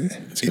rock it.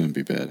 It's going to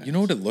be bad. You know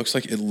what it looks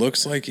like? It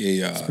looks like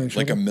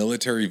a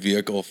military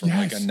vehicle from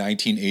like a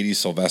 1980s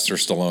Sylvester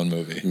Stallone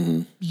movie.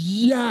 Mm-hmm.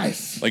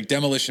 Yes. Like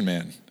Demolition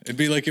Man. It'd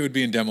be like it would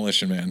be in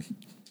Demolition Man.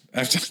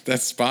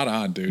 That's spot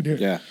on, dude.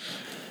 Yeah.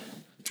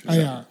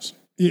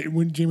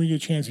 When Jamie get a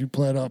chance, you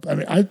play it up. I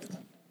mean,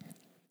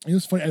 it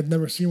was funny. I've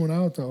never seen one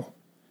out though.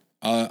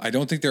 I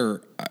don't think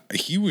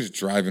he was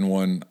driving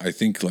one. I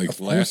think like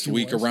last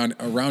week around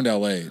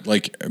LA.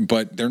 Like,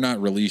 but they're not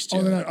released yet.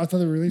 Oh, they're not. I thought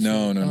they were released.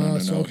 No.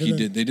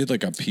 Okay, They did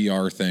like a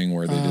PR thing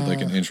where they did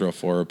like an intro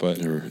for it. But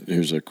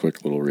here's a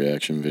quick little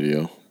reaction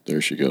video. There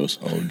she goes.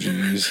 Oh,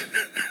 jeez.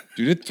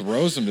 Dude, it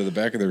throws them to the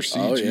back of their seat.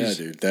 Oh, Jeez. yeah,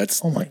 dude.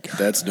 That's, oh my God.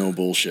 That's no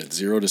bullshit.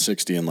 0 to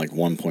 60 in like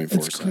 1.4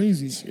 seconds. It's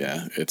crazy.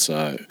 Yeah. It's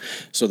so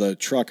the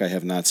truck, I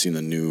have not seen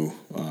the new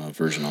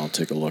version. I'll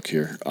take a look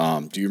here.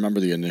 Do you remember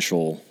the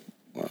initial,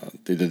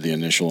 they did the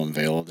initial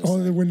unveil of this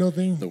thing? The window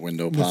thing? The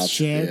window pops.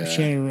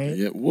 Shatter, right?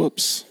 Yeah,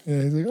 whoops.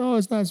 Yeah, he's like, oh,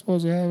 it's not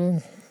supposed to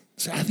happen.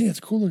 So I think it's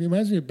cool looking. It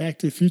reminds me of Back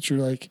to the Future.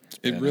 Like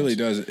It really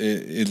does.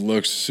 It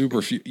looks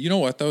super. You know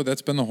what though?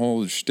 That's been the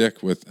whole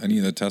shtick with any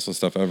of the Tesla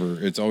stuff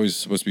ever. It's always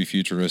supposed to be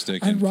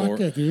futuristic. I'd rock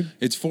that, dude.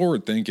 It's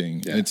forward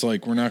thinking. Yeah. It's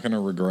like we're not going to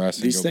regress.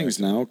 These things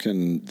now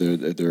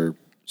they're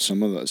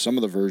some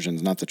of the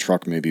versions, not the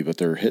truck maybe, but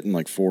they're hitting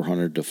like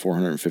 400 to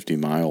 450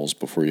 miles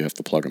before you have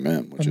to plug them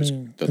in, which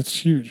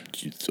that's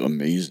huge. It's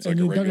amazing.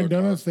 And like Dunkin'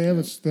 Donuts, they have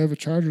a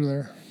charger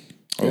there.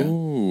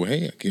 Oh,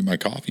 hey, I get my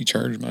coffee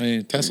charged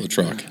my Tesla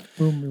truck.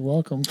 Boom, you're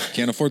welcome.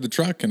 Can't afford the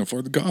truck, can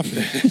afford the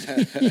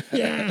coffee.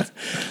 Yeah.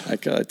 I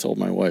told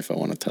my wife I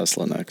want a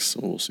Tesla next,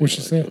 so we'll see What'd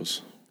how she that say?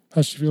 goes.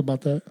 How'd she feel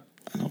about that?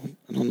 I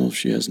don't know if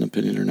she has an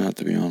opinion or not,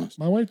 to be honest.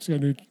 My wife's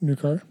got a new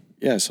car.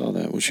 Yeah, I saw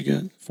that. What'd she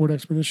get? Ford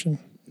Expedition.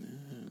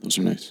 Those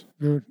are nice.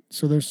 Dude,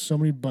 so there's so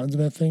many buttons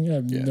in that thing. I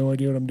have no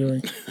idea what I'm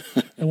doing.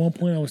 At one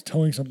point, I was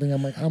towing something.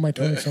 I'm like, how am I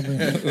towing something?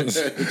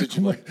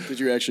 Did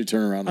you actually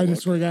turn around? I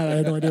just swear to God, I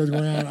had no idea what was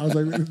going on. I was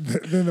like,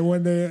 then the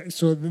one day,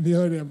 so the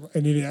other day, I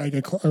needed, I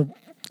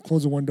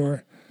closed the one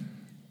door,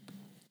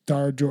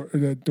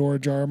 the door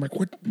ajar. I'm like,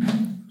 what?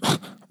 I'm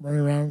running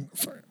around.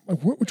 I'm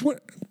like, which one?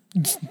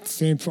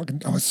 Same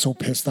fucking. I was so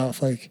pissed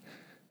off. Like,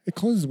 it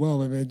closes well,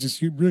 but man,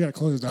 you really got to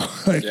close it though.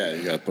 Like, yeah,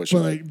 you got to push it.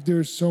 But like,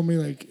 there's so many,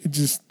 like,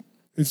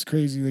 it's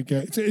crazy. Like,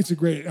 it's a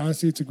great,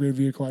 honestly, it's a great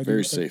vehicle.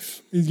 Very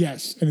safe.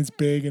 Yes, and it's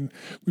big, and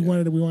we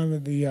wanted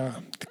the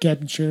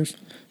captain chairs.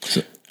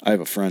 I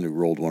have a friend who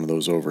rolled one of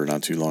those over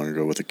not too long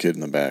ago with a kid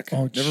in the back.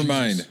 Oh, never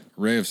mind.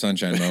 Ray of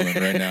sunshine moment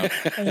right now.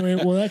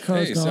 Anyway, well, that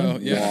car's gone. So,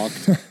 yeah.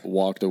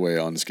 Walked away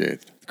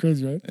unscathed. It's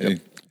crazy, right? Hey,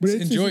 But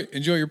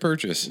enjoy your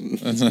purchase.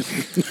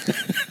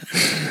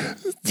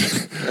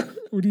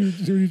 What do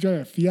you drive,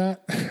 a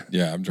Fiat?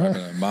 Yeah, I'm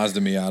driving a Mazda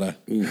Miata.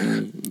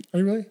 Are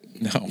you really?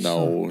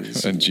 No.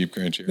 A Jeep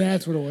Grand Cherokee.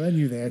 That's what it was. I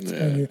knew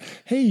that.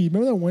 Hey,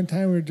 remember that one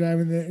time we were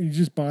driving there? You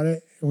just bought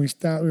it, and we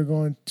stopped. We were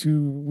going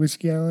to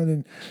Whiskey Island,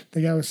 and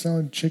the guy was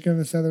selling chicken on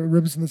the side of the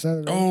ribs on the side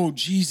of the road. Oh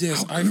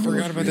Jesus! I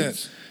forgot about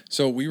that.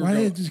 So we were. Why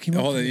did it just came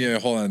up? Hold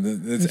on.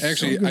 It's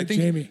actually. So good, I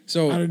think Jamie.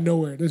 so. Out of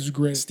nowhere, this is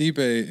great. Stipe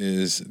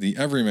is the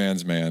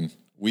everyman's man.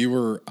 We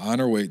were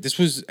on our way. This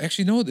was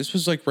actually no. This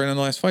was like right on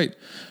the last fight.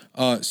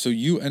 So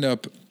you end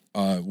up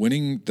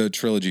winning the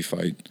trilogy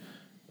fight.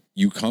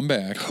 You come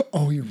back.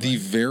 Oh, you're the right.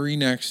 very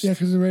next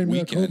because right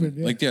weekend, COVID,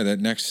 yeah. like that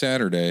next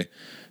Saturday,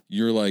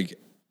 you're like,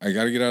 I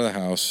got to get out of the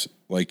house,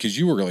 like because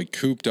you were like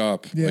cooped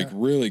up, like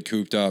really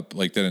cooped up,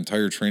 like that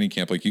entire training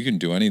camp, like you can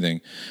do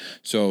anything.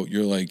 So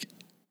you're like,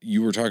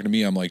 you were talking to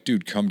me. I'm like,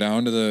 dude, come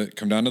down to the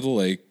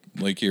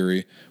Lake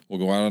Erie. We'll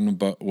go out on the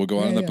boat. We'll go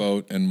out on the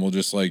boat, and we'll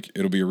just like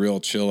it'll be a real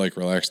chill, like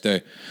relaxed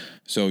day.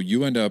 So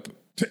you end up.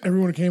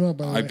 Everyone came up.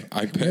 By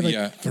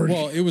the way.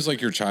 Well, it was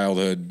like your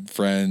childhood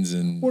friends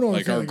and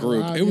like our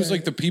group. It was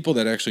like the people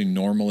that actually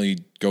normally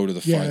go to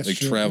the fight, like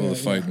travel the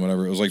fight and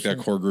whatever. It was like that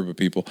core group of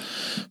people.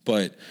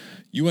 But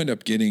you end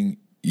up getting.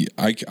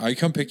 I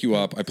come pick you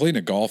up. I played in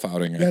a golf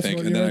outing, I think,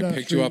 and then I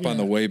picked you up on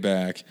the way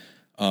back.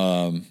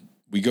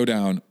 We go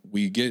down.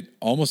 We get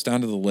almost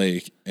down to the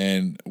lake,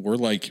 and we're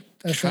like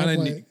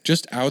kind of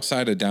just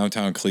outside of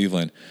downtown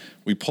Cleveland.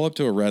 We pull up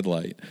to a red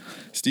light.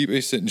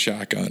 Steve's sitting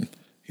shotgun.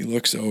 He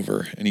looks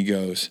over and he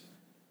goes,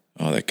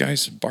 "Oh, that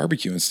guy's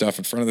barbecuing stuff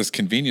in front of this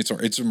convenience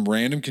store. It's some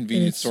random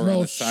convenience store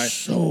on the side.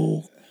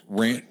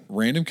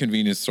 Random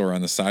convenience store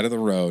on the side of the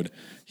road."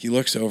 He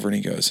looks over and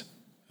he goes,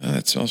 oh,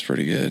 that smells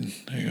pretty good.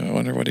 I go, I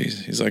wonder what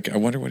he's like, I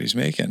wonder what he's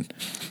making.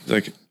 He's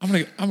like, I'm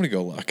gonna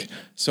go look.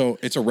 So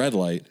it's a red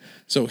light.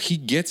 So he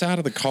gets out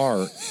of the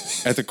car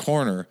at the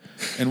corner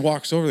and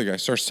walks over to the guy,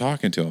 starts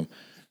talking to him.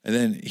 And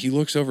then he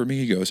looks over at me,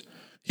 he goes,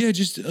 yeah,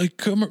 just like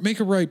come make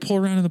a right, pull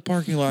around in the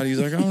parking lot. He's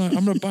like,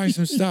 I'm gonna buy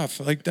some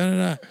stuff. Like da da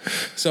da.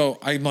 So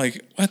I'm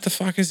like, what the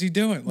fuck is he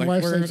doing? Like,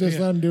 Wife's like, just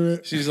let him do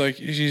it. She's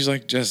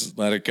like, just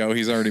let it go.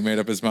 He's already made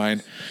up his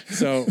mind.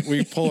 So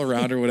we pull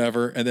around or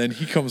whatever, and then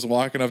he comes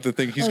walking up the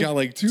thing. He's got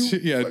like two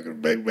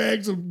fucking big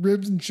bags of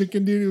ribs and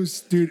chicken, dude.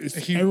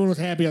 Everyone was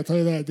happy. I'll tell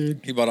you that,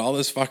 dude. He bought all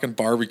this fucking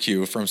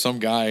barbecue from some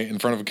guy in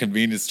front of a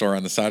convenience store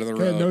on the side of the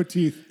road. Had no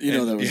teeth. You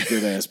know that was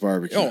good ass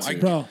barbecue. Oh,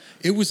 too.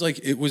 it was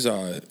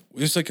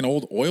like an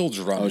old oil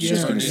drum. I was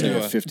just going to say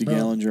a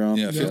 50-gallon drum.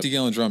 Yeah,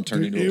 50-gallon drum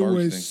turned Dude, into a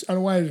barbecue thing. I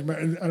don't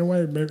know why I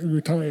remember, we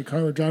were talking about a car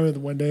we were driving the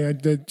one day.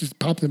 That just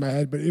popped in my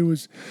head, but it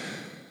was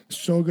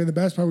so good. The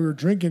best part, we were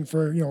drinking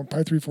for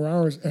probably 3-4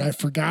 hours, and I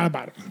forgot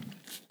about it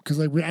because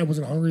I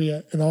wasn't hungry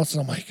yet. And all of a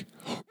sudden I'm like,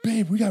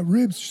 babe, we got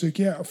ribs. She's like,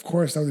 yeah, of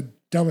course. That was the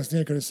dumbest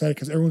thing I could have said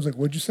because everyone's like,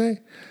 what'd you say?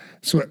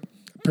 So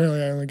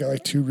apparently I only got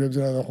like 2 ribs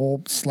out of the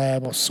whole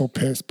slab. I was so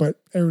pissed, but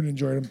everyone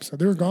enjoyed them. So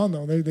they were gone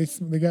though.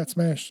 They got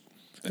smashed.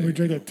 And we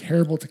drank a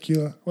terrible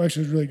tequila. Well,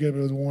 actually, it was really good, but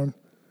it was warm.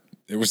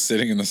 It was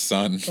sitting in the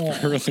sun for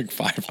like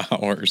 5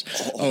 hours.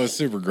 Oh, it was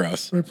super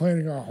gross. We were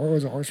playing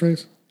was it a horse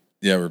race?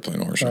 Yeah, we were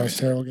playing horse That was race.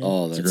 a terrible game.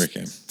 Oh, that's a great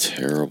game.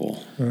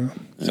 Terrible.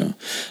 Yeah.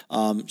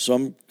 So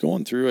I'm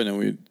going through. I know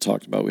we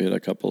talked about we had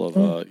a couple of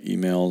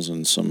emails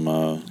and some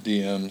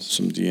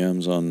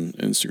DMs on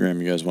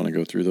Instagram. You guys want to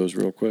go through those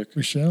real quick?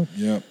 We shall.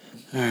 Yep.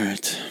 All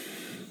right.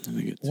 Let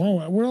me get.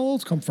 Wow, where all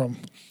those come from?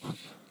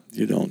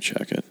 You don't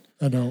check it.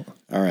 I don't.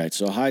 All right.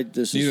 So hi.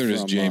 This Neither is does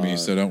from, Jamie,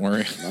 so don't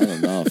worry. Not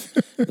enough.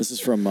 This is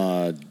from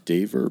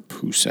Daver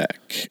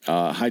Pusak.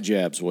 Hi,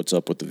 Jabs. What's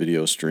up with the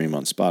video stream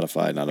on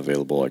Spotify? Not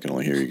available. I can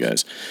only hear you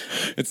guys.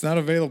 It's not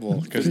available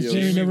because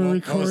Jamie never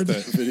recorded.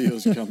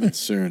 Videos coming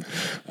soon.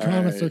 All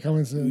Promise they're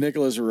coming soon.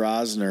 Nicholas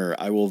Rosner,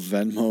 I will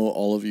Venmo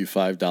all of you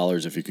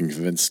 $5 if you can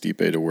convince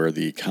Stipe to wear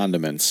the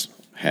condiments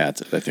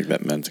hat. I think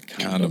that meant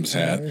Condoms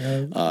hat.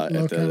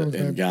 At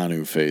the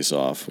Ngannou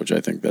face-off, which I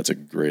think that's a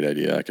great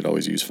idea. I could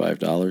always use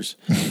 $5.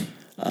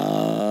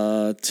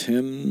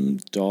 Tim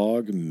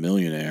Dog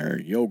Millionaire.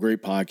 Yo,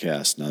 great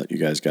podcast. Now that you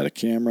guys got a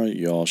camera,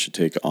 you all should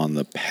take on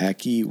the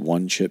Packy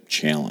One Chip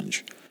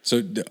Challenge.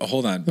 So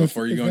hold on,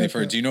 before you go any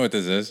further, do you know what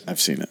this is? I've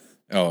seen it.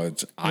 Oh,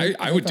 it's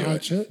I would do hot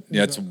it. chip?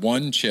 Yeah, it's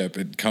one chip.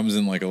 It comes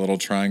in like a little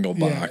triangle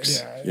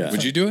box. Yeah.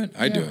 Would you do it?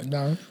 I'd do it.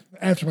 No,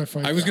 after my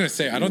fight. I was gonna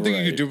say I don't think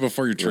you could do it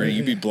before your training.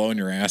 You'd be blowing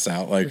your ass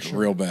out like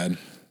real bad.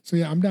 So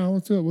yeah, I'm down.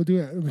 Let's do it. We'll do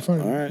it. It'll be fun.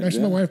 All right,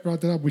 Actually, yeah. my wife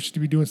brought that up. We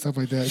should be doing stuff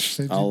like that. She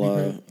said,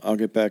 I'll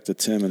get back to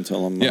Tim and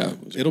tell him. Yeah,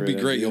 it was a it'll be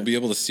great. idea. You'll be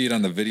able to see it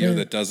on the video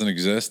that doesn't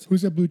exist.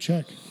 Who's that blue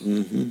check?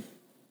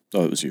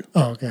 Oh, it was you.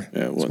 Oh, okay.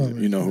 Yeah, it wasn't.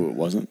 You know who it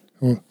wasn't?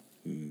 Who?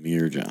 Me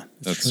or John.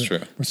 That's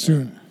true. But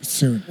soon.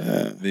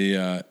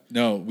 The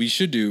no, we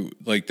should do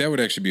like that.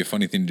 Would actually be a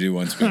funny thing to do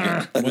once we get.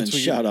 And then once we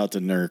shout out to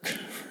Nurk.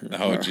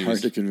 Oh, geez.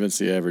 Hard to convince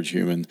the average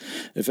human.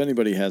 If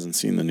anybody hasn't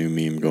seen the new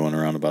meme going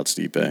around about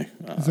Stipe,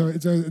 So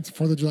it's a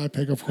 4th of July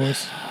pick, of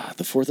course,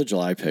 the 4th of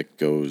July pick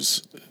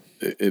goes.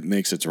 It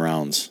makes its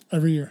rounds.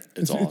 every year.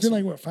 It's awesome. been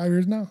like, what, 5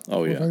 years now?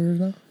 Oh, yeah. 5 years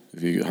now?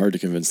 Hard to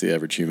convince the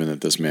average human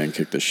that this man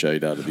kicked the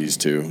shite out of these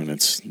two, and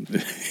it's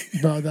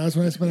Bro, that's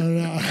when I spent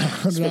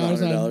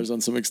 $100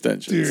 on some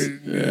extensions.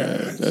 Dude,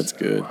 yeah, that's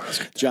good.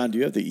 John, do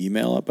you have the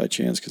email up by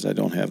chance? Because I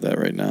don't have that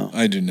right now.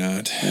 I do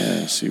not.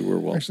 Yeah, see, we're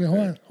well. Actually,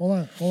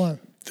 hold on.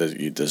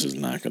 This is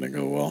not going to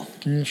go well.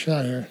 Give me a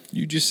shot here.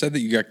 You just said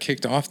that you got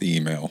kicked off the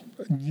email.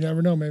 You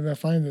never know. Maybe I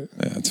find it.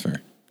 Yeah, that's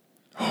fair.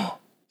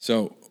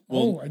 So,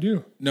 well, I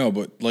do. no,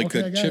 but like Okay,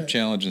 I the got chip it.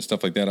 challenge and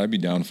stuff like that, I'd be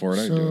down for it.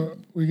 I'd do So it.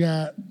 we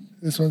got,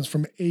 this one's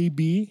from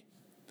AB.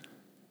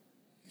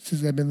 He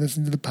says, I've been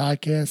listening to the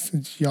podcast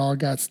since y'all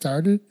got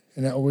started,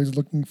 and I'm always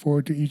looking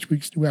forward to each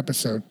week's new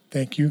episode.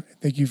 Thank you.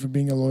 Thank you for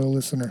being a loyal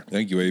listener.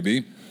 Thank you,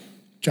 AB.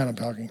 John, I'm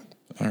talking.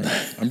 All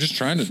right, I'm just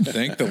trying to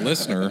thank the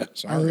listener. I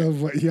Sorry.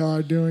 love what y'all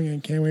are doing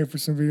and can't wait for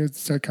some videos to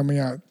start coming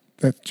out.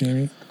 That's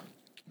Jamie.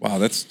 Wow,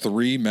 that's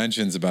 3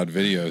 mentions about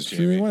videos, So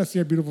we Jamie. want to see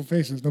our beautiful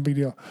faces. No big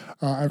deal.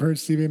 I've heard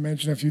Steve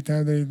mention a few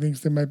times that he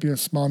thinks there might be a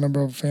small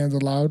number of fans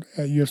allowed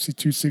at UFC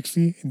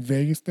 260 in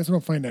Vegas. That's what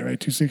I'm fighting at, right?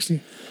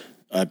 260?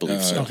 I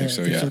believe so. I think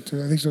so, I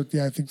think so.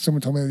 Yeah, I think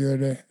someone told me that the other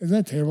day. Isn't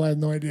that terrible? I have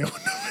no idea.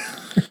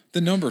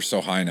 The number's so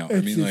high now.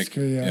 I mean, like,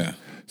 scary, yeah.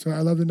 So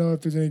I'd love to know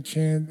if there's any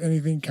chance,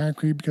 anything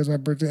concrete, because my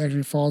birthday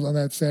actually falls on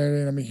that Saturday,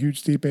 and I'm a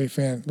huge Stipe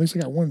fan. At least I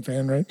got one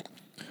fan, right?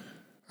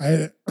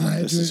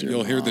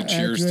 You'll hear the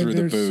cheers through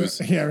the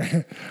booze. Yeah,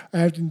 right. I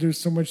have to do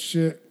so much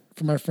shit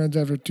for my friends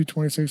after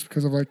 226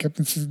 because of I kept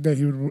insisting that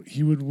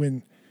he would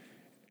win.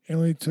 It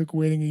only took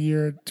waiting a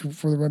year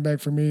for the run back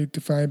for me to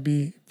finally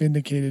be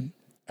vindicated.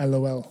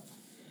 LOL.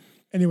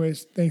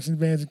 Anyways, thanks in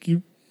advance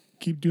and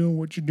keep doing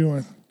what you're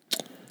doing.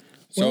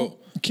 So,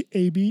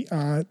 AB,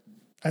 I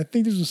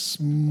think there's a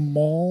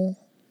small.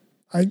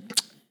 I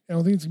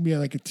don't think it's gonna be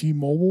like a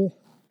T-Mobile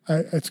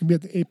it's gonna be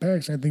at the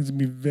Apex. I think it's gonna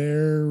be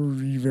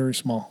very, very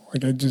small.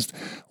 Like I just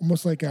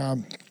almost like a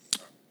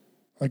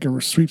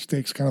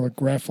sweepstakes kind of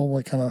a raffle,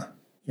 like kind of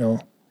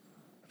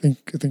I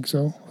think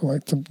so,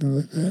 like something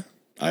like that.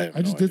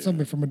 I just did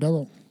something for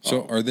Modelo.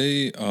 So are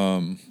they?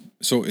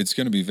 So it's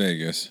going to be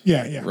Vegas.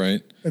 Yeah.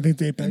 Right. I think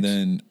the Apex. And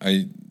then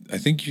I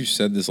think you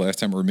said this last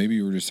time, or maybe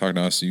you were just talking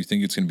to us. So you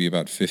think it's going to be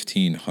about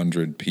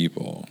 1,500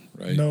 people,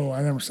 right? No,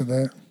 I never said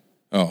that.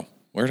 Oh,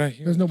 where did I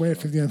hear? There's no way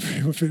 1,500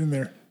 people fit in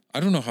there. I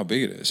don't know how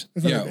big it is.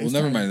 It's not Yeah, that big. well, It's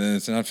never tiny. mind. Then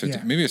it's not 50.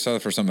 Yeah. Maybe I saw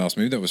that for something else.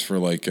 Maybe that was for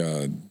like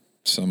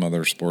some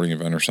other sporting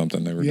event or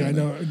something they were Yeah, I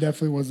doing. know. It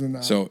definitely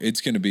wasn't. So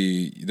it's going to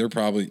be. They're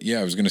probably. Yeah,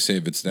 I was going to say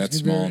if it's that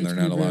small and they're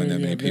not allowing that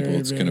many people,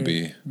 it's going to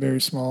be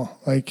very small.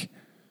 Like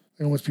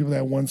almost people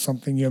that won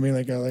something. You know what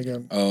I mean? Like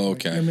a. Oh,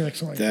 okay. I mean, like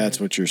something like That's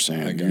that. what you're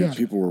saying. got you.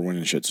 People were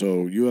winning shit.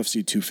 So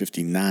UFC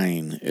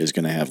 259 is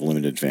going to have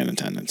limited fan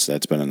attendance.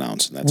 That's been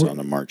announced, and that's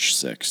on March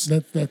 6th.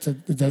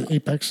 Is that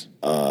Apex?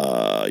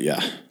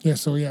 Yeah. Yeah.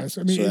 So yeah.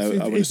 So, I mean, So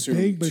I would it's assume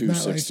big, but it's not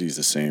like. 260 is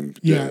the same.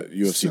 Yeah,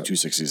 UFC so-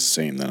 260 is the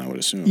same. Then I would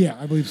assume. Yeah,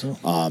 I believe so.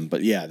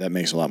 But yeah, that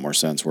makes a lot more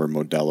sense. Where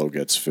Modelo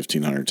gets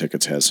 1,500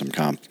 tickets, has some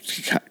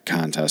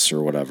contests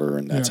or whatever,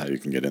 and that's Yeah. how you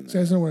can get in So I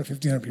there. just don't know where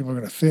 1,500 people are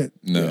going to fit.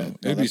 no. Yeah,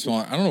 It'd be that's- small.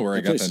 I don't know where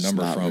I got place that is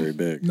number not from. very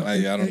big. No,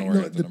 I don't know where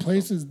I got the number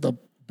place from. is the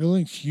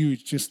building's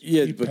huge. Just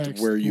Yeah, Apex but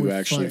where you would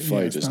actually yeah,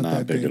 fight it's is not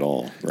that big at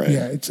all, right?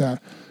 Yeah, it's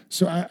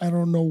So I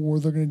don't know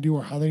what they're going to do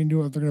or how they're going to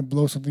do it. If they're going to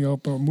blow something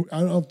up or move, I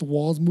don't know if the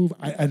walls move.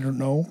 I don't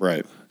know.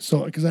 Right.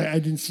 So because I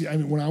didn't see. I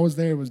mean, when I was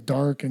there, it was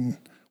dark, and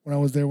when I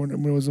was there, when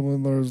there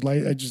was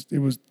light, it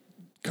was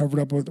covered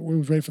up with. It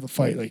was ready for the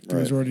fight. Like it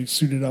was Right. already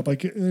suited up.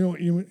 Like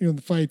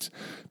the fights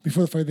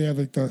before the fight, they have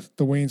like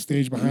the weighing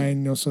stage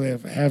behind. So they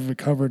have it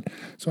covered.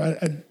 So I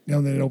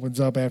then it opens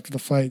up after the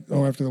fight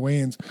or after the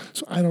weigh-ins.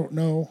 So I don't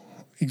know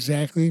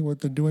exactly what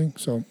they're doing.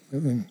 So I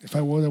mean, if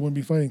I was, I wouldn't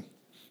be fighting.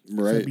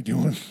 What I'd be Right.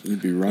 doing.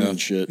 You'd be running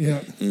shit.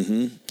 Yeah.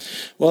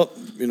 Well,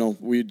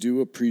 we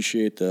do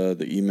appreciate the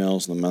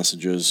emails and the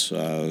messages.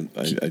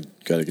 I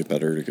got to get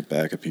better to get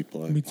back at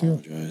people. I Me too.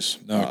 apologize.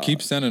 No,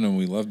 keep sending them.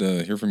 We love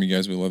to hear from you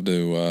guys. We love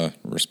to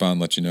respond,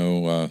 let you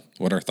know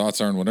what our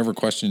thoughts are and whatever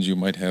questions you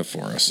might have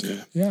for us.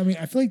 Yeah, I mean,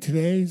 I feel like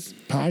today's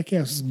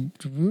podcast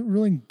was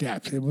really in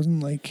depth. It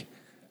wasn't like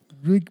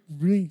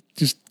really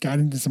just got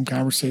into some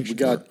conversation. We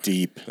got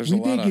deep. There's We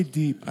a lot did of, get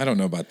deep. I don't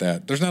know about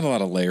that. There's not a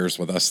lot of layers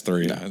with us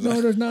three. No,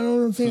 there's not. What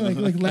I'm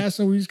saying, like last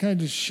time we just kind of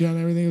just shit on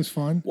everything. It was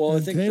fun. Well, I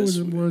And think today this-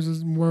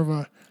 was more of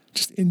a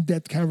just in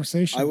depth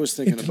conversation. I was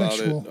thinking about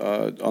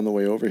Intellectual. it on the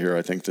way over here.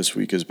 I think this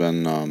week has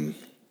been,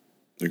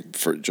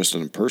 for just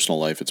in personal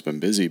life, it's been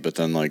busy. But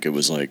then, it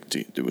was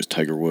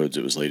Tiger Woods,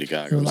 it was Lady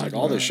Gaga, it was like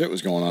all this shit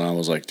was going on. I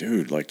was like,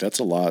 dude, that's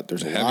a lot.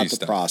 There's a Heavy lot to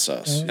stuff.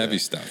 process. Heavy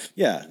stuff.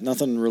 Yeah,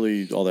 nothing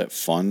really all that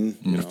fun.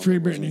 Free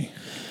Britney.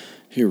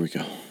 Here we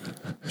go.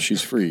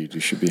 She's freed. You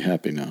should be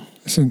happy now.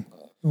 Listen,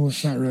 well,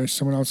 it's not really.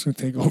 Someone else going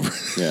to take over.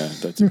 Yeah,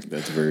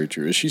 that's very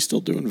true. Is she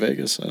still doing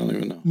Vegas? I don't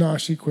even know. No,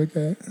 she quit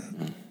that.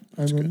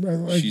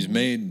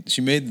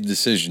 She made the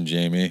decision,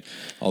 Jamie.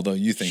 Although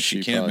you think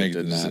she can't probably make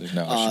the did not. decision.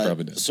 No, she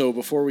probably did. So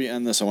before we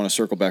end this, I want to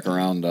circle back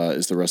around.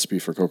 Is the recipe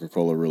for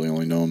Coca-Cola really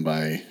only known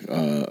by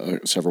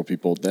several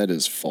people? That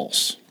is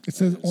false. It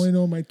says only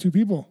known by two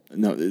people.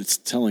 No, it's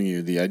telling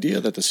you the idea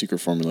that the secret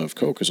formula of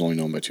Coke is only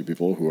known by two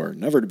people who are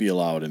never to be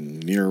allowed in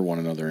near one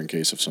another in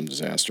case of some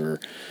disaster.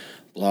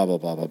 Blah blah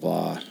blah blah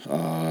blah.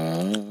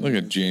 Look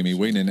at Jamie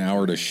waiting an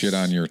hour to shit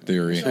on your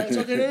theory. It's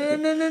okay.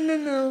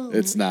 No.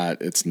 It's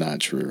not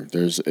true.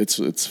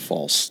 It's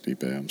false,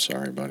 Stipe. I'm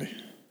sorry, buddy.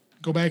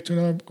 Go back to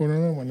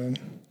another one then.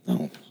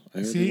 No. I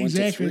already See, went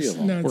to exactly. three of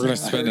them. No, We're gonna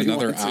it's- spend already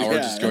another went to- hour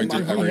yeah, just going through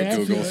I'm every happy.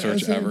 Google That's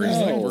search it. ever. He's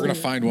like, No. we're gonna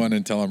find one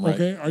and tell him right.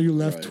 Okay, are you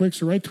left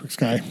Twix or right Twix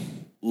guy?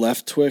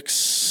 Left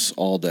Twix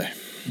all day.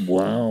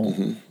 Wow.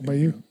 What about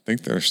you? I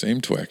think they're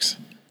same Twix.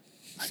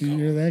 See,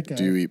 you're that guy.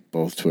 Do you eat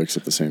both Twix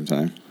at the same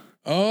time?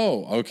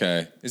 Oh,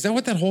 okay. Is that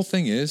what that whole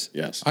thing is?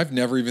 Yes. I've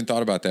never even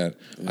thought about that.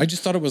 I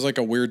just thought it was like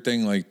a weird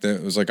thing, like that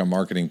it was like a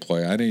marketing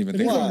play. I didn't even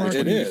think is a about Well, it.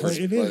 it marketing is, play.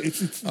 It but-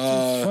 is. It's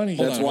funny.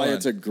 hold That's on, why hold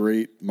it's on. a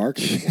great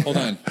marketing. Hold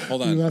on.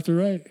 You left or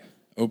right?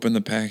 Open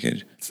the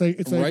package. It's like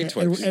Right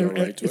Twix.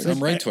 Right Twix.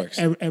 I'm right Twix.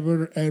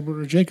 Edward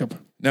or Jacob.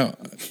 No,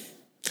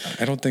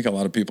 I don't think a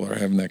lot of people are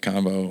having that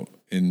combo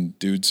in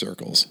dude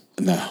circles.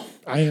 No.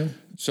 I am.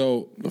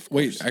 So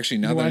wait, actually,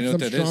 now that I know what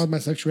that strong is, with my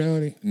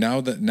sexuality. now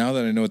that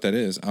I know what that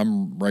is,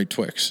 I'm right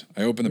Twix.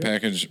 I open the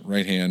package,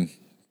 right hand,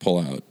 pull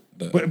out.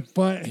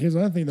 But here's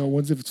another thing though.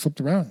 Once if it's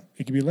flipped around,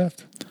 it can be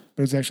left,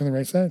 but it's actually on the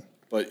right side.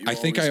 But you I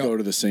think always I- go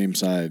to the same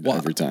side Well,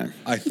 every time.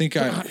 I think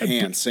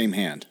Same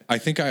hand. I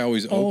think I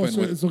always Oh, open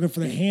so with. it's looking for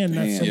the hand,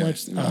 not so Yeah.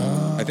 much.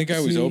 I think I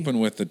always see. open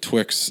with the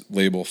Twix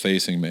label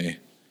facing me,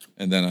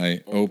 and then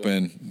I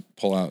open,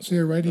 pull out. So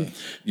you're righty.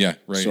 Yeah,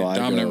 right. So I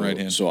Dominant go- right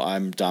hand. So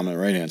I'm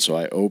dominant right hand. So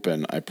I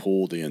open, I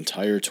pull the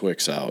entire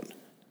Twix out,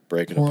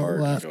 break it Pull it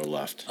apart, left. and go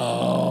left.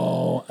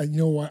 Oh, you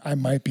know what? I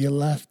might be a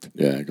left.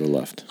 Yeah, go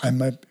left. I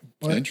might.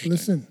 But Interesting.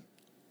 listen,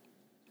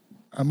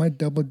 I might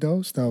double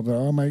dose though, but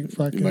I might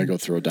fucking. You might go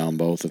throw down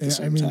both at the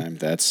same time.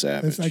 That's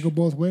savage. I go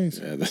both ways.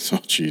 Yeah, that's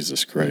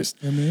Jesus Christ.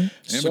 I mean,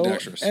 So,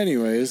 Ambidextrous.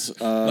 anyways,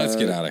 Let's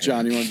get out of here.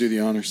 John, you want to do the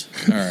honors?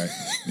 All right.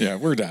 Yeah,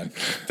 we're done.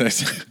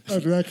 Thanks.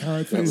 after that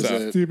comment, was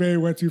it. Steve A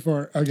went too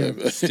far. Okay.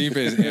 Steve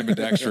is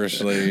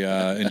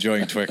ambidextrously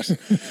enjoying Twix.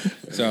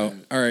 So,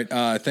 all right.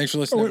 Thanks for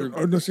listening.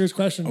 everybody. No, serious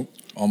question.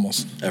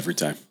 Almost. Every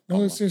time.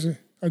 No, seriously.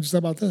 I just thought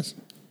about this.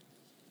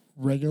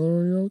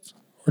 Regular Oreos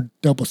or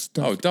double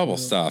stuffed? Oh, double Oreos?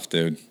 stuff,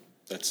 dude.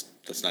 That's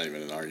not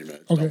even an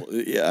argument. Okay.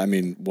 Yeah, I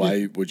mean,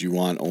 why would you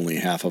want only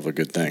half of a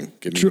good thing?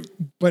 Give me True.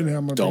 But now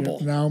I'm gonna Double.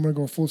 Now I'm gonna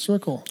go full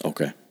circle.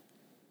 Okay.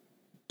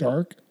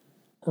 Dark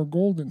or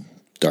golden?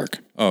 Dark.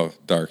 Oh,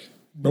 dark.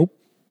 Nope.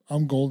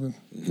 I'm golden.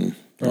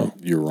 Oh,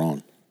 you're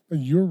wrong.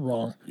 You're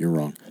wrong. You're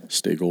wrong.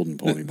 Stay golden,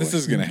 pony boy. This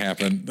is going to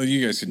happen.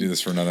 You guys could do this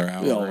for another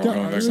hour. Yeah, We're yeah, going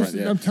Yeah, back listen,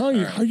 to- I'm telling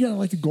you, how you gotta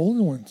like the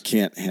golden ones?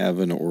 Can't have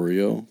an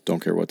Oreo.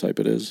 Don't care what type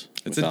it is.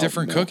 It's a without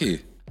different milk.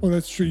 cookie. Oh,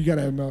 that's true. You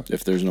gotta have milk.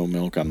 If there's no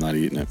milk, I'm not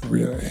eating it.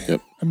 Really?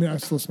 Yep. I mean, I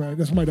still smell it.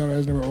 That's why my daughter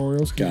has never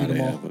Oreos. 'Cause you eat Gotta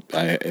them all.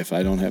 have it. If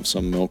I don't have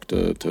some milk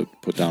to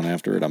put down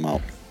after it, I'm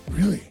out.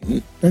 Really?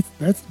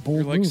 That's bold.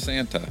 You're like move.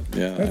 Santa.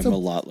 Yeah, That's I'm a a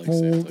lot like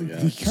bold- Santa. you Yeah.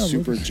 kinda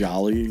Super look-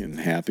 jolly and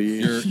happy.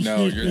 You're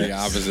the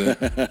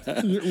opposite.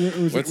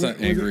 Was What's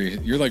that angry?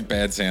 You're like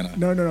bad Santa.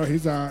 No.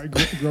 He's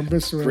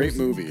Grumpus. Or Great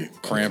movie.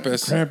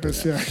 Krampus.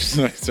 Krampus,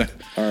 yeah.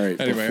 All right.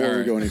 Anyway, before all we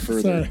right. go any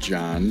further, Sorry.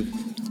 John.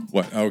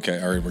 What? Okay.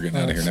 All right. We're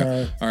getting out of here now.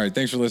 sorry. All right.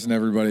 Thanks for listening,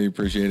 everybody.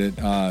 Appreciate it.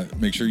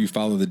 Make sure you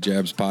follow the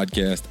Jabs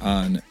Podcast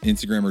on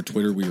Instagram or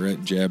Twitter. We are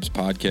at Jabs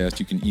Podcast.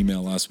 You can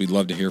email us. We'd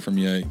love to hear from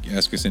you.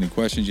 Ask us any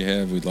questions you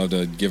have. We'd love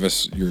to give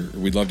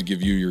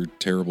you your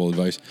terrible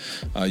advice.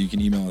 You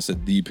can email us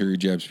at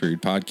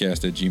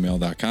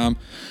the_jabs_podcast@gmail.com.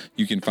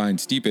 You can find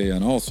Stipe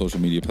on all social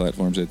media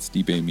platforms at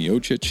Stipe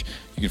Miocic.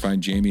 You can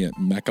find Jamie at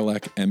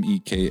Mekalek,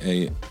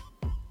 MEKALEK.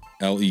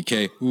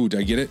 Ooh, did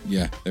I get it?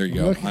 Yeah, there you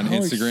go. Look On how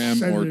Instagram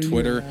or excited you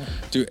Twitter. are.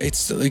 Dude,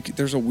 it's like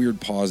there's a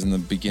weird pause in the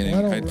beginning.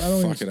 I don't I'd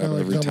even fuck it up spell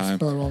every double time.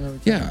 spell it wrong every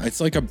time. Yeah, it's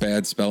like a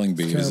bad spelling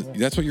bee. terrible.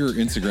 That's what your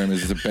Instagram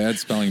is. It's a bad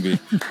spelling bee.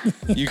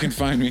 You can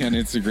find me on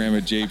Instagram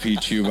at JP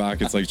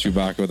Chewbacca. It's like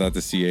Chewbacca without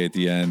the CA at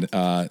the end.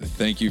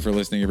 Thank you for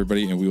listening,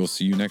 everybody, and we will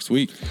see you next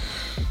week.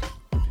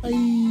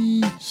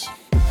 Bye.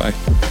 Bye.